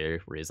that's a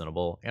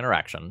reasonable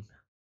interaction.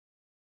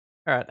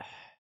 Alright.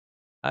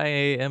 I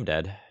am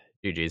dead.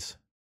 GG's.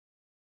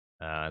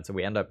 And so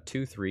we end up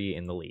 2-3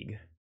 in the league.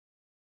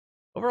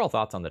 Overall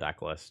thoughts on the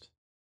deck list.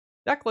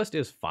 Deck list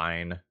is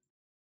fine.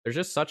 There's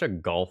just such a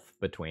gulf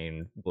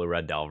between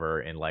Blue-Red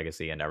Delver in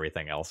Legacy and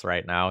everything else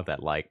right now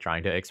that, like,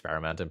 trying to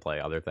experiment and play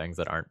other things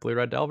that aren't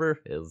Blue-Red Delver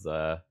is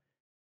kind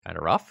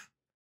of rough.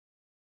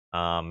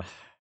 I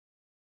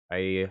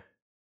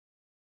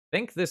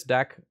think this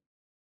deck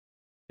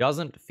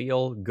doesn't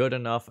feel good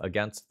enough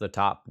against the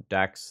top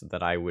decks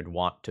that I would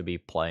want to be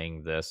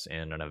playing this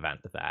in an event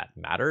that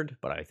mattered,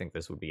 but I think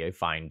this would be a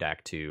fine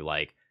deck to,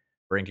 like,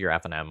 bring to your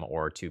FNM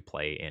or to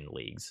play in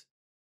leagues.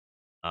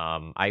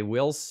 I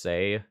will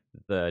say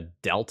the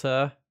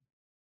delta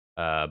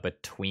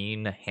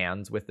between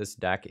hands with this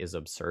deck is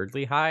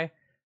absurdly high,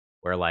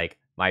 where, like,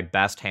 my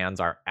best hands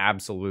are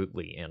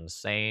absolutely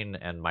insane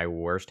and my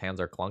worst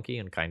hands are clunky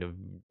and kind of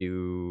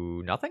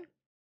do nothing.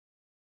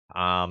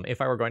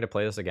 If I were going to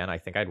play this again, I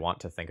think I'd want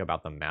to think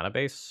about the mana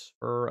base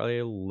for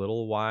a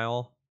little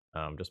while.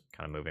 Just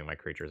kind of moving my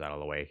creatures out of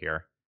the way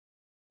here.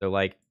 So,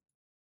 like,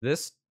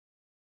 this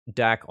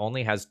deck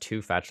only has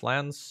 2 fetch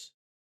lands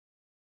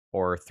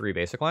or 3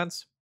 basic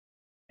lands.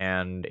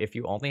 And if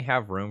you only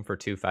have room for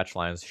 2 fetch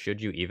lands, should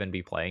you even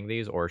be playing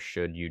these, or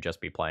should you just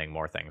be playing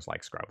more things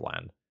like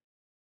Scrubland?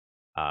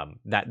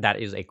 That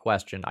is a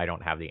question. I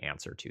don't have the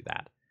answer to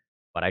that.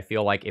 But I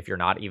feel like if you're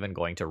not even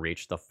going to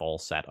reach the full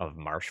set of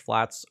Marsh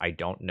Flats, I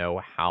don't know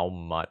how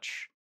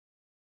much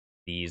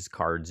these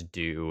cards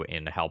do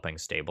in helping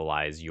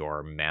stabilize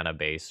your mana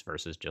base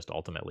versus just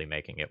ultimately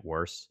making it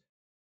worse.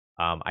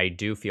 I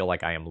do feel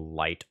like I am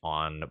light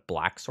on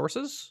black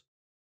sources,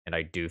 and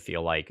I do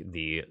feel like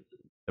the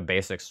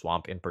basic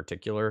swamp in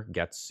particular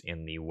gets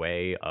in the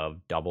way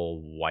of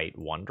double white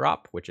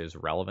 1-drop, which is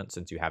relevant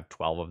since you have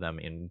 12 of them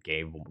in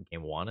game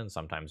 1 and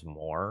sometimes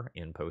more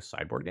in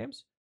post-sideboard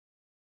games.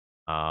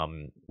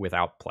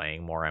 Without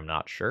playing more, I'm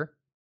not sure.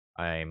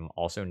 I'm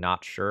also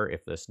not sure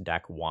if this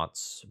deck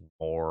wants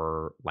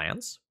more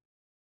lands.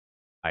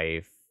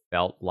 I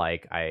felt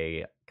like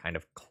I kind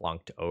of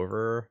clunked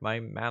over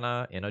my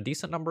mana in a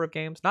decent number of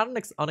games. Not an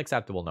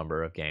unacceptable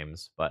number of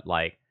games, but,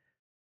 like,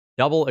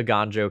 double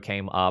Iganjo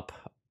came up,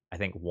 I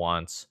think,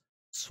 once.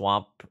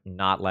 Swamp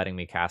not letting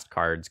me cast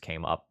cards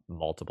came up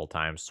multiple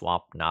times.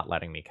 Swamp not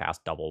letting me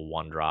cast double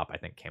 1-drop, I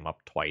think, came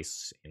up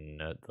twice in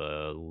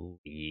the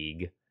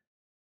league.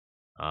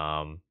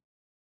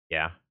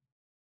 Yeah.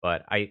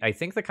 But I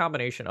think the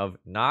combination of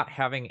not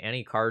having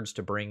any cards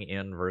to bring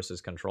in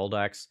versus control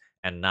decks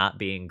and not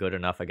being good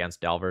enough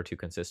against Delver to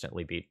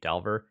consistently beat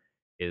Delver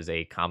is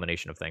a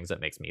combination of things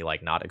that makes me,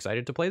 like, not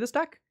excited to play this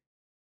deck.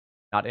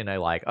 Not in a,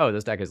 like, oh,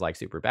 this deck is, like,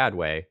 super bad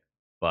way,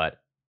 but,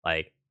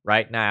 like,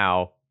 right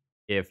now,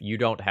 if you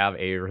don't have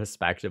a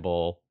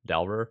respectable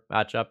Delver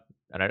matchup,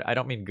 and I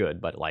don't mean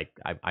good, but, like,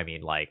 I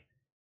mean, like,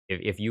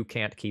 if you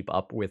can't keep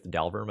up with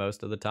Delver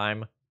most of the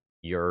time,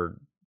 you're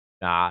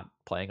not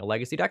playing a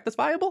legacy deck that's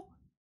viable.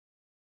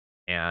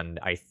 And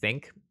I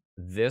think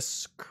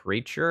this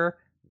creature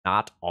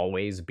not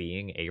always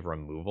being a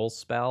removal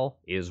spell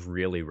is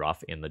really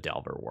rough in the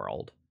Delver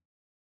world.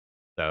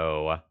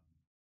 So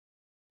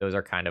those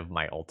are kind of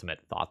my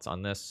ultimate thoughts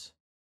on this.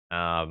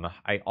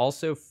 I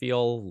also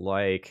feel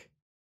like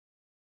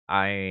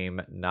I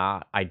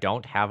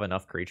don't have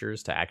enough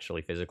creatures to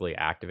actually physically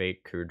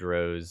activate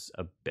Kudro's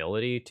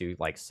ability to,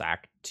 like,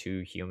 sack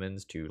 2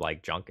 humans to,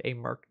 like, junk a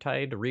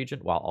Murktide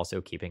Regent while also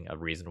keeping a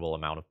reasonable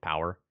amount of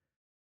power.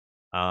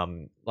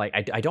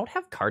 Like, I don't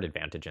have card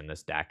advantage in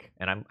this deck,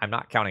 and I'm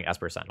not counting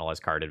Esper Sentinel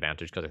as card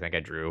advantage because I think I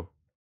drew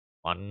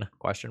 1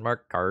 question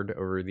mark card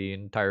over the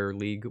entire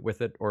league with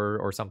it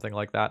or something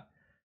like that.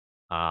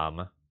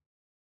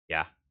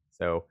 Yeah.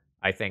 So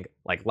I think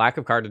like lack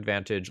of card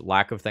advantage,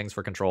 lack of things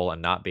for control,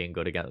 and not being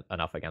good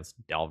enough against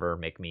Delver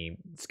make me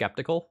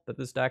skeptical that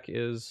this deck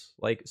is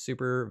like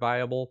super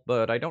viable.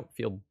 But I don't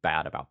feel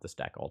bad about this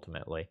deck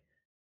ultimately.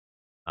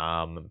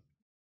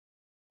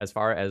 As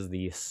far as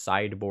the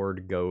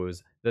sideboard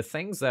goes, the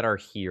things that are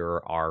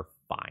here are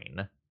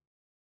fine,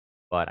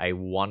 but I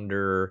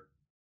wonder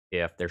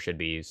if there should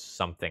be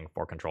something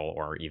for control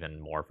or even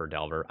more for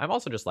Delver. I'm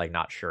also just like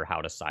not sure how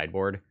to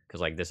sideboard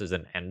because like this is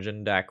an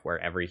engine deck where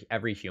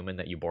every human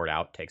that you board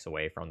out takes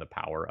away from the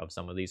power of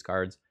some of these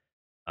cards.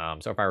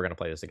 So if I were going to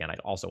play this again, I'd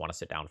also want to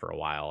sit down for a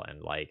while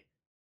and like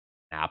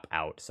map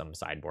out some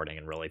sideboarding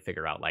and really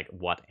figure out like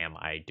what am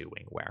I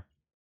doing where.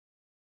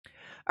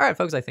 All right,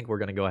 folks, I think we're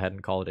going to go ahead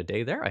and call it a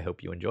day there. I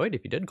hope you enjoyed.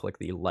 If you did, click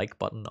the like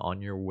button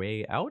on your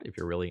way out. If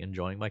you're really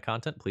enjoying my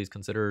content, please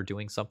consider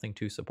doing something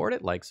to support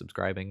it, like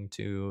subscribing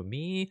to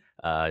me,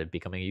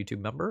 becoming a YouTube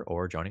member,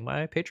 or joining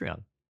my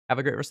Patreon. Have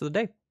a great rest of the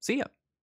day. See ya.